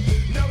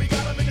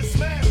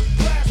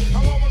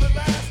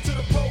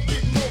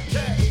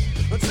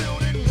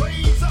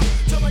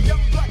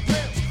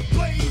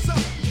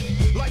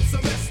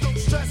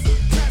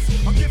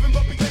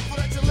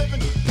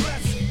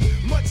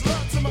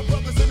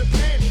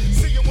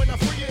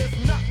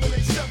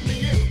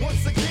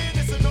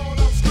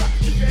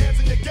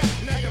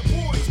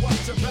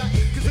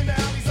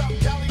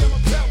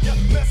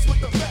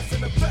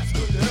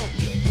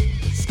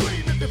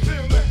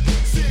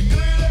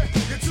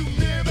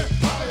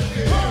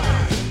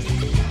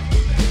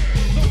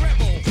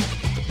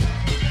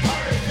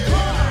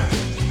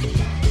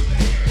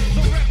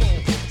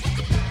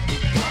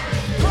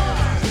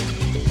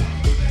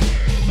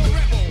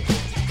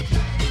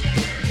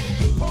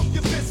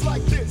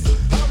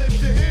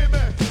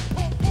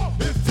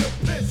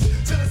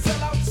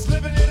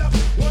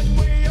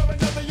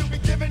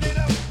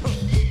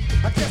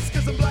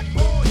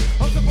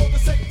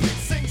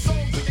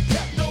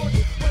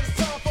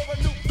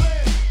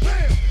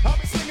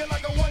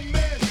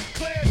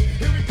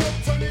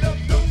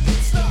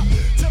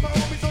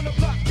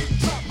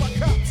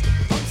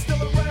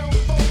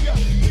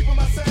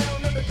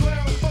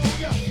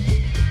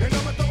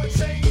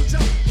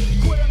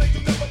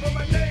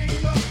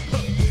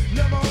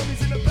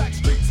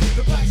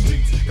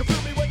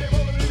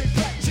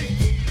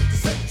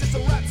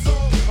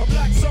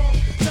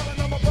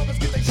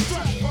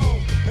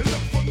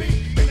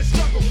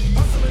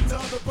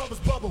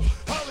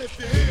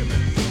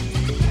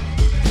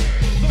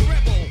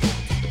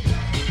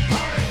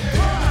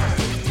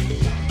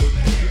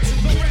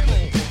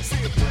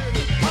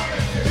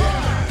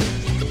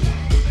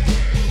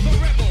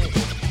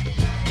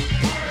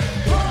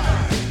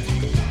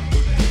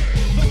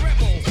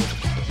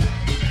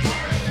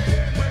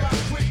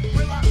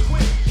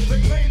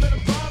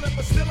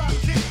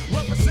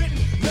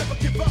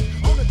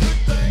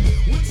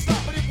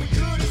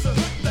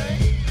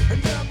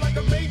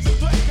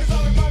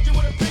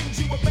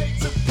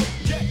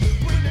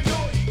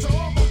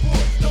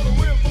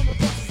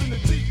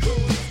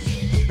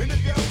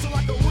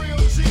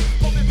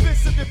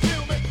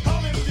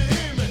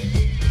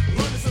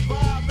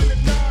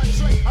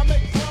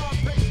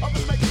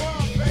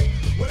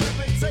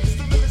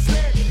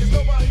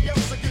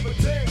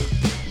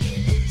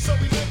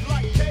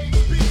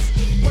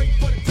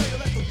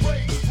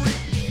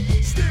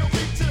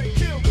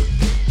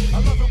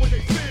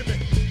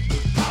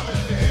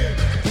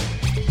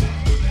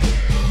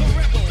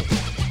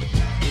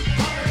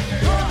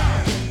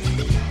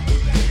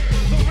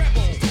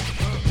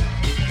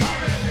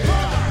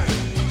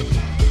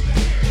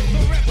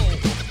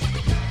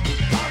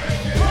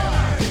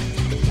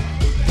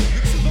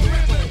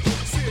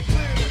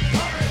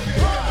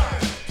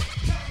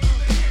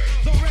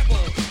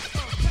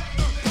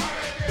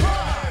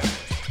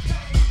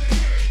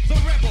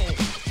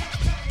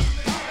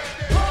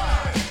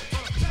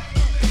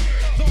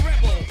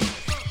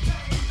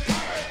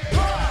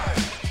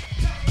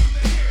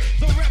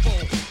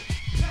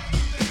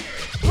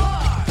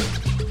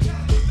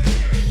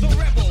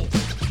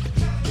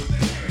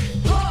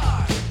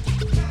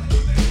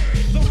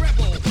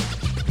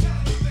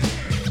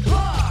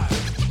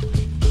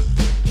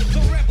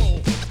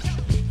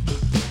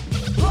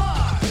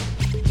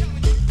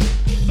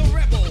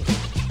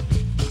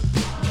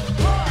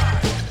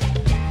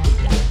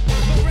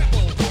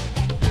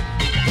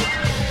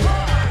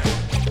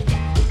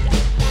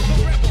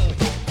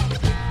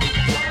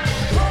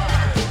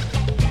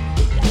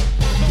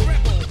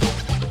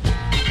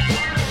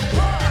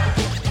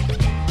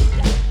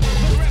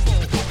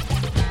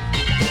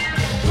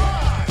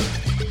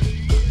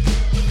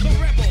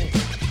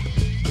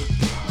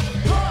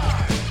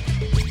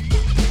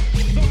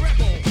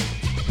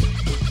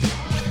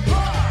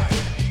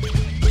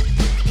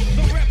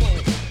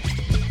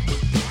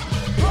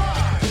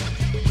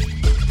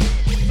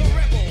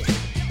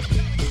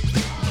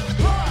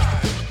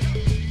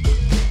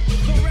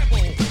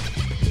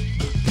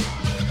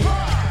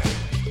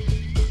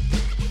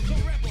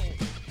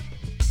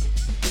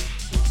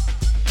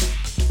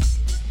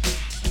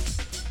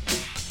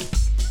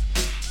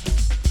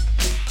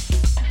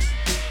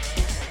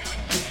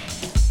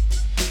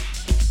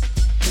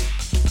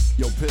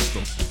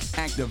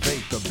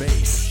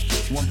 bass.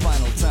 One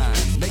final time,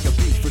 make a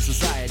beat for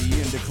society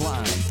in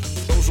decline.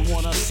 Those who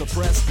want us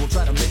suppressed will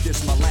try to make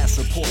this my last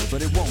report,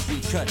 but it won't be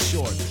cut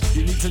short.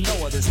 You need to know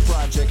how this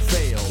project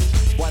failed,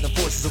 why the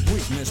forces of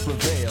weakness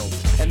prevailed,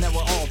 and that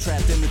we're all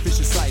trapped in the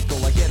vicious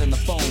cycle. I get on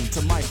the phone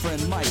to my friend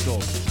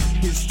Michael.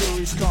 His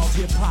story's called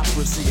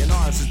Hypocrisy, and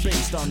ours is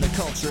based on the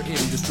culture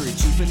industry,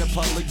 keeping the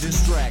public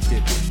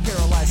distracted,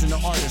 paralyzing the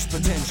artist's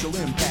potential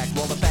impact,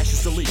 while the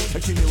fascist elite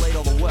accumulate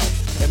all the wealth,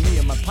 and me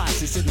and my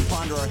posse sit and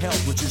ponder our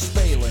health, which is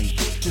failing,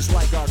 just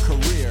like our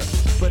career.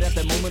 But at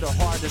that moment our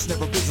hardest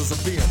never builds us a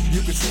beer.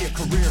 You can see a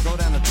career go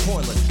down a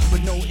toilet,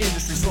 but no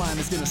industry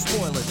slime is gonna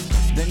spoil it.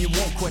 Then you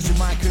won't question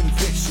my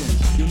conviction.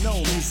 You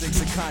know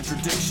music's a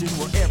contradiction,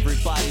 where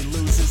everybody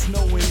loses, no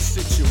win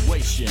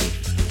situation.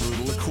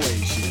 Brutal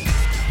equation.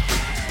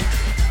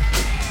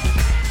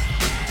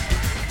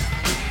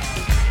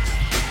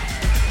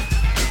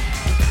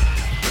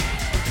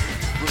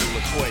 Brutal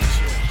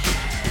equation.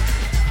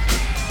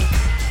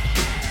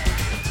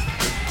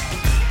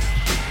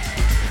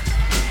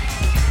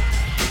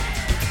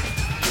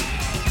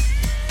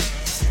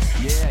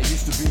 Yeah, I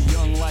used to be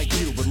young like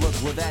you, but look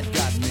where that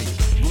got me.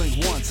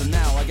 Blink once and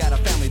now I got a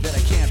family that I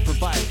can't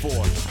provide for.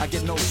 I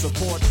get no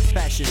support,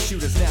 fashion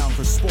shoot us down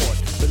for sport.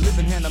 But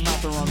living hand to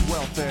mouth or on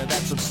welfare,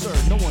 that's absurd.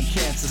 No one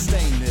can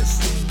sustain this.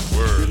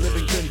 Your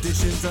living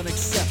conditions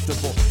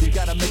unacceptable. You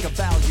gotta make a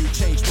value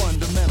change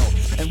fundamental,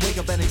 and wake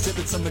up and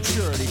exhibit some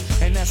maturity.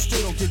 And that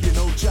still don't give you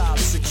no job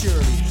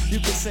security. You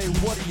can say,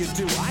 what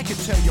do? I can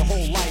tell your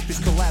whole life is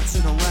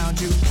collapsing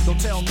around you. Don't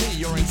tell me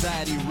you're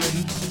anxiety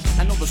ridden.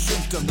 I know the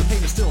symptom, the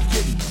pain is still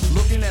hidden.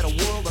 Looking at a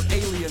world of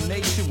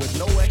alienation with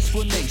no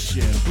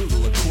explanation.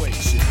 Brutal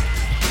equation.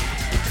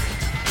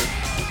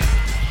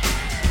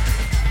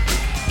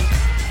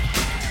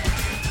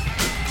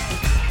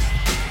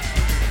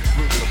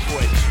 Brutal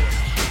equation.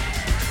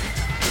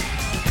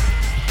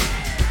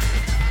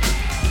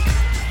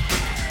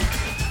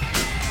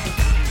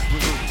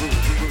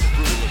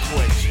 Brutal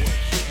equation.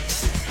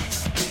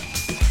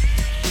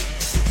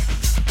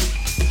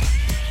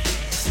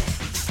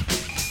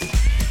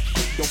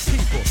 Yo,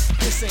 people,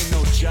 this ain't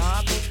no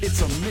job,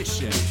 it's a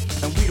mission.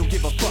 And we don't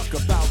give a fuck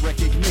about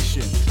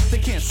recognition. They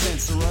can't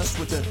censor us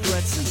with their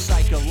threats and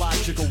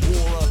psychological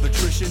war of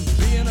attrition.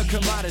 Being a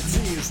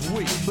commodity is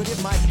weak, but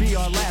it might be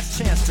our last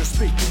chance to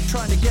speak.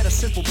 Trying to get a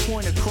simple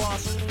point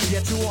across,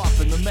 yet too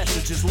often the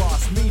message is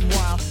lost.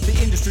 Meanwhile, the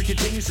industry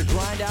continues to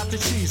grind out the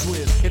cheese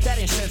whiz. If that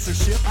ain't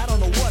censorship, I don't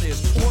know what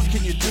is. What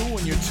can you do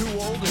when you're too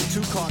old and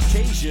too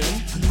Caucasian?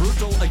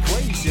 Brutal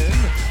equation.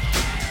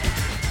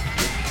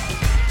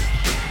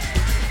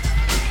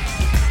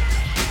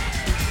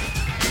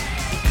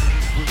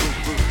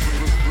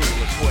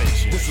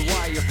 This is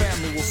why your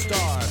family will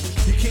starve.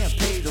 You can't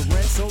pay the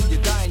rent, so you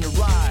die in your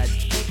ride.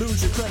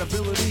 Lose your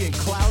credibility and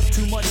clout,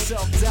 too much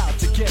self-doubt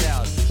to get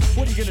out.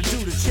 What are you gonna do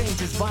to change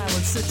this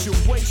violent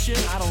situation?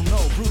 I don't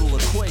know, brutal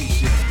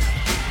equation.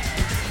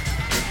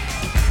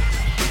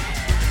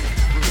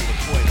 Brutal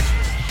equation.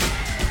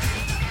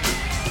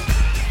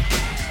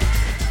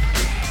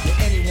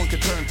 Yeah, anyone can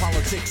turn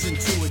politics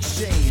into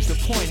exchange. The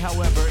point,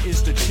 however,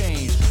 is to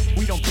change.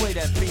 We don't play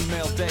that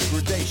female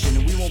degradation,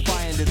 and we won't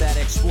buy into that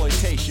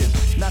exploitation.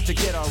 Not to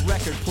get our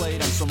record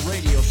played on some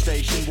radio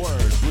station.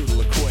 Word,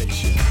 brutal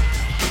equation.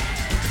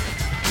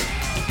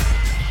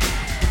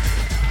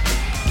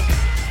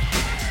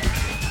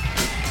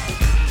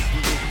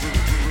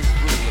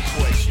 Brutal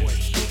equation.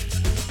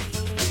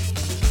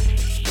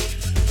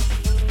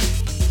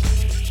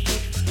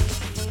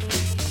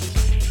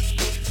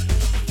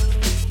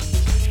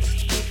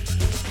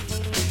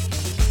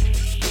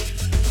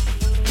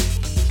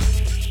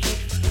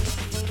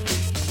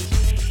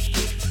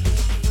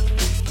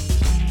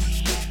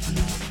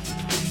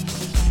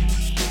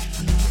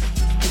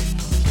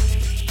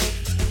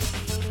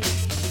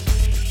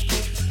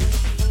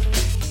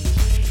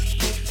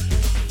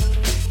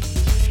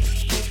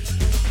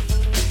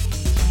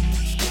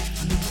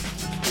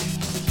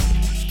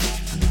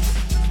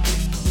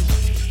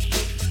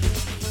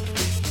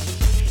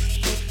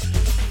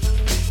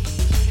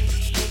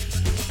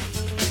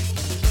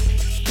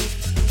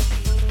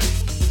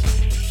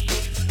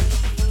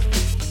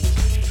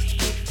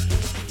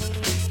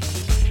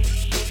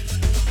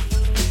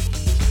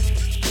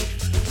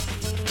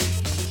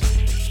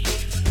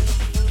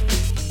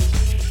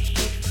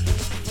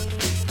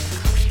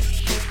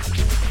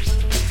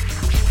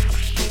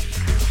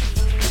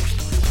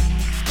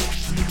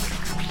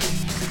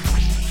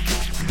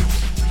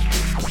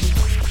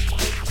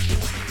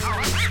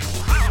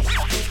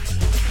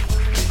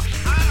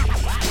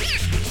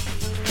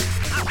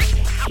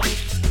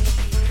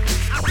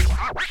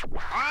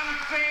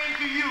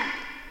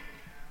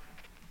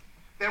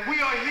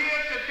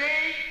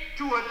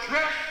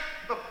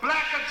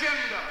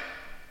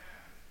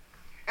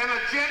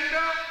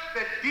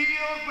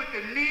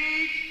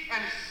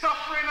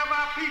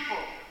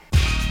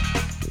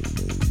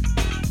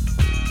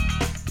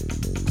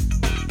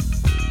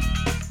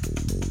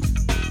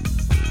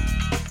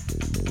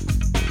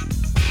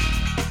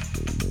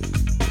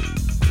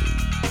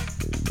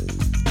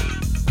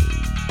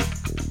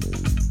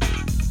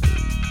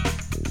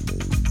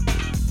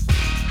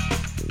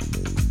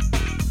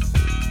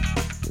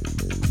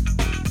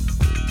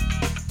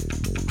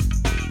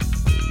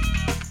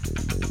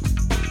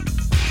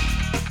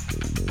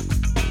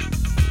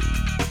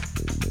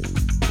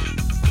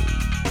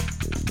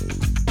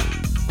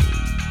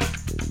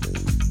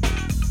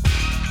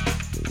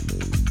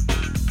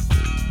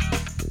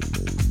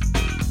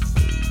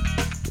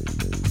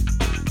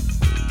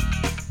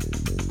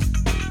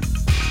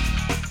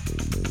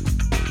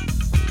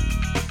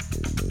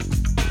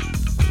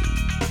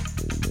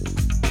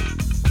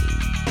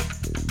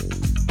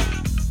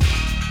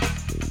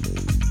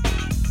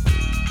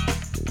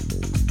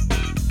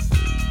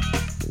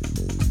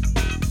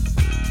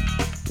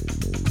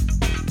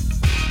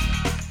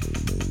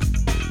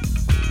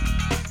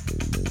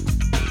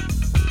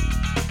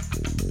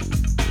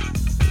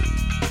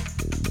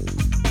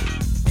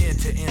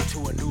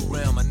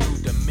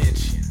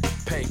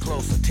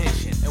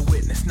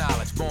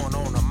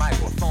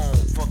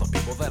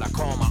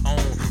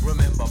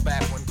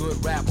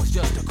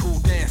 just a cool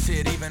dance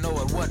hit, even though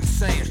it wasn't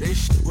saying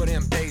this shit. Well,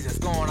 them days is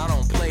gone, I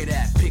don't play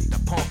that. Pick the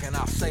punk and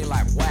I'll say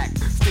like whack.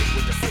 Stick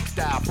with the sick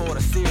style for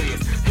the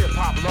serious.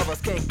 Hip-hop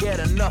lovers can't get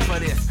enough of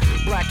this.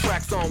 Black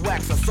tracks on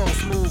wax are so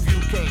smooth, you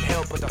can't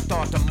help but to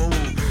start to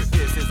move.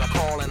 This is a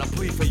call and a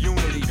plea for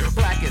unity.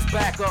 Black is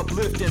back,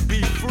 uplift and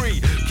be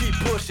free. Keep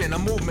pushing, the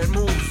movement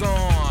moves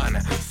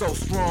on. So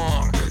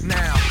strong,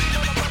 now.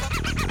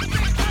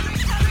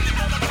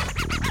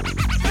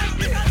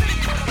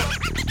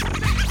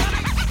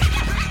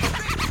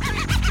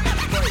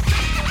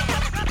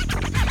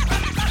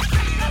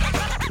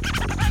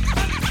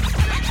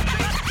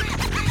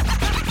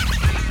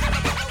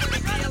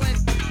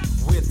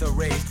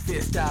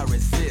 I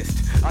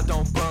resist, I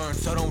don't burn,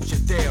 so don't you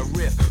dare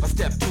riff. A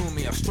step to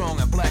me, I'm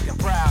strong and black and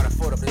proud. A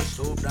foot of this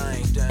so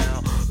dang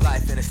down.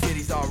 Life in the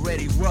city's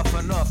already rough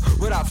enough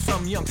without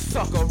some young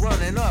sucker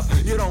running up.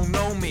 You don't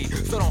know me,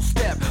 so don't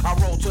step. I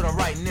roll to the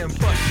right and then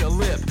bust your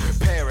lip.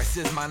 Paris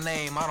is my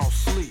name, I don't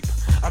sleep.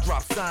 I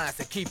drop signs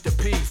to keep the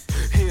peace.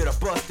 Here to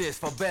bust this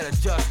for better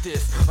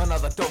justice.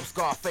 Another dope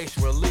Scarface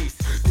release.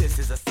 This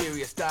is a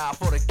serious style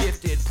for the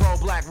gifted.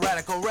 Pro-black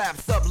radical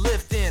raps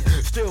uplifting.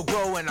 Still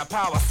growing, the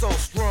power so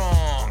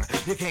strong.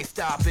 You can't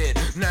stop it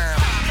now.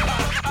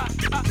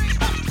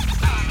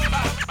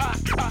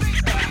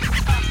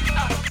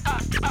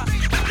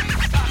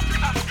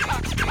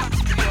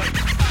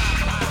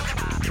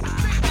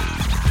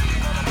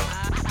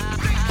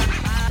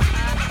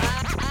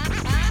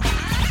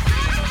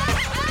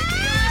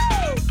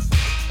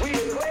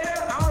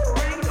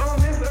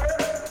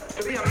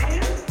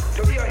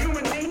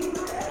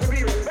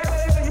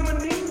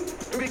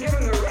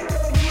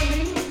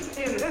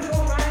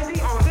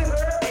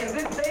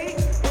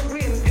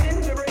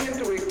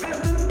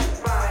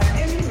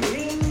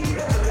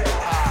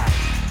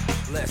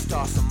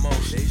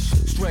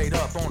 Straight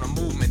up on a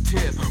movement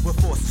tip. With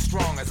force as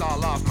strong as I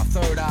lost my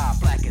third eye.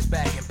 Black is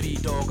back and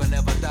P-Dog will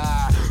never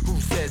die. Who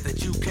says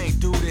that you can't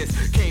do this?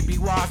 Can't be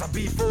wise, I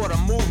be for the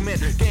movement.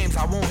 Games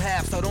I won't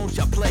have, so don't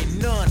you play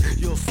none.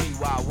 You'll see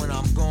why when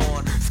I'm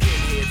gone.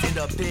 Skinheads end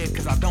up dead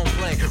cause I don't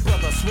play.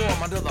 Brother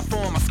swarm under the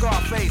form of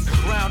Scarface.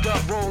 Round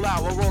up, roll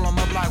out, we'll roll them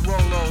up like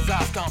Rolos.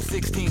 I stomp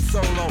 16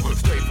 solo.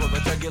 Straight for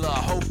the jugular,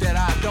 hope that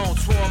I don't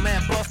swarm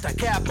and bust a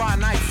cap by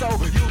night. So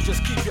you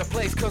just keep your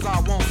place cause I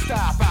won't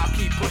stop. I'll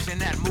keep pushing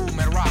that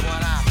movement rock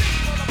when I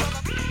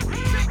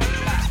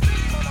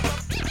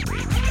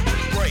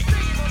break.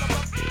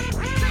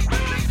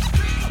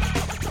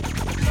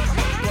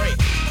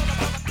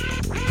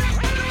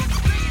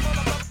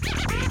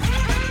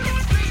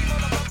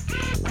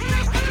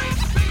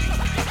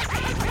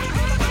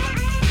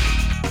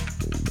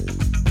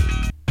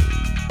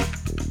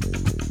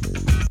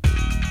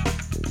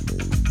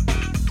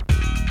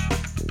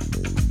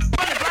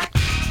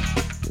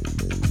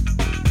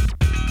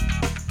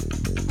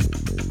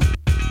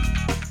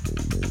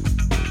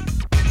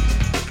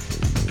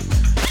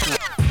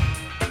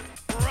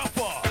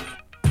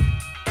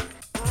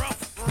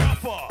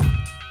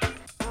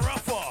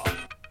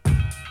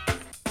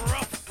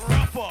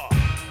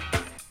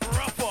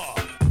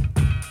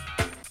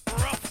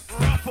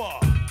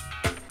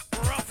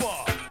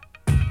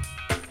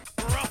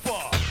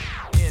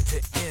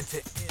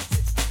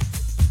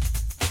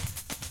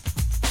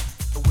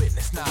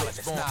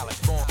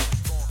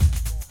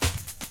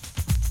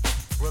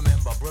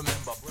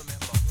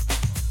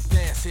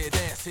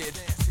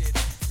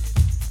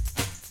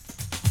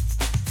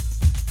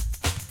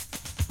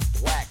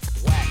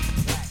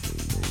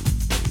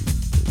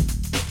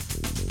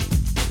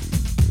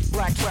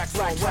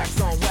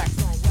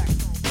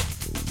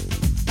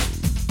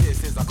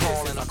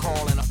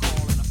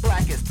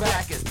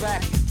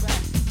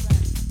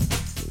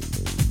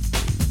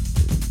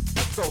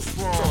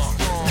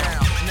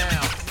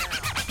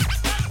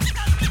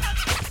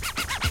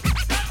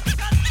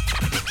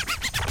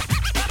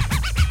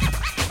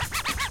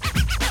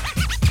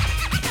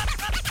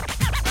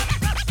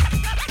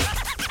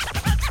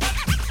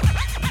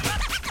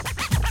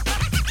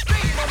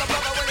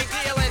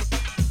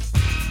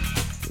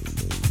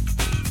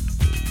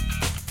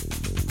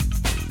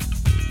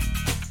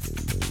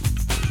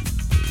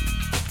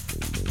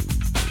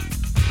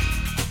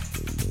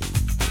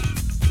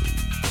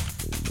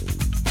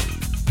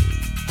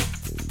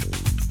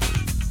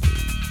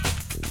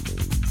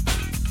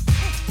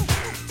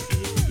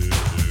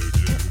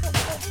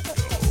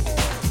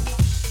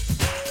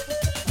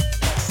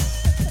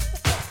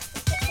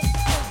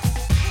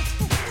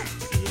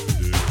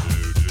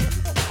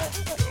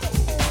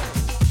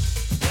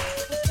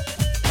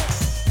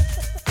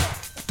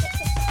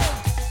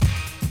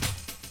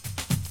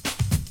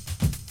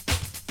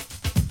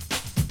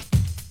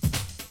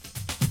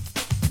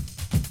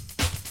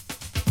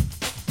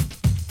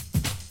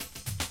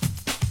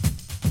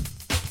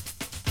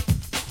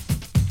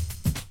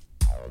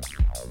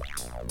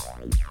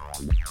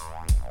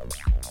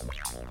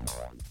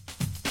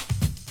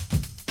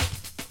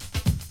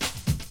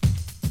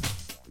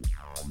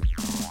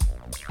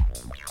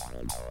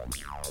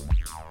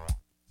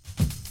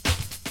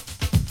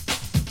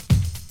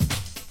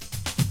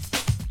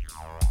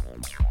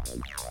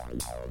 Went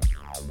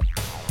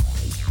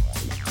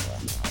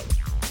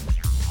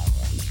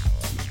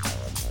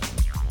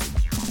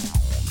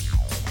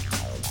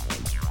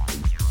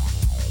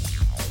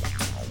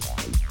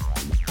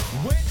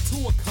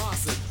to a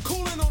concert,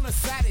 cooling on a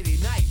Saturday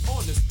night.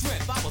 On the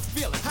strength, I was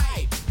feeling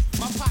hype.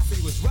 My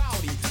posse was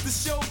rowdy, the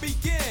show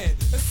began.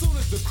 As soon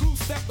as the crew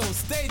stepped on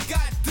stage,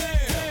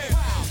 goddamn!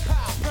 Pow,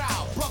 pow,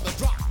 pow, brother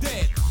dropped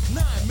dead.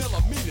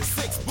 9mm,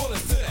 6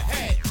 bullets to the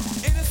head.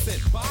 Innocent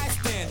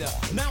bystander,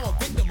 now a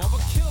victim of a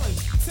killing.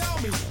 Tell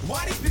me,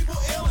 why these people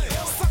illin'?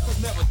 Suckers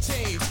never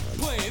change,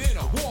 playing in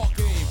a war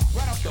game.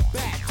 Right off the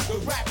bat, the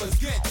rappers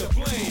get the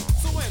blame.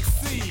 So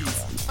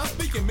MCs, I'm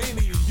speaking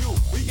mainly to you.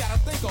 We gotta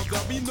think of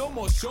there'll be no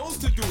more shows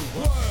to do.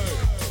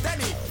 Word, that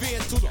ain't fair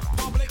to the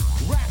public.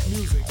 Rap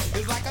music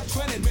is like a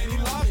trend and many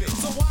love it.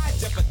 So why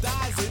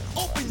jeopardize it?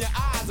 Open your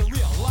eyes and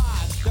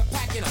realize that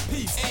packing a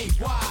piece ain't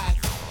wise.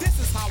 This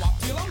is how I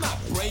feel, I'm not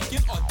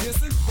breaking or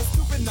dissing. The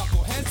stupid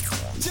knuckleheads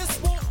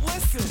just won't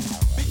listen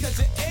because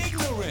you're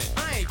ignorant.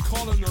 I ain't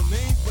calling no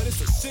names, but it's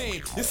a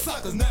shame. Your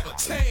suckers never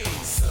change.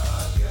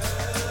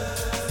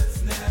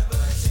 Suckers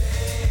never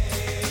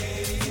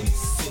change.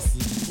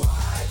 Sissy,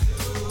 why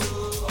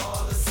do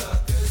all the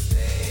suckers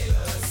stay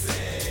the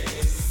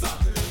same?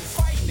 Suckers.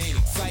 Fighting ain't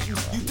exciting,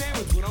 you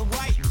damage what I'm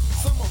writing.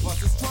 Some of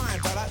us is trying,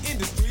 but our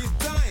industry is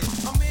dying.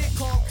 A man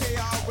called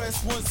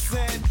KRS once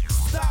said,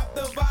 stop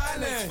the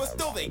violence, but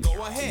still they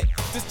go ahead,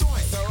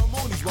 destroying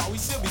ceremonies while we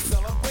should be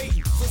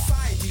celebrating.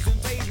 Society's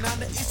invading, now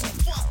the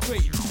issue's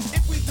frustrating.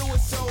 If we do a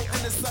show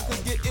and the suckers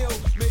get ill,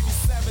 maybe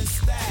 7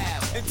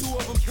 stabbed and 2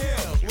 of them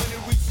killed. When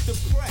it reaches the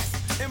press,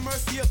 in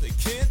mercy of the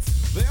kids,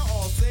 they'll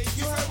all say,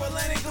 you heard what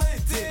Lenny Glenn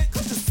did.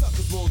 Cause the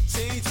suckers won't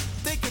change,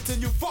 they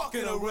continue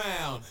fucking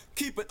around,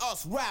 keeping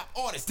us rap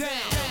artists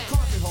down.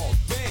 Concert halls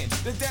banned,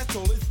 the death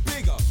toll is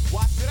bigger.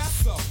 Why should I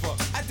suffer?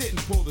 I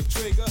didn't pull the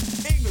trigger.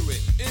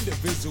 Ignorant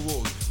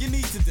individuals, you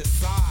need to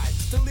decide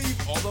to leave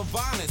all the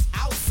violence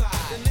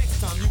outside. The next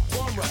time you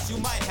bum rush, you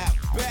might have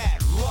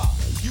bad luck.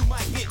 You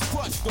might get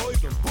crushed or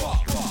even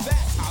bucked.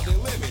 That's how they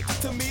live it.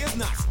 To me, it's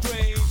not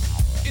strange.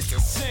 It's a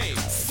shame.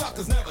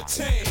 Suckers never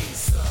change.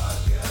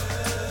 Suckers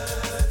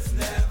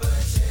never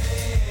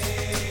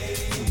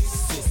change.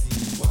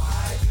 Sissy,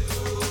 why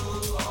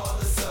do all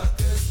the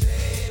suckers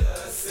stay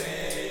the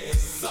same?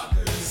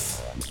 Suckers.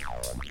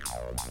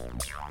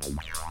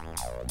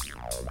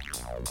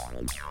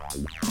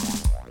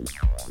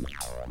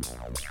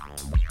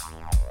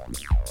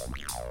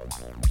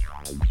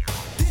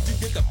 Did you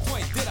get the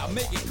point? Did I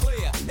make it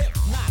clear? If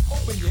not,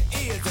 open your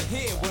ears and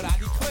hear what I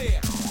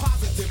declare.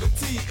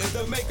 Positivity is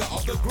the maker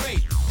of the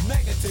great.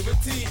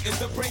 Negativity is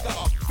the breaker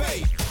of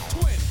faith.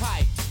 Twin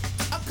height,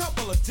 a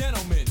couple of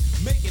gentlemen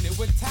making it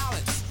with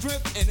talent,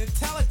 strength and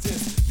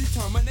intelligence,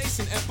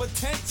 determination and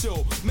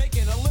potential,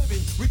 making a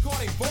living,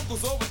 recording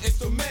vocals over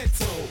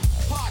instrumental.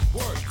 Hard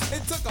work,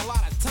 it took a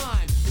lot of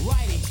time,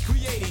 writing,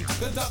 creating,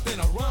 conducting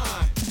a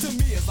rhyme. To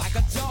me it's like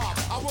a job,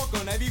 I work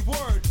on every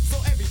word, so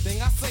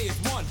everything I say is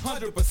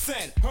 100%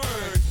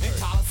 heard. In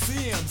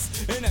coliseums,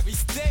 in every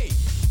state,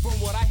 from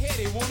what I hear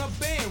they wanna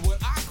ban what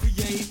I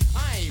create.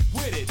 I ain't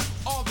with it,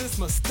 all this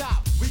must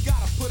stop. We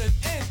gotta put an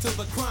end to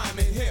the crime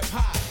in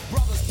hip-hop.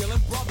 Brothers killing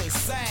brothers,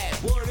 sad,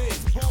 word is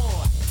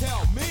born.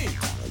 Tell me,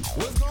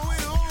 what's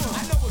going on?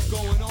 I know what's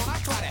going on, I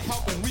try to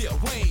help and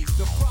rearrange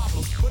the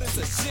problem, but it's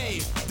a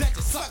shame that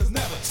your suckers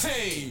never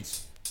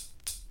change.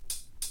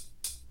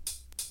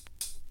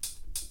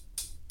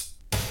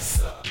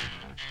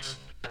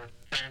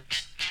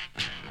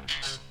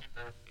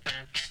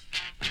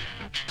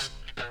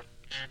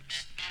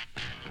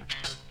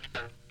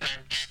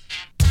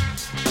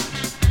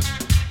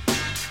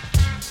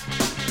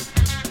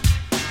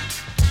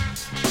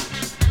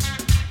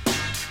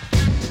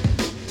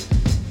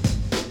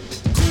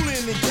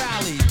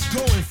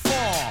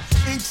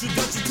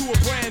 Introduction to a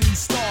brand new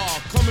star,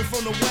 coming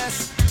from the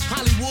West,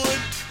 Hollywood.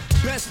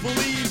 Best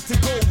believe to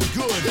go with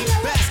good.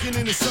 Basking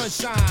in the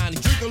sunshine,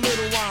 drink a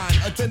little wine,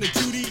 attend a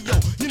cutie. Yo,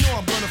 you know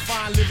I'm gonna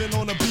find living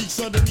on the beach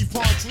underneath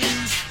palm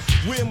trees.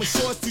 Wear my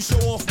shorts to show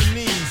off my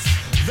knees.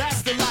 That's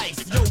the life,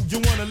 yo,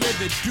 you wanna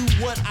live it. Do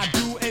what I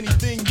do,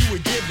 anything you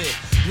would give it.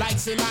 Like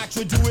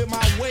Sinatra, do it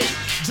my way.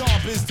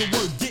 Job is to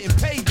work, getting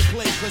paid to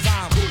play, cause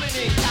I'm coolin'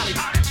 in Cali.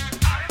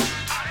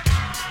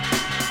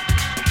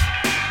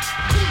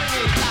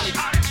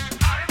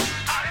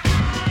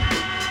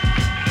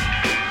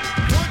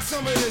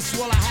 Some of this,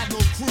 well, I had no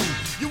crew.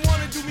 You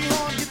wanna do me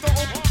harm, get the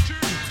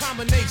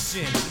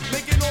combination,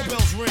 making all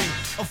bells ring.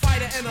 A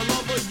fighter and a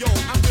lover, yo,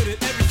 I'm good at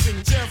everything,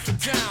 jam for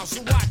town,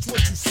 so watch what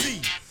you see.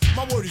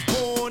 My word is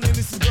born, and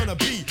this is gonna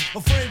be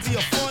a frenzy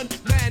of fun,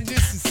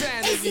 madness,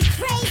 insanity. Is it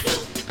crazy?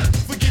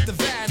 Forget the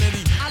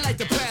vanity, I like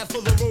the path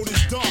for the road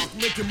is dark.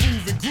 Make it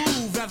move and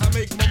groove as I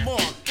make my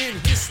mark in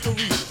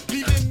history,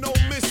 leaving no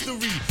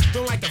mystery.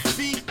 Don't like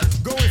defeat,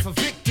 going for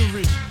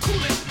victory.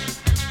 Cool it.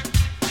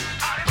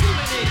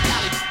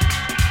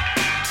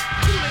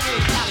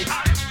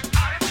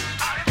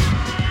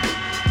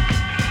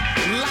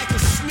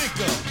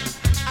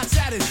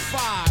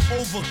 Satisfied,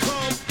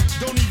 overcome,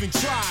 don't even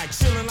try.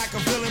 Chilling like a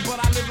villain, but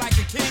I live like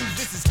a king.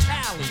 This is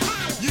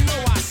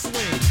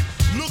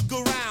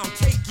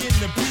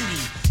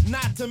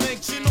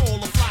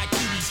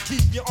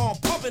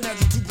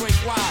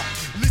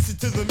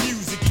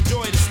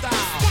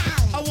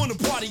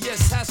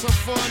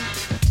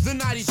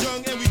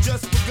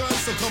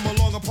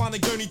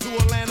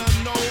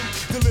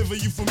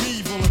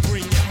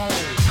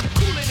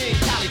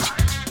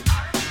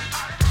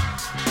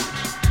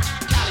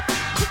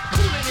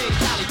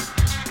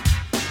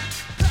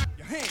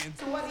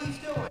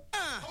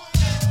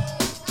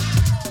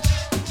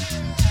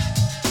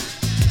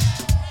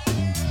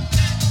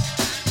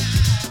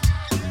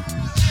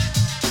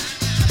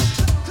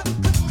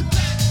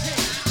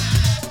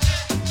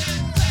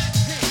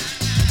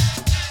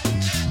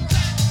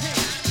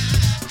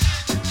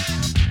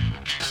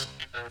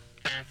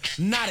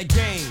not a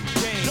game.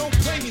 Don't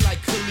play me like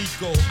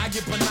Coleco. I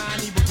get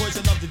Panani because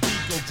you love the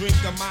Deco. Drink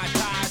a Mai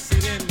Tai,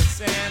 sit in the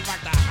sand,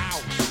 rock the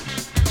house.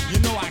 You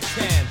know I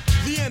can.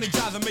 The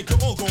Energizer make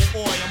it all go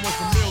oi. I'm worth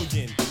 $1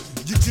 million.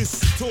 You're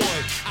just a toy.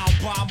 I'll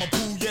buy my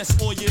boo,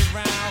 yes, all year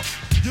round.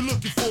 You're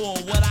looking for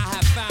what I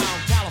have found.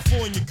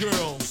 California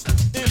girls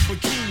in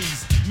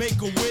bikinis.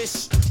 Make a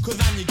wish, cause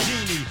I'm your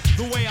genie.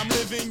 The way I'm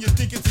living, you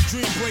think it's a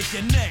dream. Break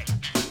your neck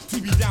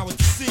to be down with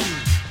the scene.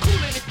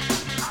 Coolin' it.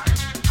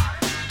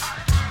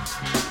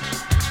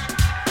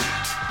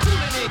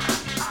 Coolin' it.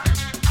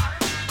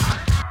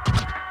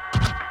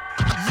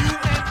 You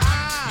and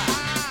I,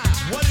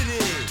 what it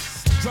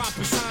is.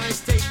 Dropping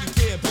signs, taking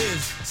care of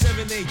biz.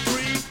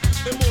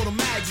 783, Immortal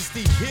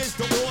Majesty. Here's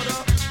the order,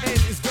 and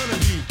it's gonna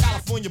be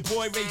California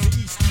boy raised in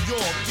East New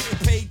York. Getting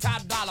paid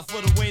top dollar for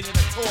the way that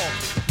I talk.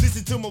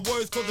 Listen to my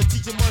words, cause the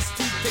teacher must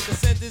teach. Take a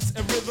sentence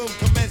and rhythm,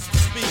 commence to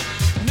speak.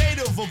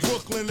 Native of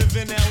Brooklyn, live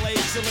in LA,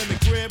 chill in the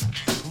crib.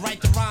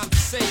 Write the rhyme to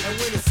say, and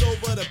when it's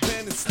over, the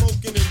pen is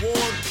smoking and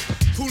warm.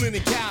 Coolin'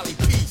 in Cali,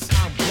 peace,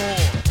 I'm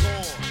gone.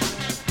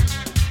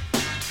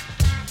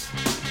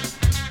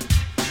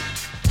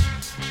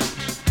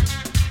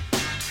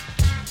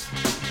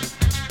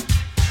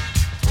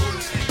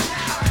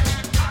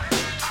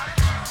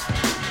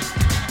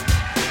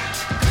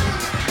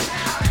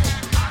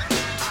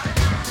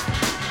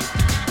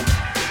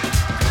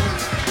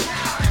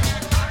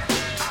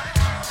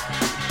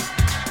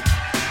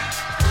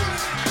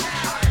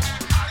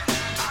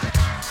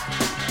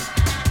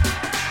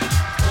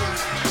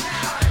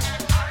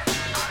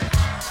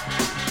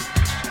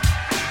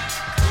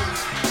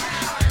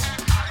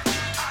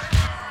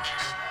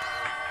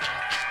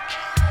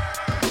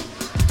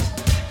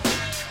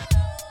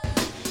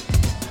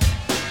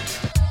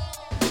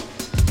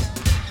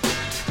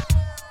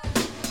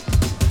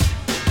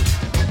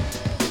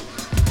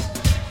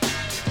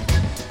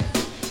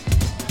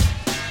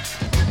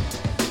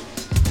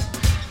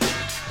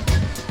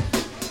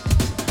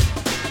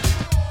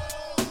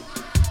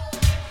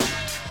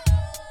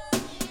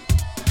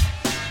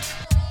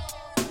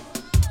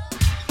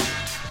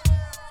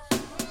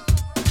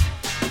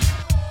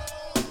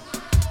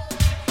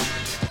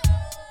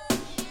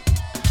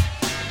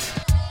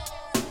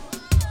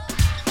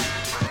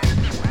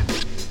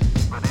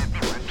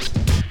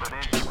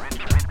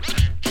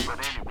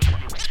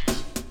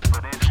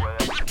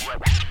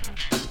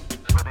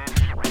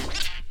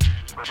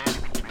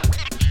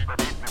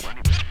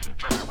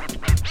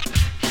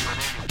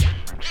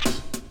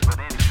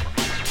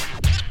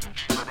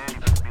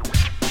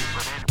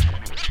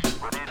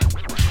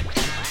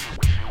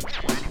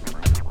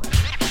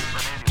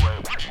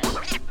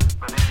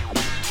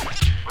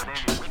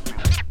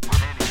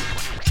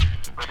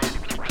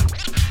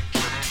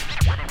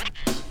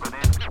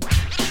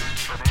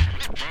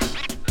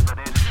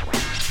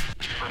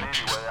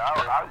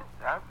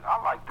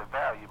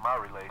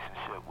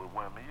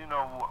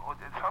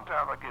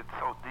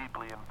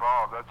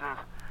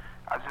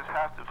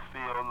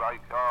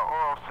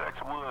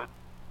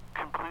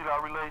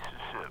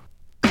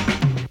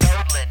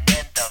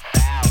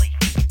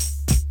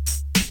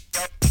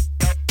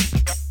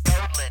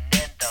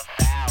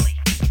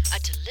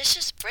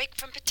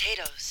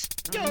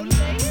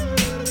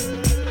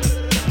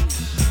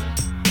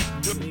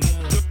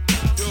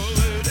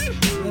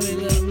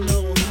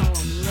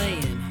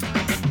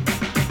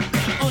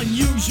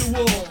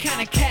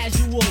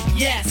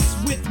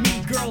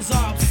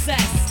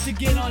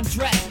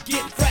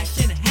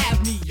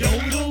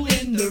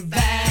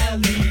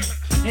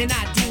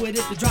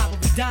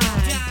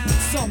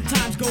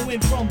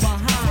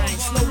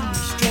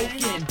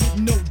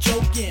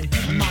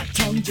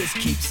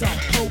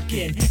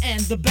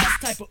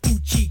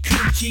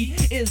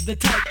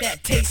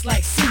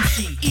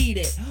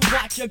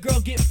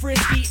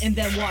 And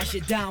then wash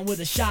it down with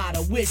a shot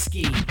of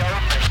whiskey. The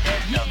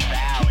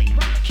valley.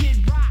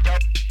 Kid Rock.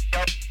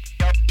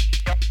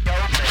 The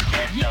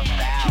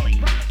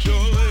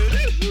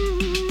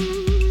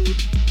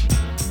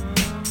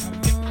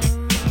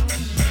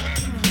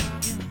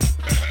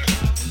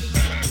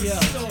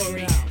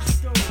valley.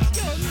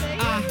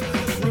 I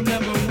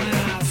remember when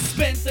I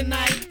spent the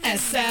night at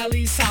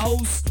Sally's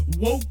house.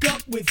 Woke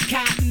up with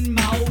cotton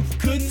mouth.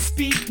 Couldn't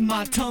speak,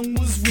 my tongue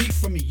was weak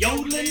from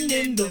yodeling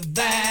in the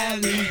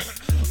valley.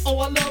 Oh,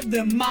 I love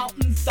them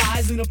mountain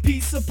thighs and a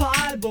piece of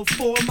pie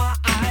before my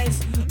eyes.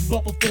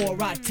 But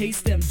before I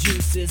taste them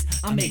juices,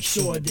 I make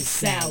sure this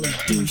Sally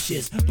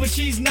douches. But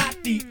she's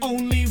not the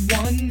only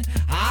one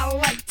I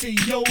like to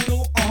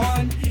yodel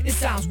on. It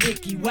sounds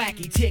wicky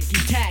wacky, ticky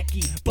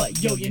tacky,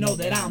 but yo, you know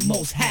that I'm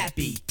most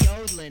happy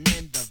Yodeling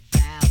in the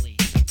valley.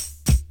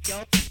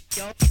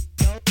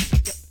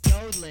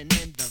 Yodeling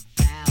in the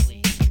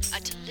valley. A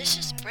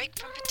delicious break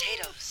from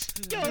potatoes.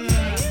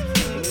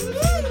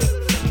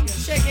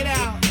 Check it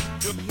out.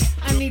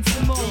 I need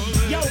some more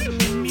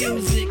yodeling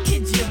music.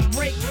 Could you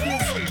break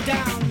this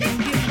down and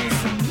give me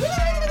some?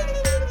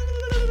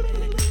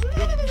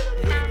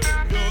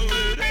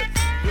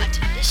 A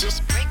delicious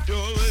break. A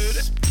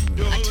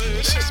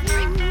delicious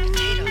break from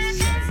potatoes.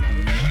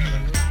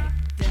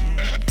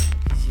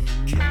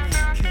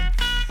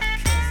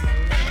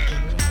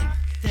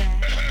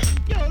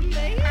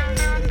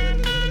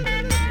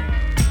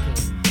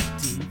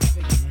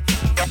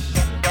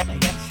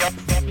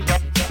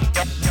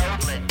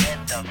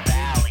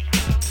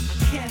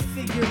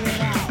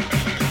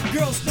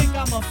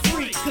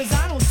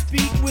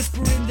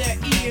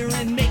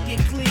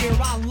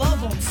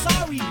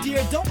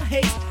 don't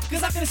haste,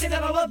 cause I couldn't say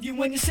that I love you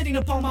when you're sitting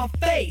upon my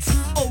face.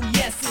 Oh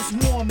yes, it's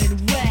warm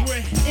and wet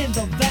in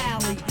the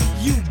valley,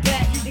 you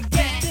bet. And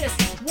get this,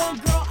 one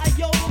girl I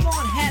yodeled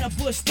on had a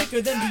bush thicker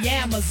than the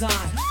Amazon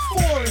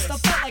forest. I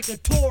felt like a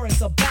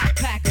tourist, a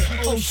backpacker.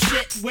 Oh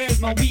shit,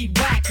 where's my weed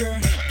whacker?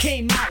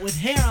 Came out with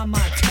hair on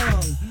my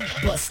tongue,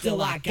 but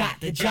still I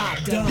got the job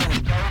done.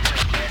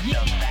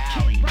 Yeah,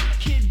 Kid Rock,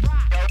 Kid Rock.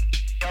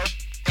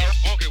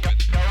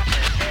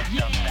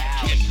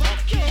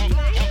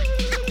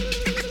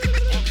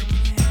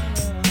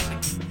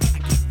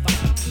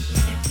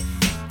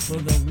 For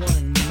the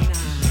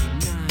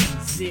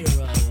 1990,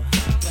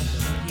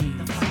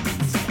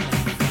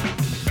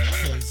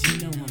 cause you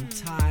know I'm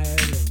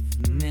tired of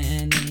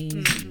mayonnaise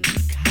and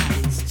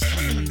cottage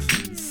cheese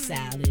and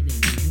salad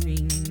and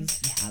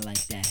greens. I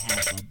like that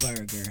half a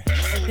burger.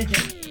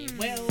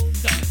 Well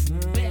done,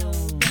 well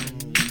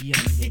done,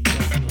 young the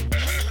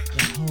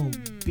whole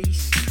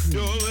beast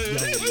crew.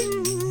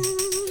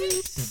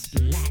 The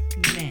black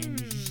man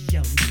is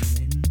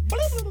yodeling.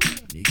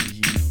 Because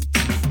you know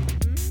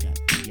got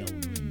the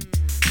yodeling.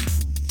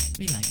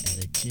 We like the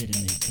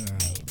legitimate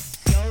girls.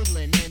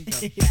 Yodeling in the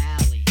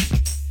valley.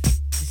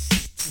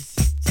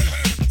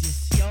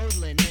 Just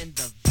yodeling in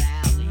the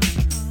valley.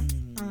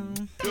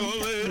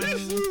 Yodeling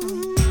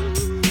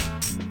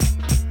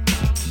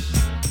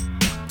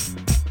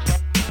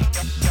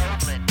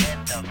in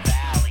the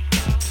valley.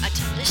 A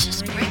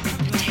delicious break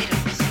from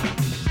potatoes.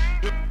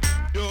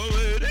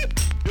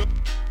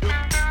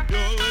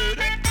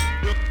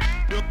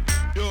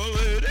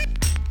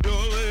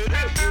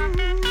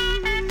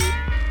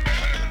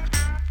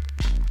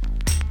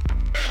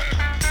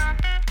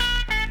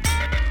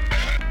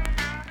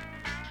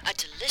 A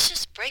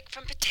delicious break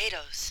from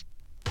potatoes.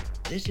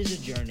 This is a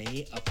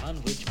journey upon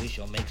which we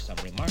shall make some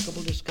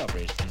remarkable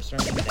discoveries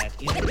concerning that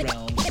inner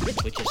realm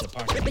which is a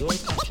part of your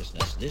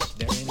consciousness this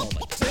very moment.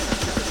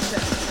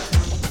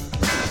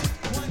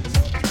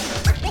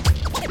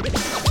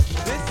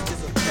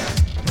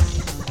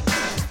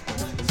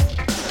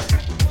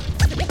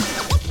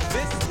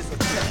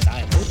 And I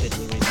hope it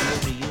will reveal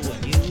to you a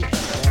new and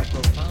more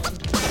profound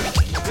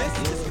dimension of your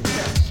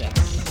real self.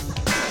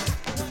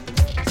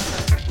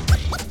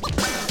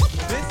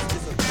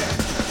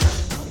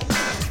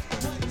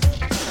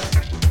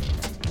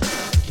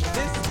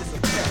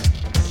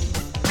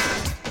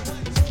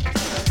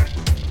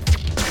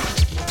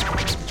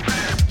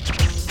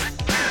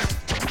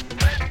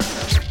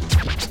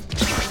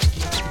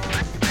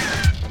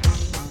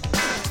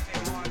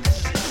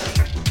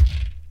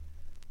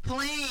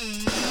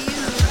 Please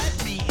let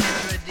me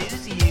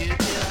introduce you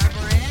to a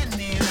brand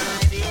new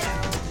idea.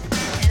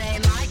 It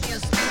ain't like your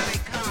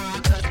stupid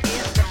car, cause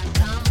it don't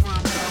come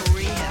from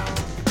Korea.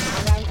 I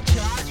won't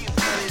charge you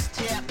for this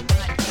tip,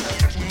 but you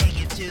can take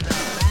it to the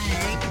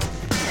bank.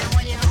 And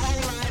when your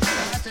whole life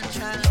starts to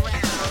turn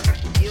around,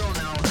 you'll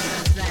know who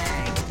to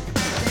thank.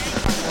 Thank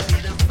will be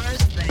the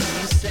first thing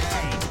you say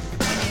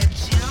when you're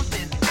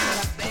jumping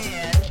out of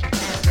bed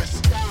at the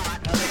start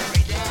of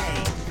every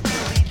day.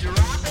 You'll be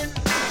dropping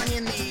on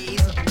your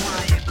knees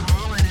while you're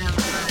calling out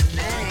my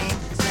name,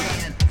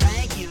 saying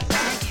thank you,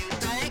 thank you,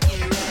 thank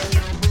you, and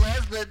you'll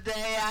bless the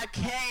day I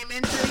came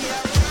into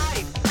your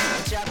life.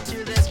 Which up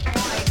to this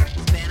point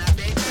has been a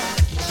big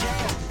fat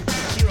joke.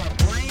 You are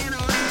playing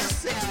on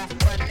yourself,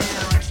 but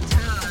now it's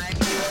time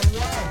you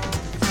awoke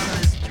from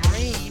this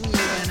dream you've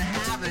been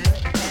having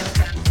and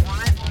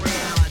confront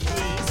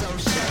reality. So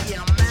shut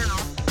your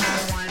mouth for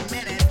 1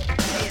 minute,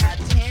 pay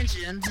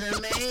attention to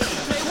me.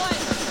 Say what?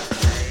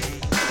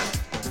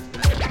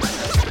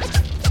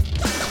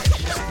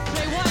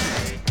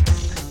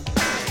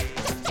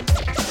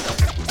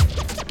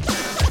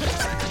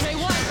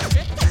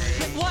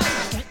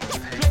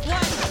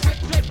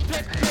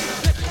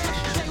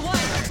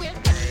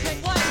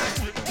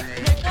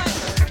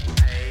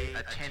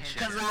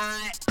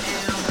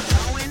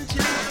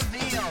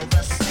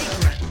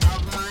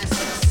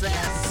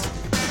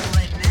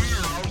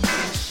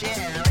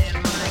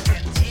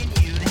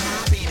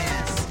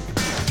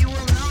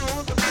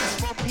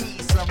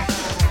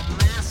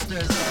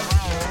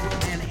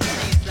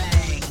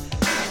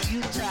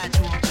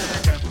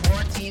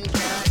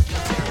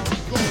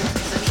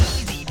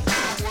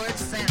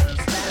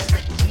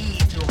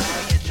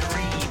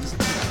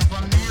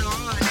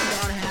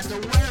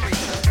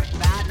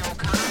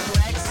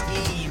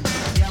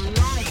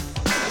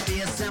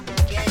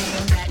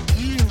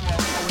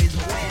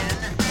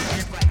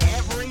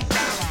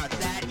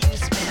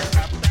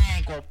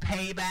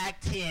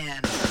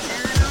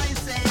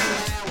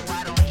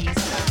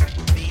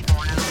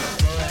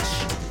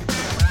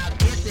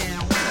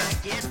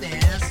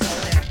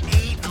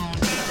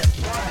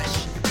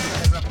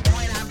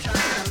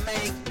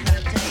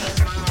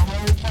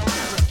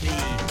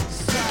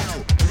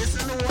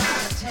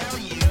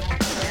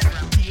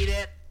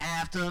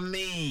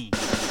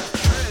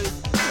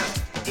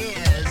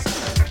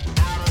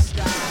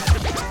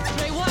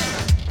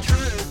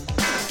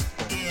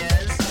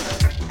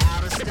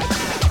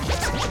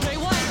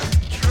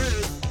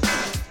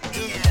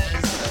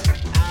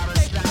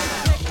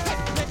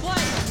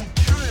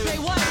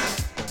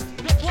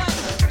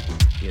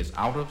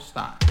 of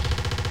style.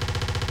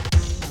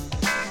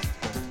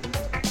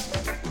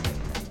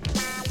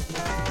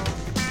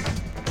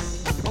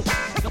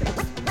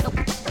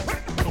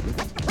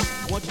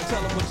 Why don't you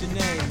tell them what your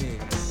name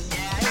is?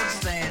 Yeah, I was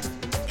saying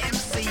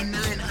MC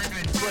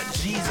 900-foot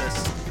Jesus.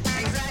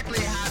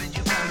 Exactly how did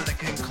you come to the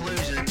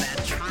conclusion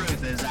that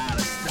truth is out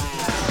of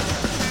style?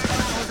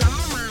 Well, I was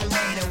on my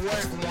way to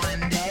work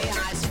one day.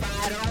 I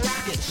spied a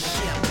rocket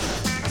ship.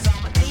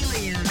 Some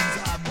aliens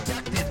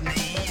abducted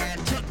me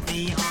and took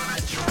me on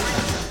a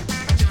trip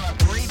to a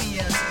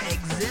previous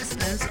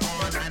existence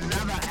on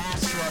another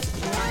astral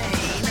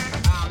plane.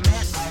 I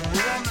met a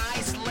real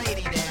nice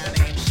lady there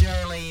named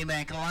Shirley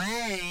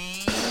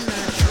MacLaine.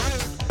 The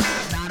truth,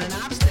 not an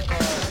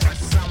obstacle for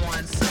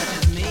someone such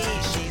as me,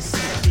 she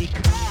said,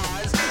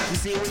 because, you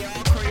see, we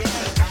all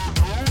create our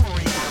own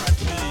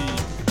reality.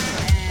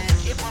 And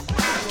if a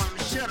problem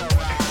should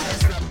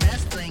arise, the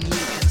best thing you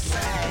can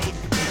say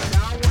is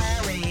don't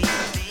worry,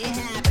 be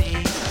happy,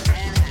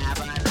 and have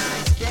a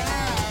nice day.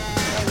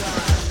 Well,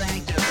 I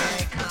thanked her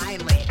very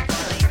kindly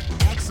for the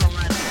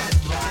excellent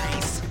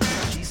advice.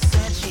 She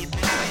said she'd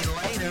bill me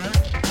later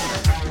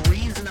at a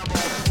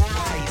reasonable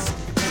price.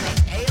 Then the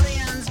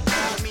aliens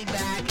brought me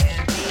back and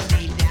beat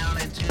me down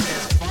into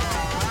this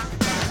bar.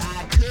 But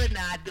I could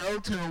not go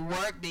to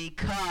work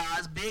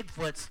because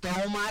Bigfoot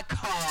stole my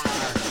car.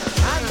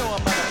 I know a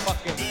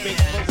motherfucking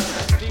Bigfoot.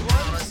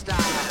 Out of style.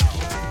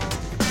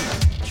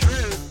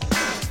 Truth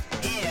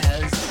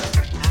is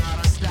out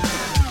of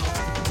style.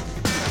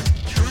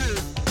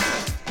 Truth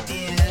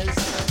is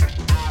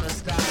out of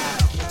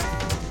style.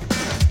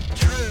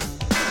 Truth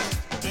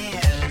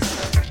is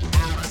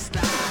out of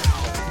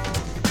style.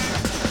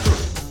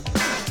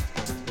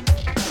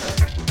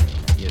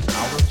 Is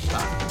out of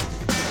style.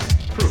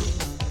 Truth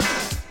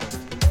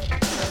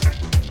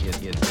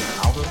is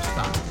out of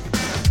style.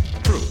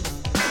 Truth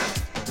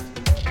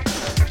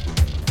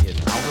is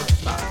out of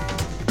style.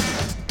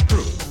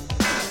 Truth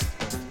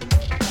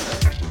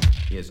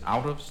is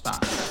out of style.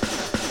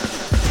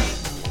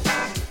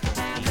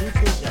 You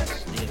possess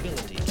the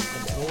ability to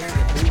control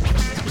the movement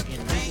of the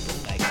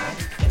invisible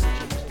magnetic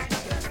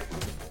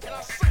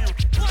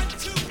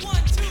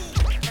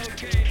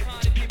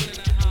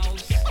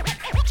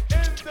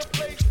Is the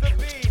place to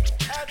be,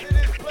 as it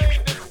is plain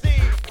to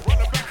see. Run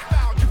about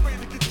now, you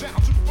ready to get down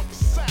to the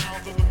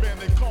sounds of the man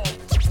they call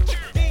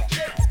DJ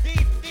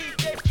Steve.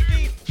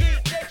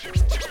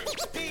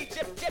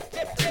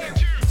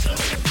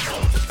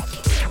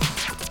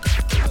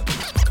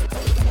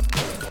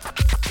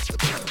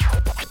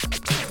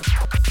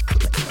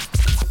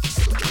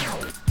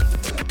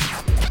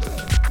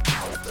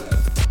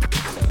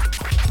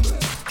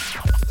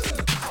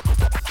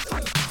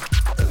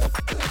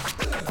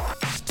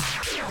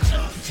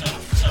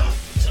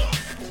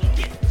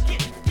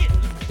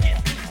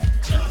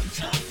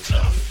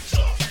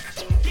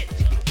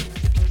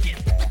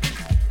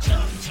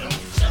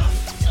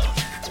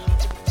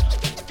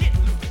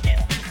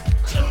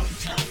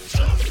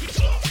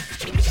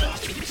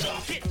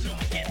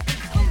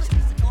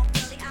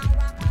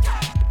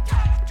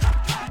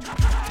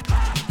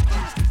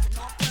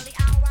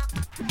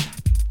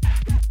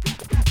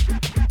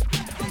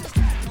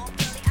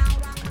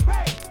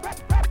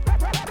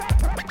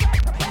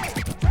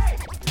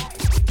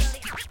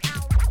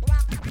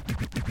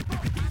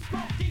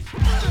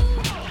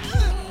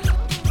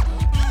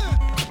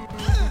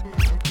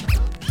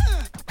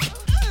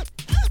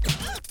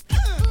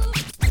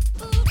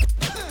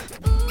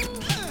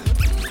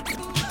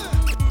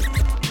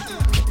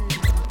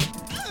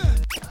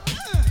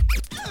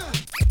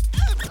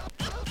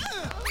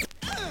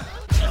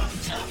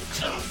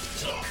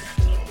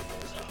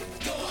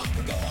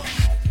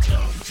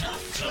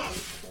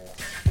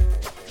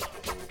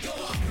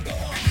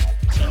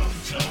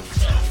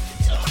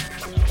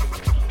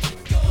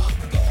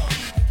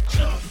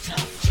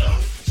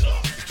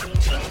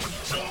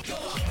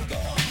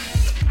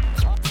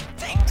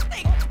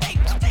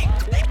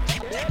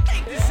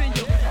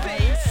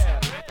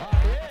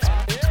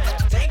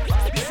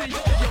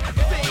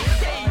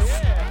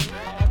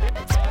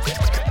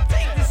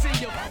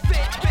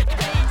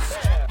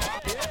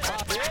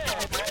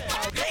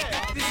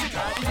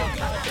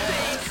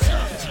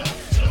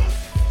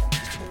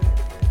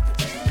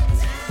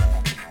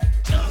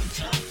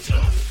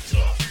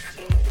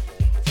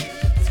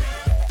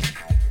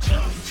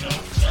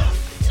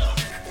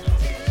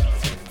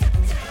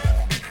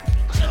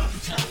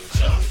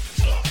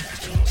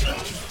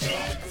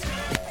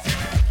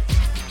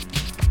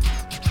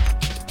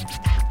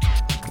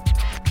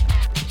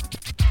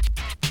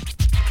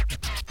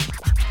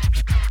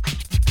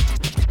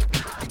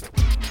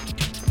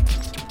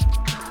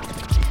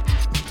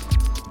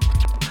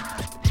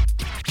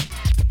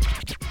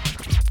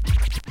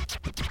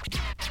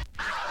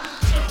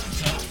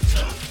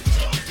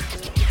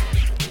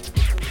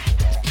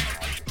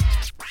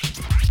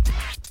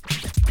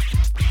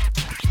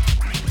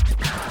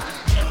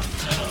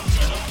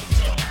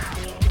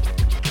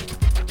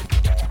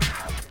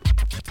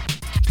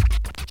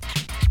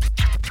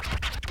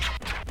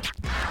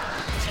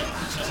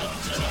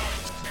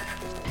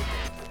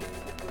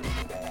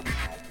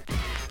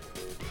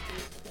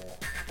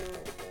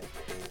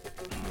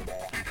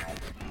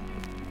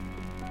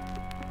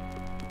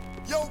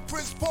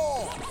 Prince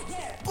Paul.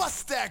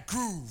 Bust that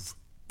groove.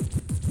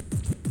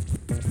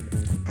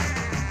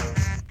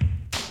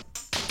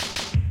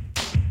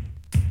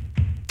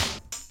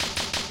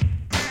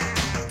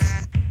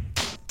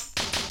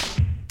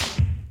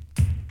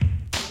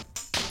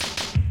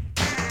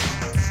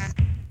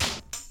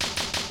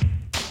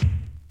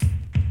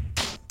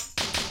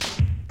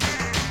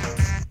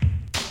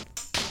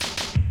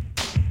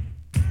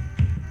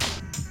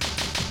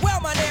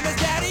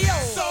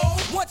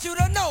 Want you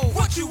to know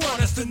what you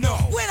want us to know.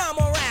 When I'm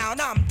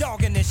around, I'm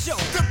dogging this show.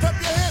 To pep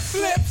your hips,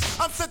 flips,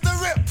 I'm set to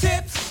rip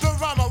tips. The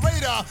rhyme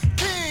radar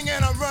king,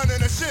 and I'm running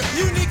the ship.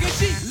 Unique and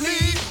chic,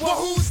 lead. Well,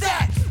 who's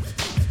that?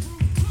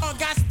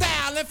 Got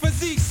style and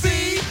physique.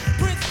 See,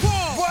 Prince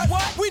Paul.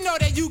 What? We know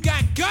that you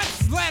got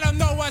guts. Let them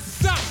know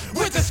what's up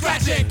with the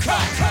scratch and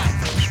cut.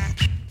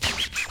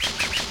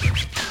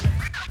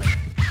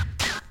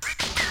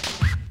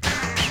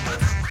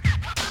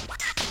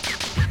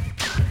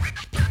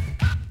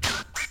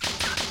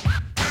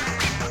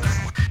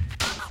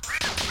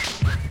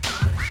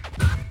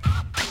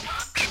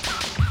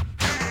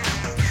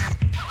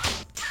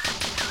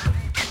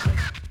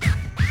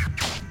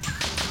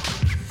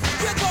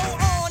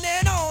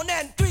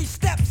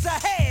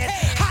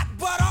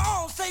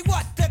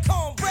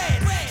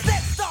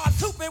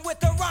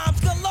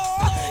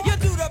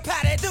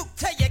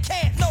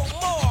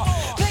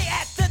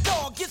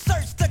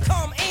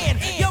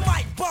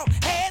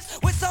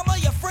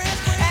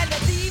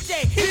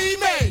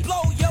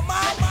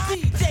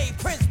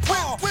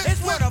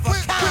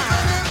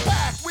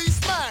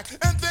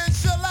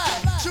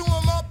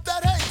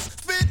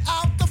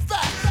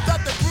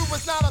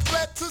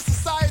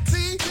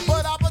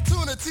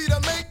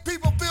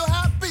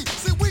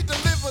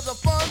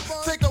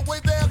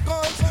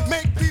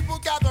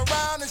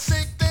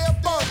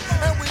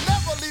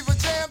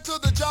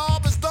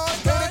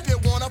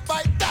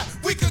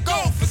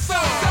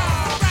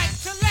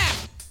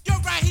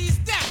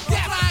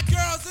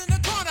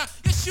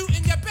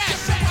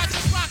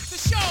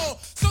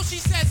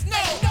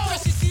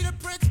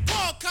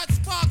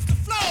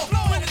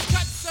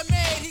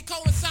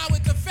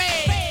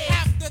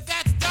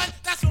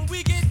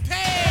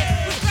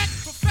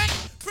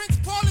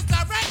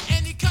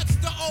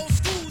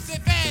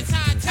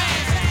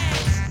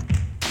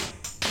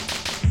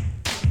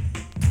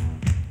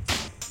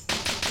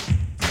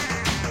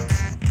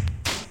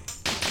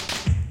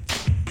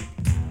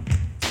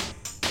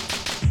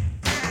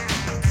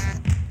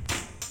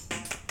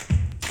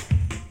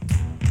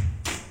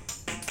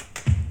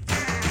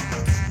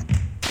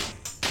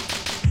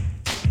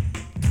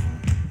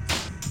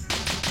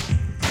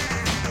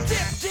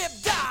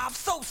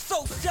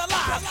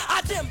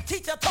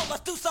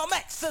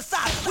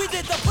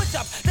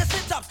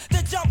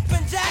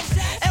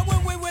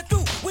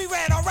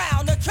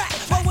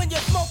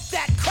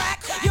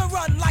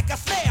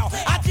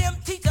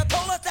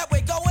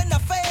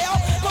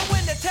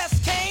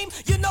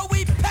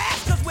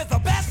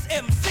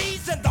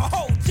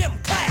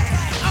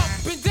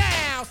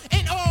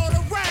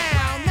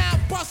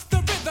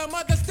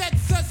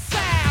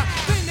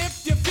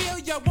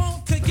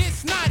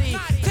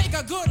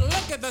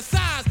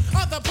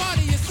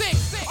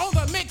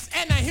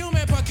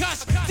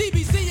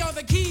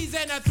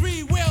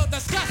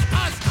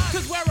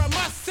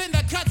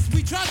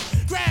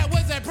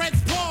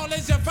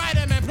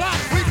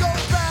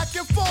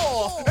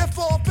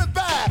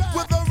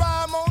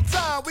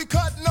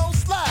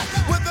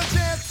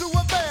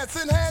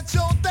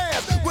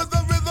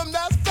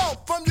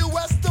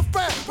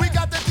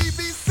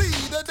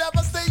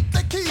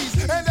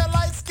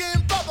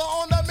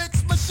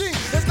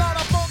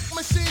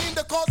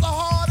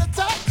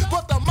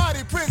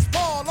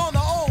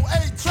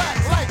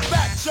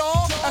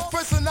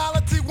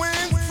 Personality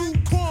wins.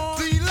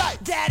 Delight.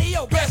 Daddy,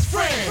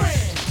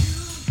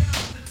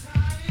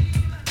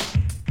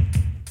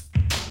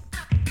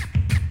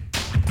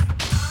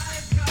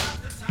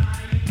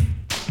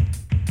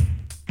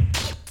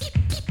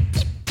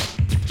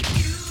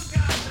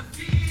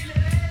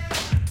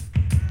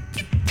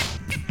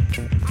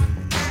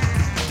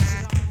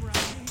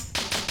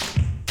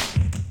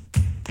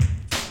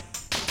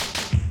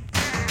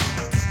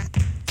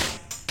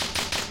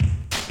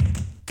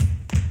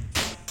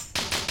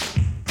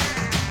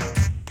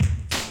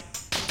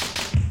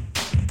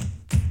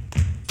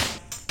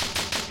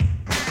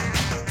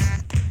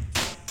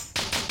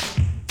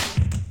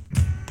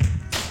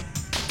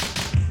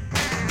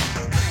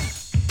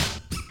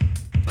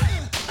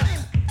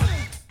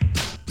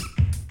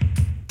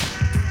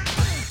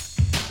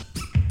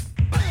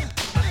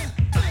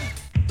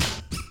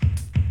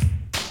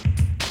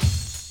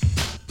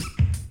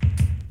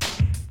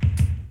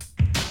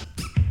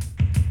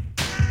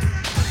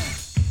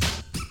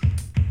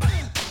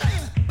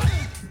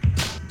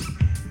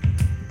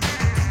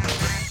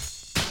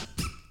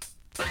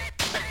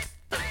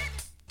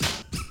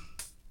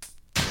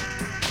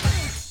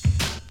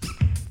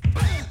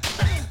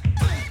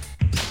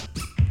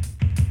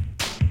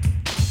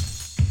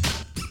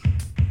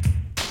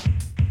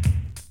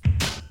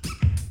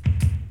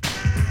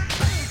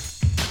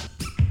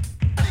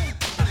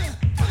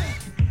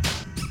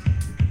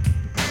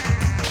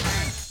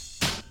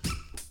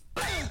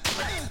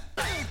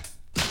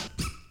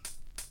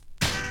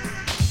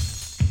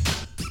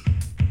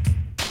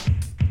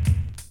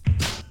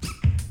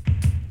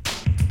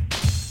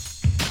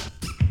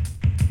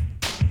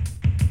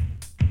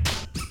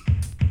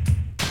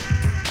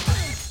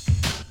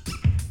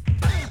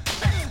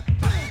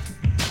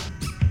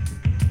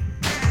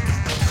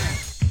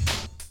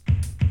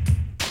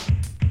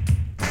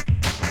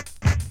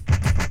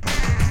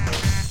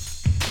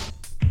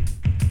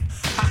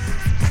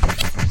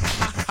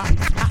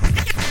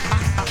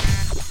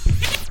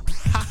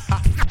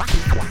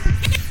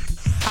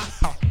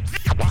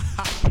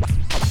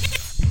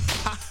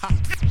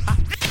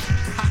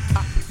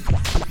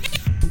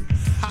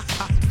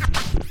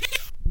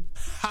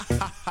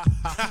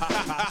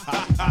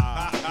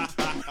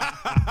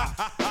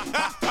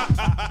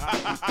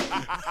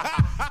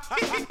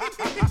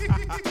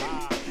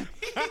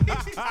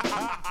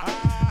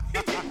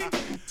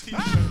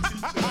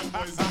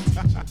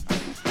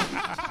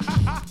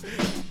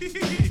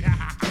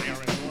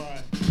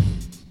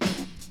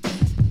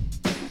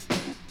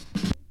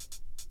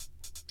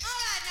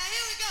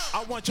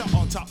 I want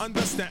y'all to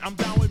understand I'm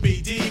down with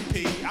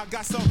BDP. I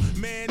got so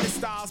many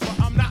styles, but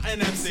I'm not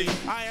an MC.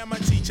 I am a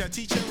teacher,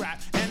 teaching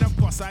rap, and of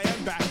course I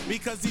am back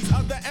because these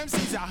other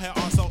MCs out here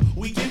are so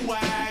weak and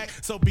whack.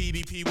 So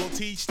BDP will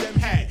teach them,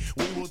 hey,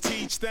 we will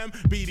teach them.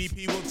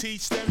 BDP will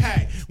teach them,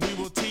 hey, we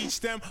will teach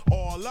them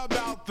all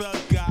about the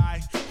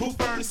guy who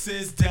first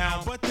is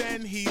down, but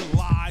then he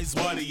lies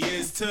what he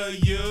is to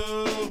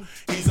you.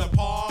 He's a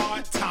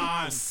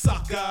part-time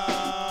sucker.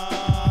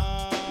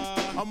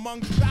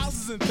 Among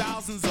thousands and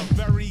thousands of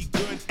very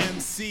good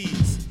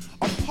MCs,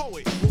 a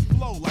poet will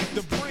flow like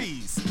the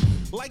breeze,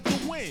 like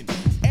the wind.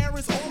 Air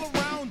is all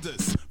around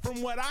us.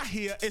 From what I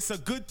hear, it's a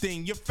good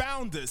thing you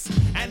found us.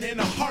 And in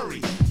a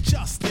hurry,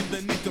 just in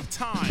the nick of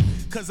time.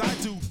 Cause I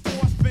do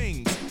 4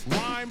 things: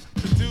 rhyme,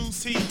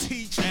 produce,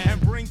 teach,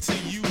 and bring to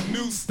you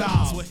new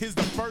styles. Well, here's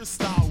the first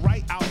style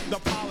right out the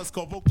polish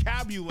called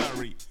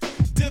vocabulary.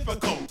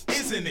 Difficult,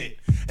 isn't it?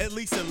 At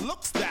least it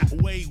looks that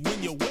way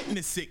when you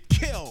witness it.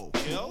 Kill?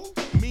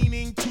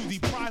 Meaning to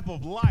deprive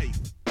of life.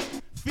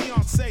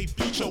 Fiancé,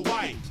 future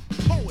wife.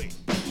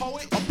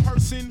 Poet, a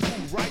person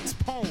who writes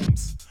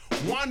poems.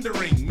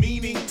 Wandering,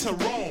 meaning to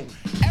roam.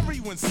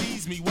 Everyone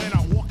sees me when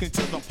I walk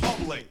into the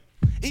public.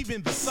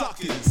 Even the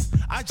suckers,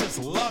 I just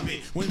love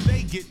it when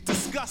they get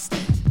disgusted.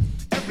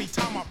 Every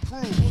time I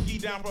prove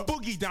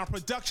Boogie Down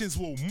Productions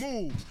will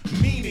move,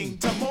 meaning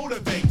to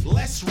motivate,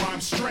 let's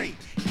rhyme straight.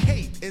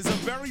 Hate is a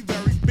very,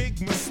 very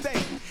big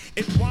mistake.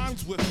 It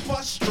rhymes with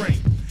frustrate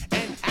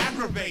and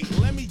aggravate.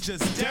 Let me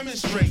just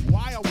demonstrate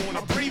why I won't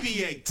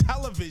abbreviate.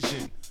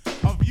 Television,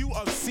 a view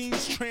of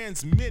scenes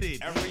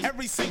transmitted.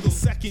 Every single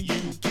second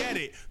you get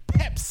it.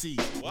 Pepsi,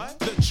 what?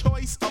 The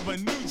choice of a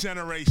new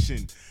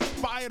generation.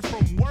 Fired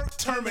from work,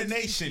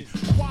 termination.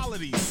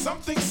 Quality,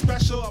 something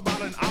special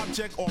about an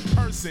object or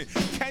person.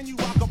 Can you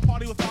rock a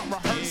party without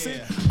rehearsing?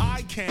 Yeah.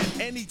 I can,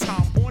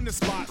 anytime, on the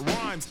spot,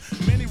 rhymes.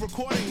 Many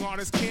recording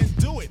artists can't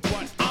do it,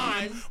 but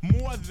I'm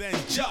more than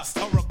just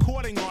a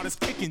recording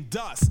artist kicking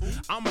dust.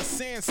 I'm a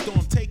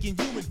sandstorm taking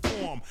human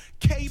form.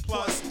 K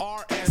plus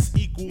RS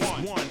equals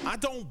 1. I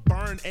don't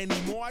burn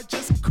anymore, I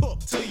just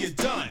cook till you're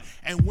done.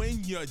 And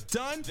when you're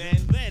done,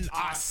 then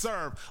I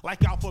serve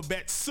like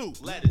alphabet soup.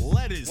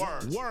 Letters,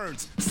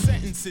 words,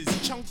 sentences,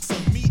 chunks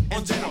of meat,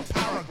 and then a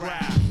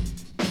paragraph.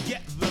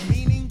 Get the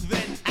meaning,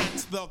 then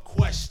ask the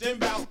question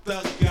about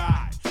the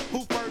guy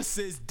who first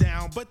is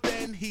down, but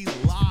then he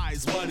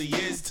lies what he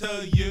is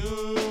to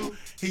you.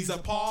 He's a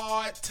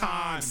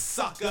part-time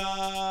sucker.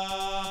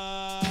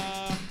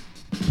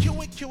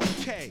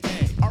 Q-A-Q-A-K,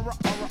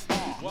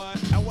 R-R-R,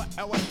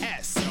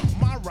 L-S.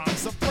 My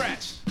rhymes are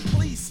fresh.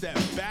 Please step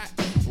back,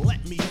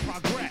 let me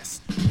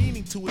progress.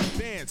 Meaning to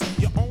advance,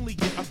 you only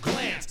get a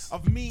glance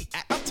of me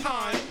at a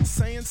time,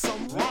 saying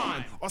some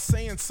rhyme or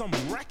saying some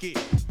record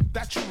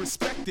that you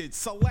respected,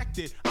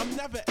 selected. I'm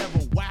never ever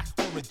whacked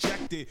or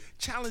rejected.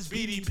 Challenge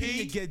BDP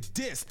to get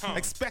dissed,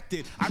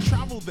 expected. I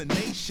travel the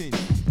nation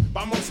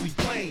by mostly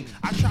plane.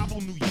 I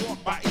travel New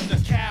York by either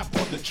cab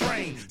or the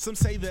train. Some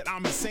say that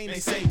I'm insane. They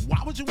say,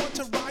 why would you want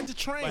to ride the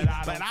train?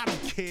 But I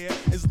don't care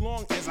as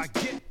long as I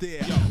get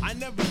there. I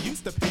never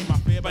used to pay my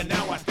fare, but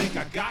now I think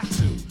I got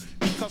to.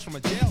 Because from a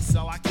jail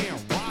cell I can't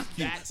rock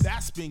you.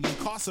 That's being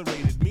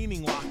incarcerated,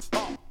 meaning locked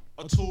up.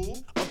 A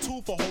tool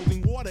for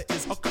holding water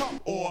is a cup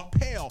or a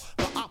pail.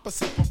 The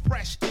opposite for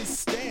fresh is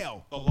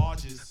stale. The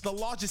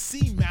largest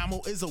sea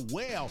mammal is a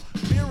whale.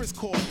 Beer is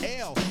called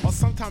ale, or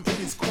sometimes it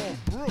is called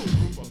brew.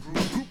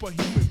 A group of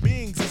human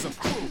beings is a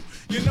crew.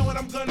 You know what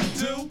I'm gonna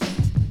do?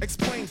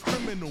 Explain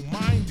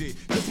criminal-minded,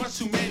 cause much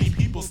too many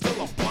people still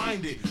are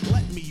blinded.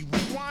 Let me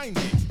rewind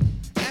it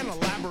and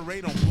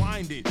elaborate on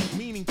blinded,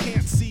 meaning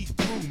can't see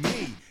through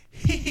me.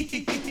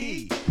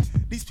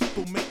 These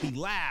people make me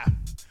laugh,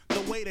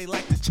 the way they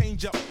like to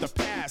change up the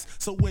past.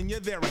 So when you're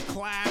there in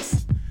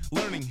class,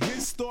 learning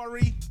his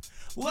story,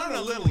 learn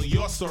a little of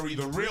your story,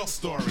 the real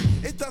story.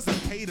 It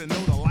doesn't pay to know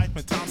the life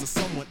and times of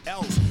someone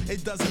else.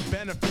 It doesn't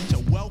benefit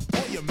your wealth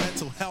or your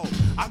mental health.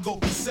 I go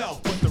for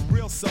self, but the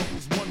real self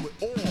is one with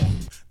all.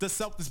 The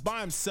self that's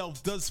by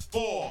himself does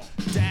fall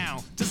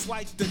down, just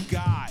like the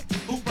guy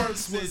who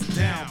first was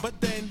down, but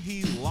then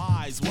he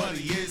lies what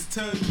he is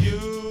to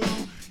you.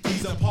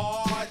 He's a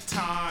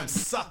part-time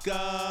sucker.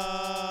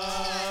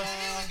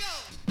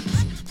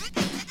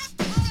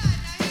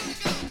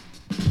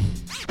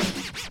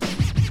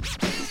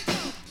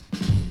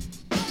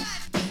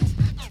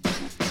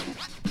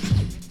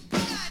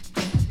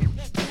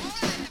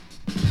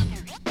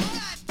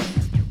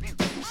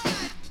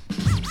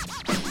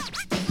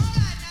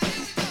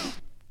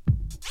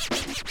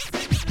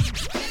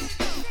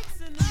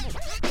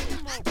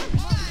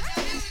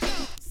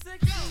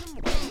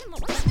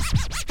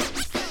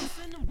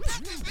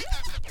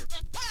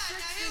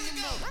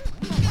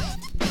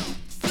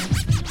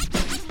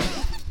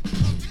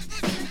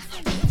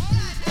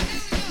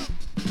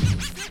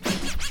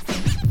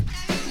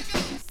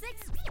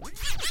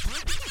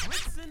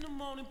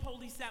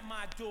 at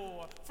my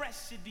door.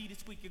 Fresh Adidas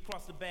squeak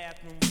across the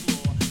bathroom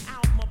floor.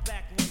 Out my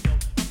back window,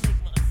 I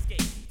make my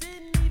escape.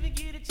 Didn't even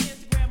get a chance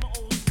to grab my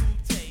old school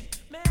tape.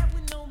 Mad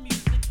with no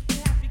music, but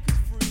happy 'cause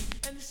free.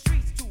 And the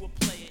streets to a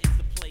player is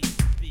the place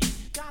to be.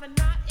 Got a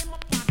knot in my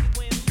pocket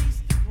weighing at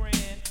least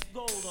 $1,000.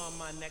 Gold on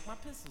my neck, my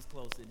pistol's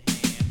close at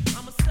hand.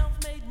 I'm a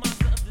self-made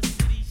monster of the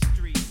city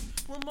streets.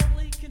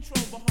 Remotely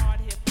controlled by hard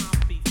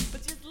hip-hop beats.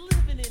 But just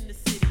living in the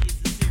city is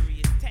a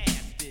serious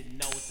task. Didn't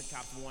know what the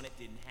cops wanted,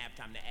 didn't have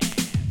time to ask.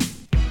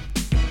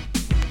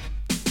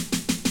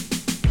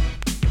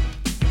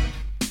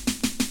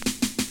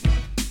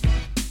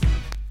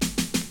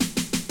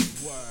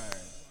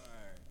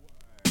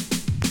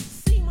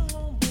 See my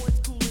homeboys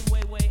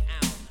cooling way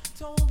out.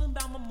 Told them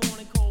about my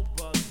morning cold,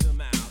 bugged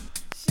them out.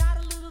 Shot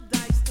a little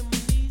dice till my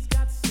knees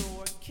got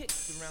sore.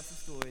 Kicked around some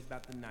stories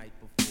about the night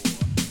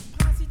before.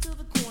 Posse to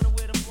the corner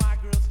where the fly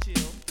girls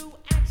chill. Threw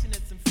action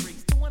at some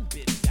freaks till one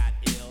bitch got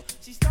ill.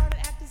 She started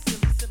acting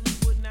silly, simply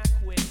would not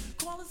quit.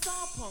 Call us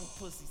all punk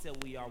pussy,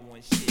 said we are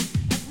one shit.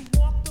 As we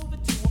walked over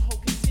to her, hoe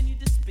continued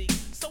to speak.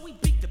 So we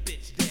beat the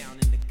bitch down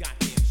in the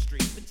goddamn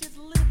street. But just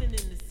living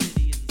in the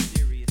city is a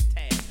serious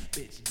task.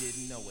 Bitch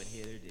didn't know it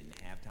hit her, didn't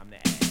have time to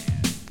ask.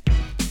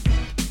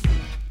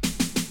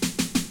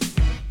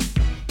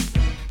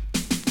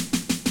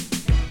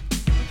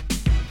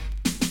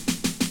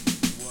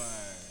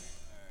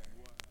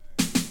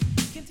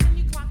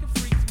 Continue clocking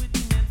freaks with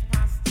immense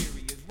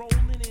posteriors.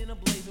 Rolling in a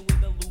blazer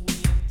with a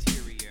Louis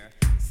interior.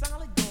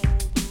 Solid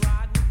gold, the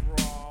ride was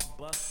raw.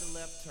 Bust the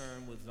left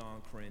turn was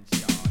on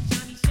Crenshaw.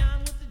 Shiny shine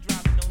with the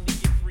driver, no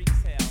need get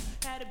freaks hell.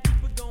 Had a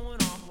beeper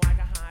going off like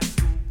a high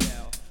school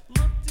bell.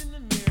 Looked in the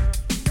mirror,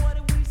 what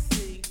did we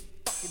see?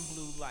 Fucking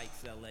blue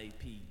lights,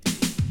 LAPD.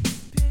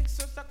 Pigs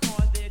searched our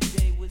car, their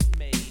day was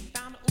made.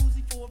 Found a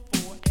Uzi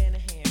 44 and a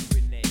hand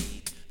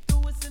grenade.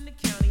 Threw us in the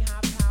county,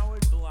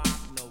 high-powered block.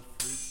 No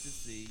freaks to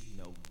see,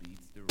 no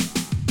beats to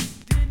rock.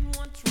 Didn't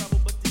want trouble,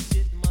 but the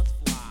shit must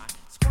fly.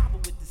 Squabble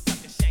with the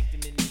sucker, shanked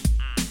him in the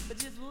eye. But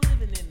just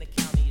living in the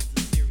county is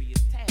a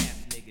serious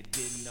task. Nigga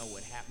didn't know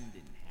what happened,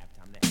 didn't have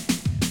time to ask.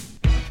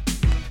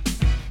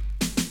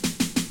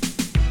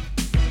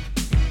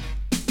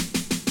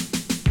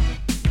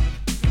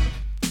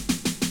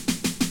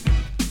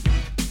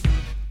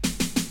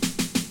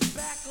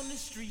 Back on the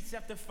streets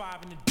after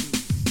 5 in the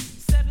deuce.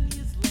 7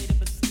 years later,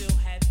 but still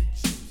had the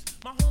juice.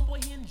 My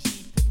homeboy Hen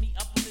G put me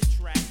up on the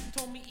track.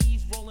 Told me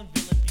E's rolling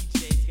villain,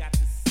 BJ's got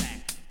the sack.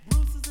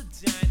 Bruce is a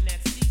giant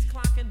that sees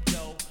clock and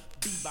dough.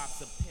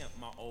 Bebop's a pimp,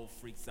 my old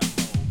freak's a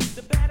hoe.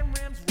 The battering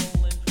rams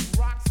rolling,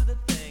 rocks are the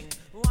thing.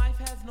 Life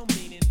has no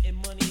meaning and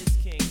money is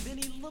king. Then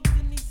he looked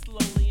at me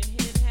slowly and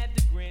Hen had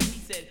to grin. He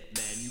said,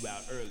 man, you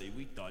out early,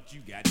 we thought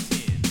you got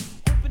 10.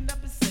 Opened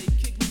up his safe,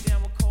 kicked me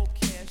down with cold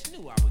cash.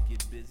 Knew I would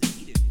get busy,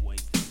 he didn't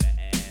waste time to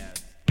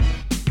ask.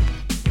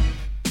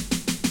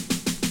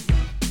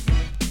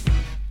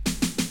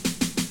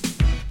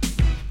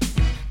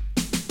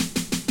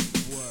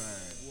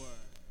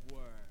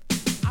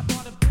 I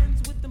bought a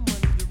Benz with the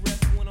money, the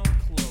rest went on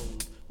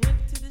clothes. Went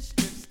to the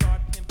strip,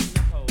 start pimping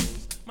the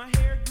hoes. My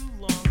hair grew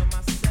long on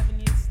my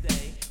 70th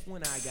stay.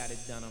 When I got it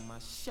done on my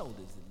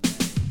shoulders it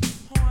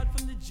lay. Hard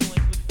from the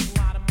joint would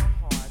fly to my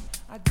heart.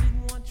 I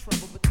didn't want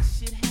trouble, but the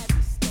shit had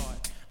to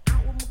start.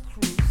 Out with my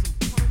crew, some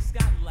punks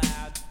got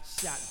loud.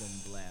 Shotgun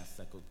blast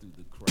echoed through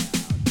the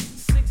crowd.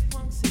 6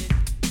 punks hit,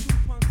 2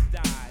 punks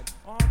died.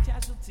 All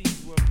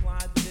casualties were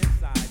applied to their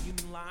side.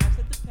 Human lives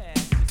had to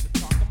pass just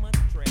to talk a much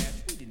trash.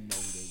 We didn't know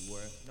who they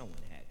were, no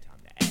one had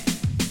time to ask.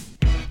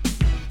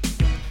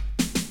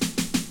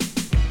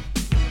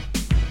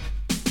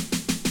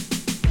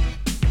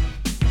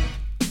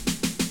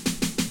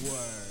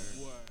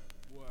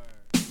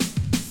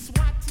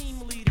 SWAT team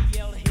leader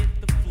yelled, hit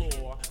the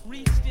floor.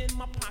 Reached in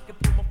my pocket,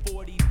 pulled my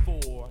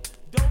 44.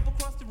 Dove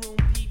across the room,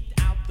 peeped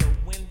out the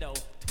window.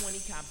 20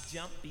 cops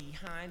jumped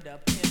behind a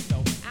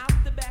Pinto.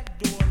 Out the back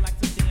door like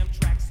some damn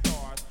track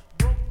stars.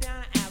 Broke down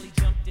an alley,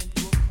 jumped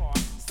into a car.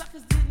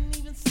 Suckers didn't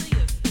even see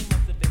us, they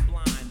must have been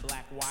blind.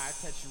 Black wire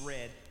touched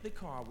red, the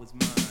car was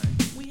mine.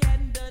 We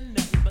hadn't done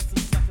nothing, but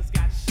some suckers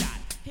got shot.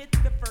 Hit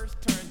the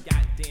first turn,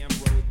 goddamn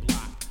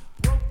roadblock.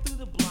 Broke through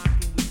the block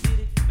and we did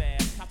it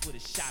fast. Cops would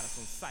have shot us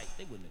on sight,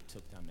 they wouldn't have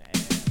took time to ask.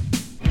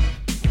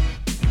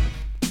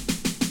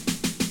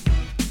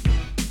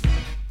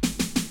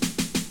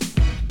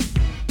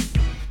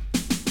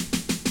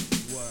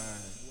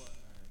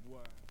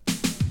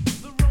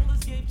 The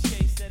rollers gave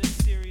chase at a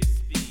serious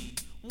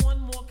speed. One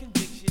more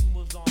conviction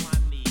was all I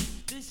need.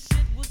 This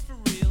shit was for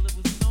real, it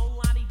was no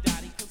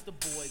lottie-dottie, 'cause the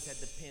boys had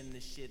to pin the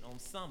shit on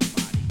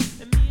somebody.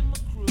 And me and my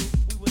crew,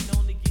 we were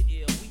known to get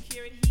ill. We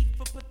carried heat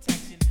for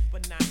protection,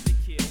 but not to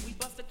kill. We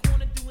bust a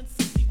corner doing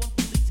 60, one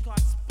police car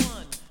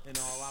spun. And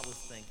all I was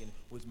thinking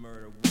was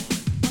murder one.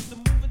 Must have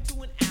moved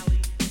into an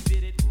alley and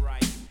did it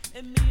right.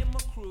 And me and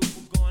my crew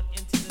were gone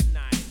into the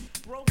night.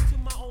 Broke to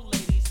my old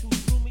ladies who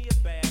threw me a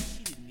bath.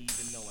 She didn't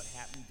even know what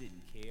happened,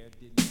 didn't care,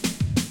 didn't